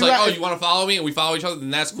and But if she's you like, got- "Oh, if- you want to follow me?" and we follow each other, then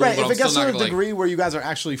that's cool. Right, But if I'm it still gets not to a gonna like. degree where you guys are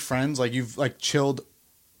actually friends, like you've like chilled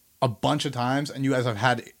a bunch of times and you guys have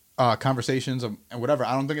had conversations and whatever,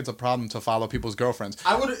 I don't think it's a problem to follow people's girlfriends.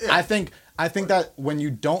 I would. Yeah. I think that when you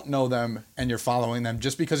don't know them and you're following them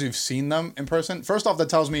just because you've seen them in person, first off, that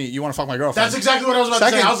tells me you want to fuck my girlfriend. That's exactly what I was about to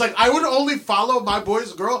say. Second- I was like, I would only follow my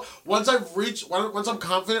boy's girl once I'm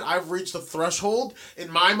confident I've reached the threshold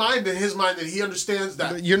in my mind and his mind that he understands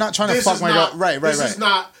that You're not trying to this fuck is my not- girl. Right. This is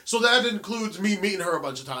not. So that includes me meeting her a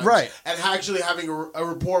bunch of times, Right. and actually having a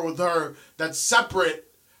rapport with her that's separate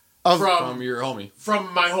Of- From your homie.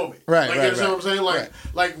 from my homie. Right, Like, right, you understand right. what I'm saying? Like, Right.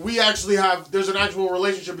 like we actually there's an actual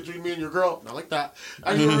relationship between me and your girl. Not like that.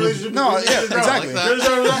 Actual relationship No, between me yeah, and your girl. exactly. You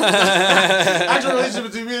understand what I'm saying? Actual relationship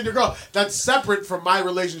between me and your girl. That's separate from my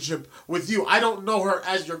relationship with you. I don't know her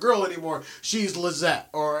as your girl anymore. She's Lizette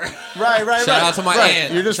or... Right. Shout out to my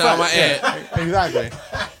aunt. You're just Shout out my fucking- aunt. yeah, exactly.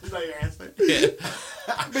 Is that your aunt's name? Yeah.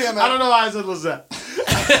 But yeah, man, I don't know why I said Lizette.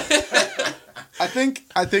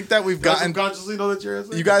 I think that we've You guys gotten. subconsciously know that you're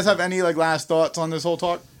answering? You guys have any like last thoughts on this whole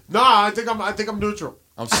talk? No, I think I'm neutral.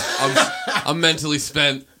 I'm mentally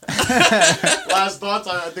spent. Last thoughts,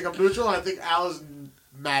 I think I'm neutral. I think Al is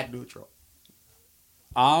mad neutral.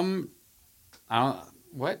 I don't.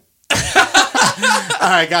 What? All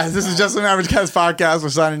right, guys. This is Just an Average Cast podcast. We're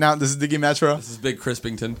signing out. This is Diggy Metro. This is Big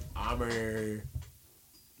Crispington. I'm a...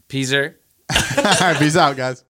 Peaser. All right, peace out, guys.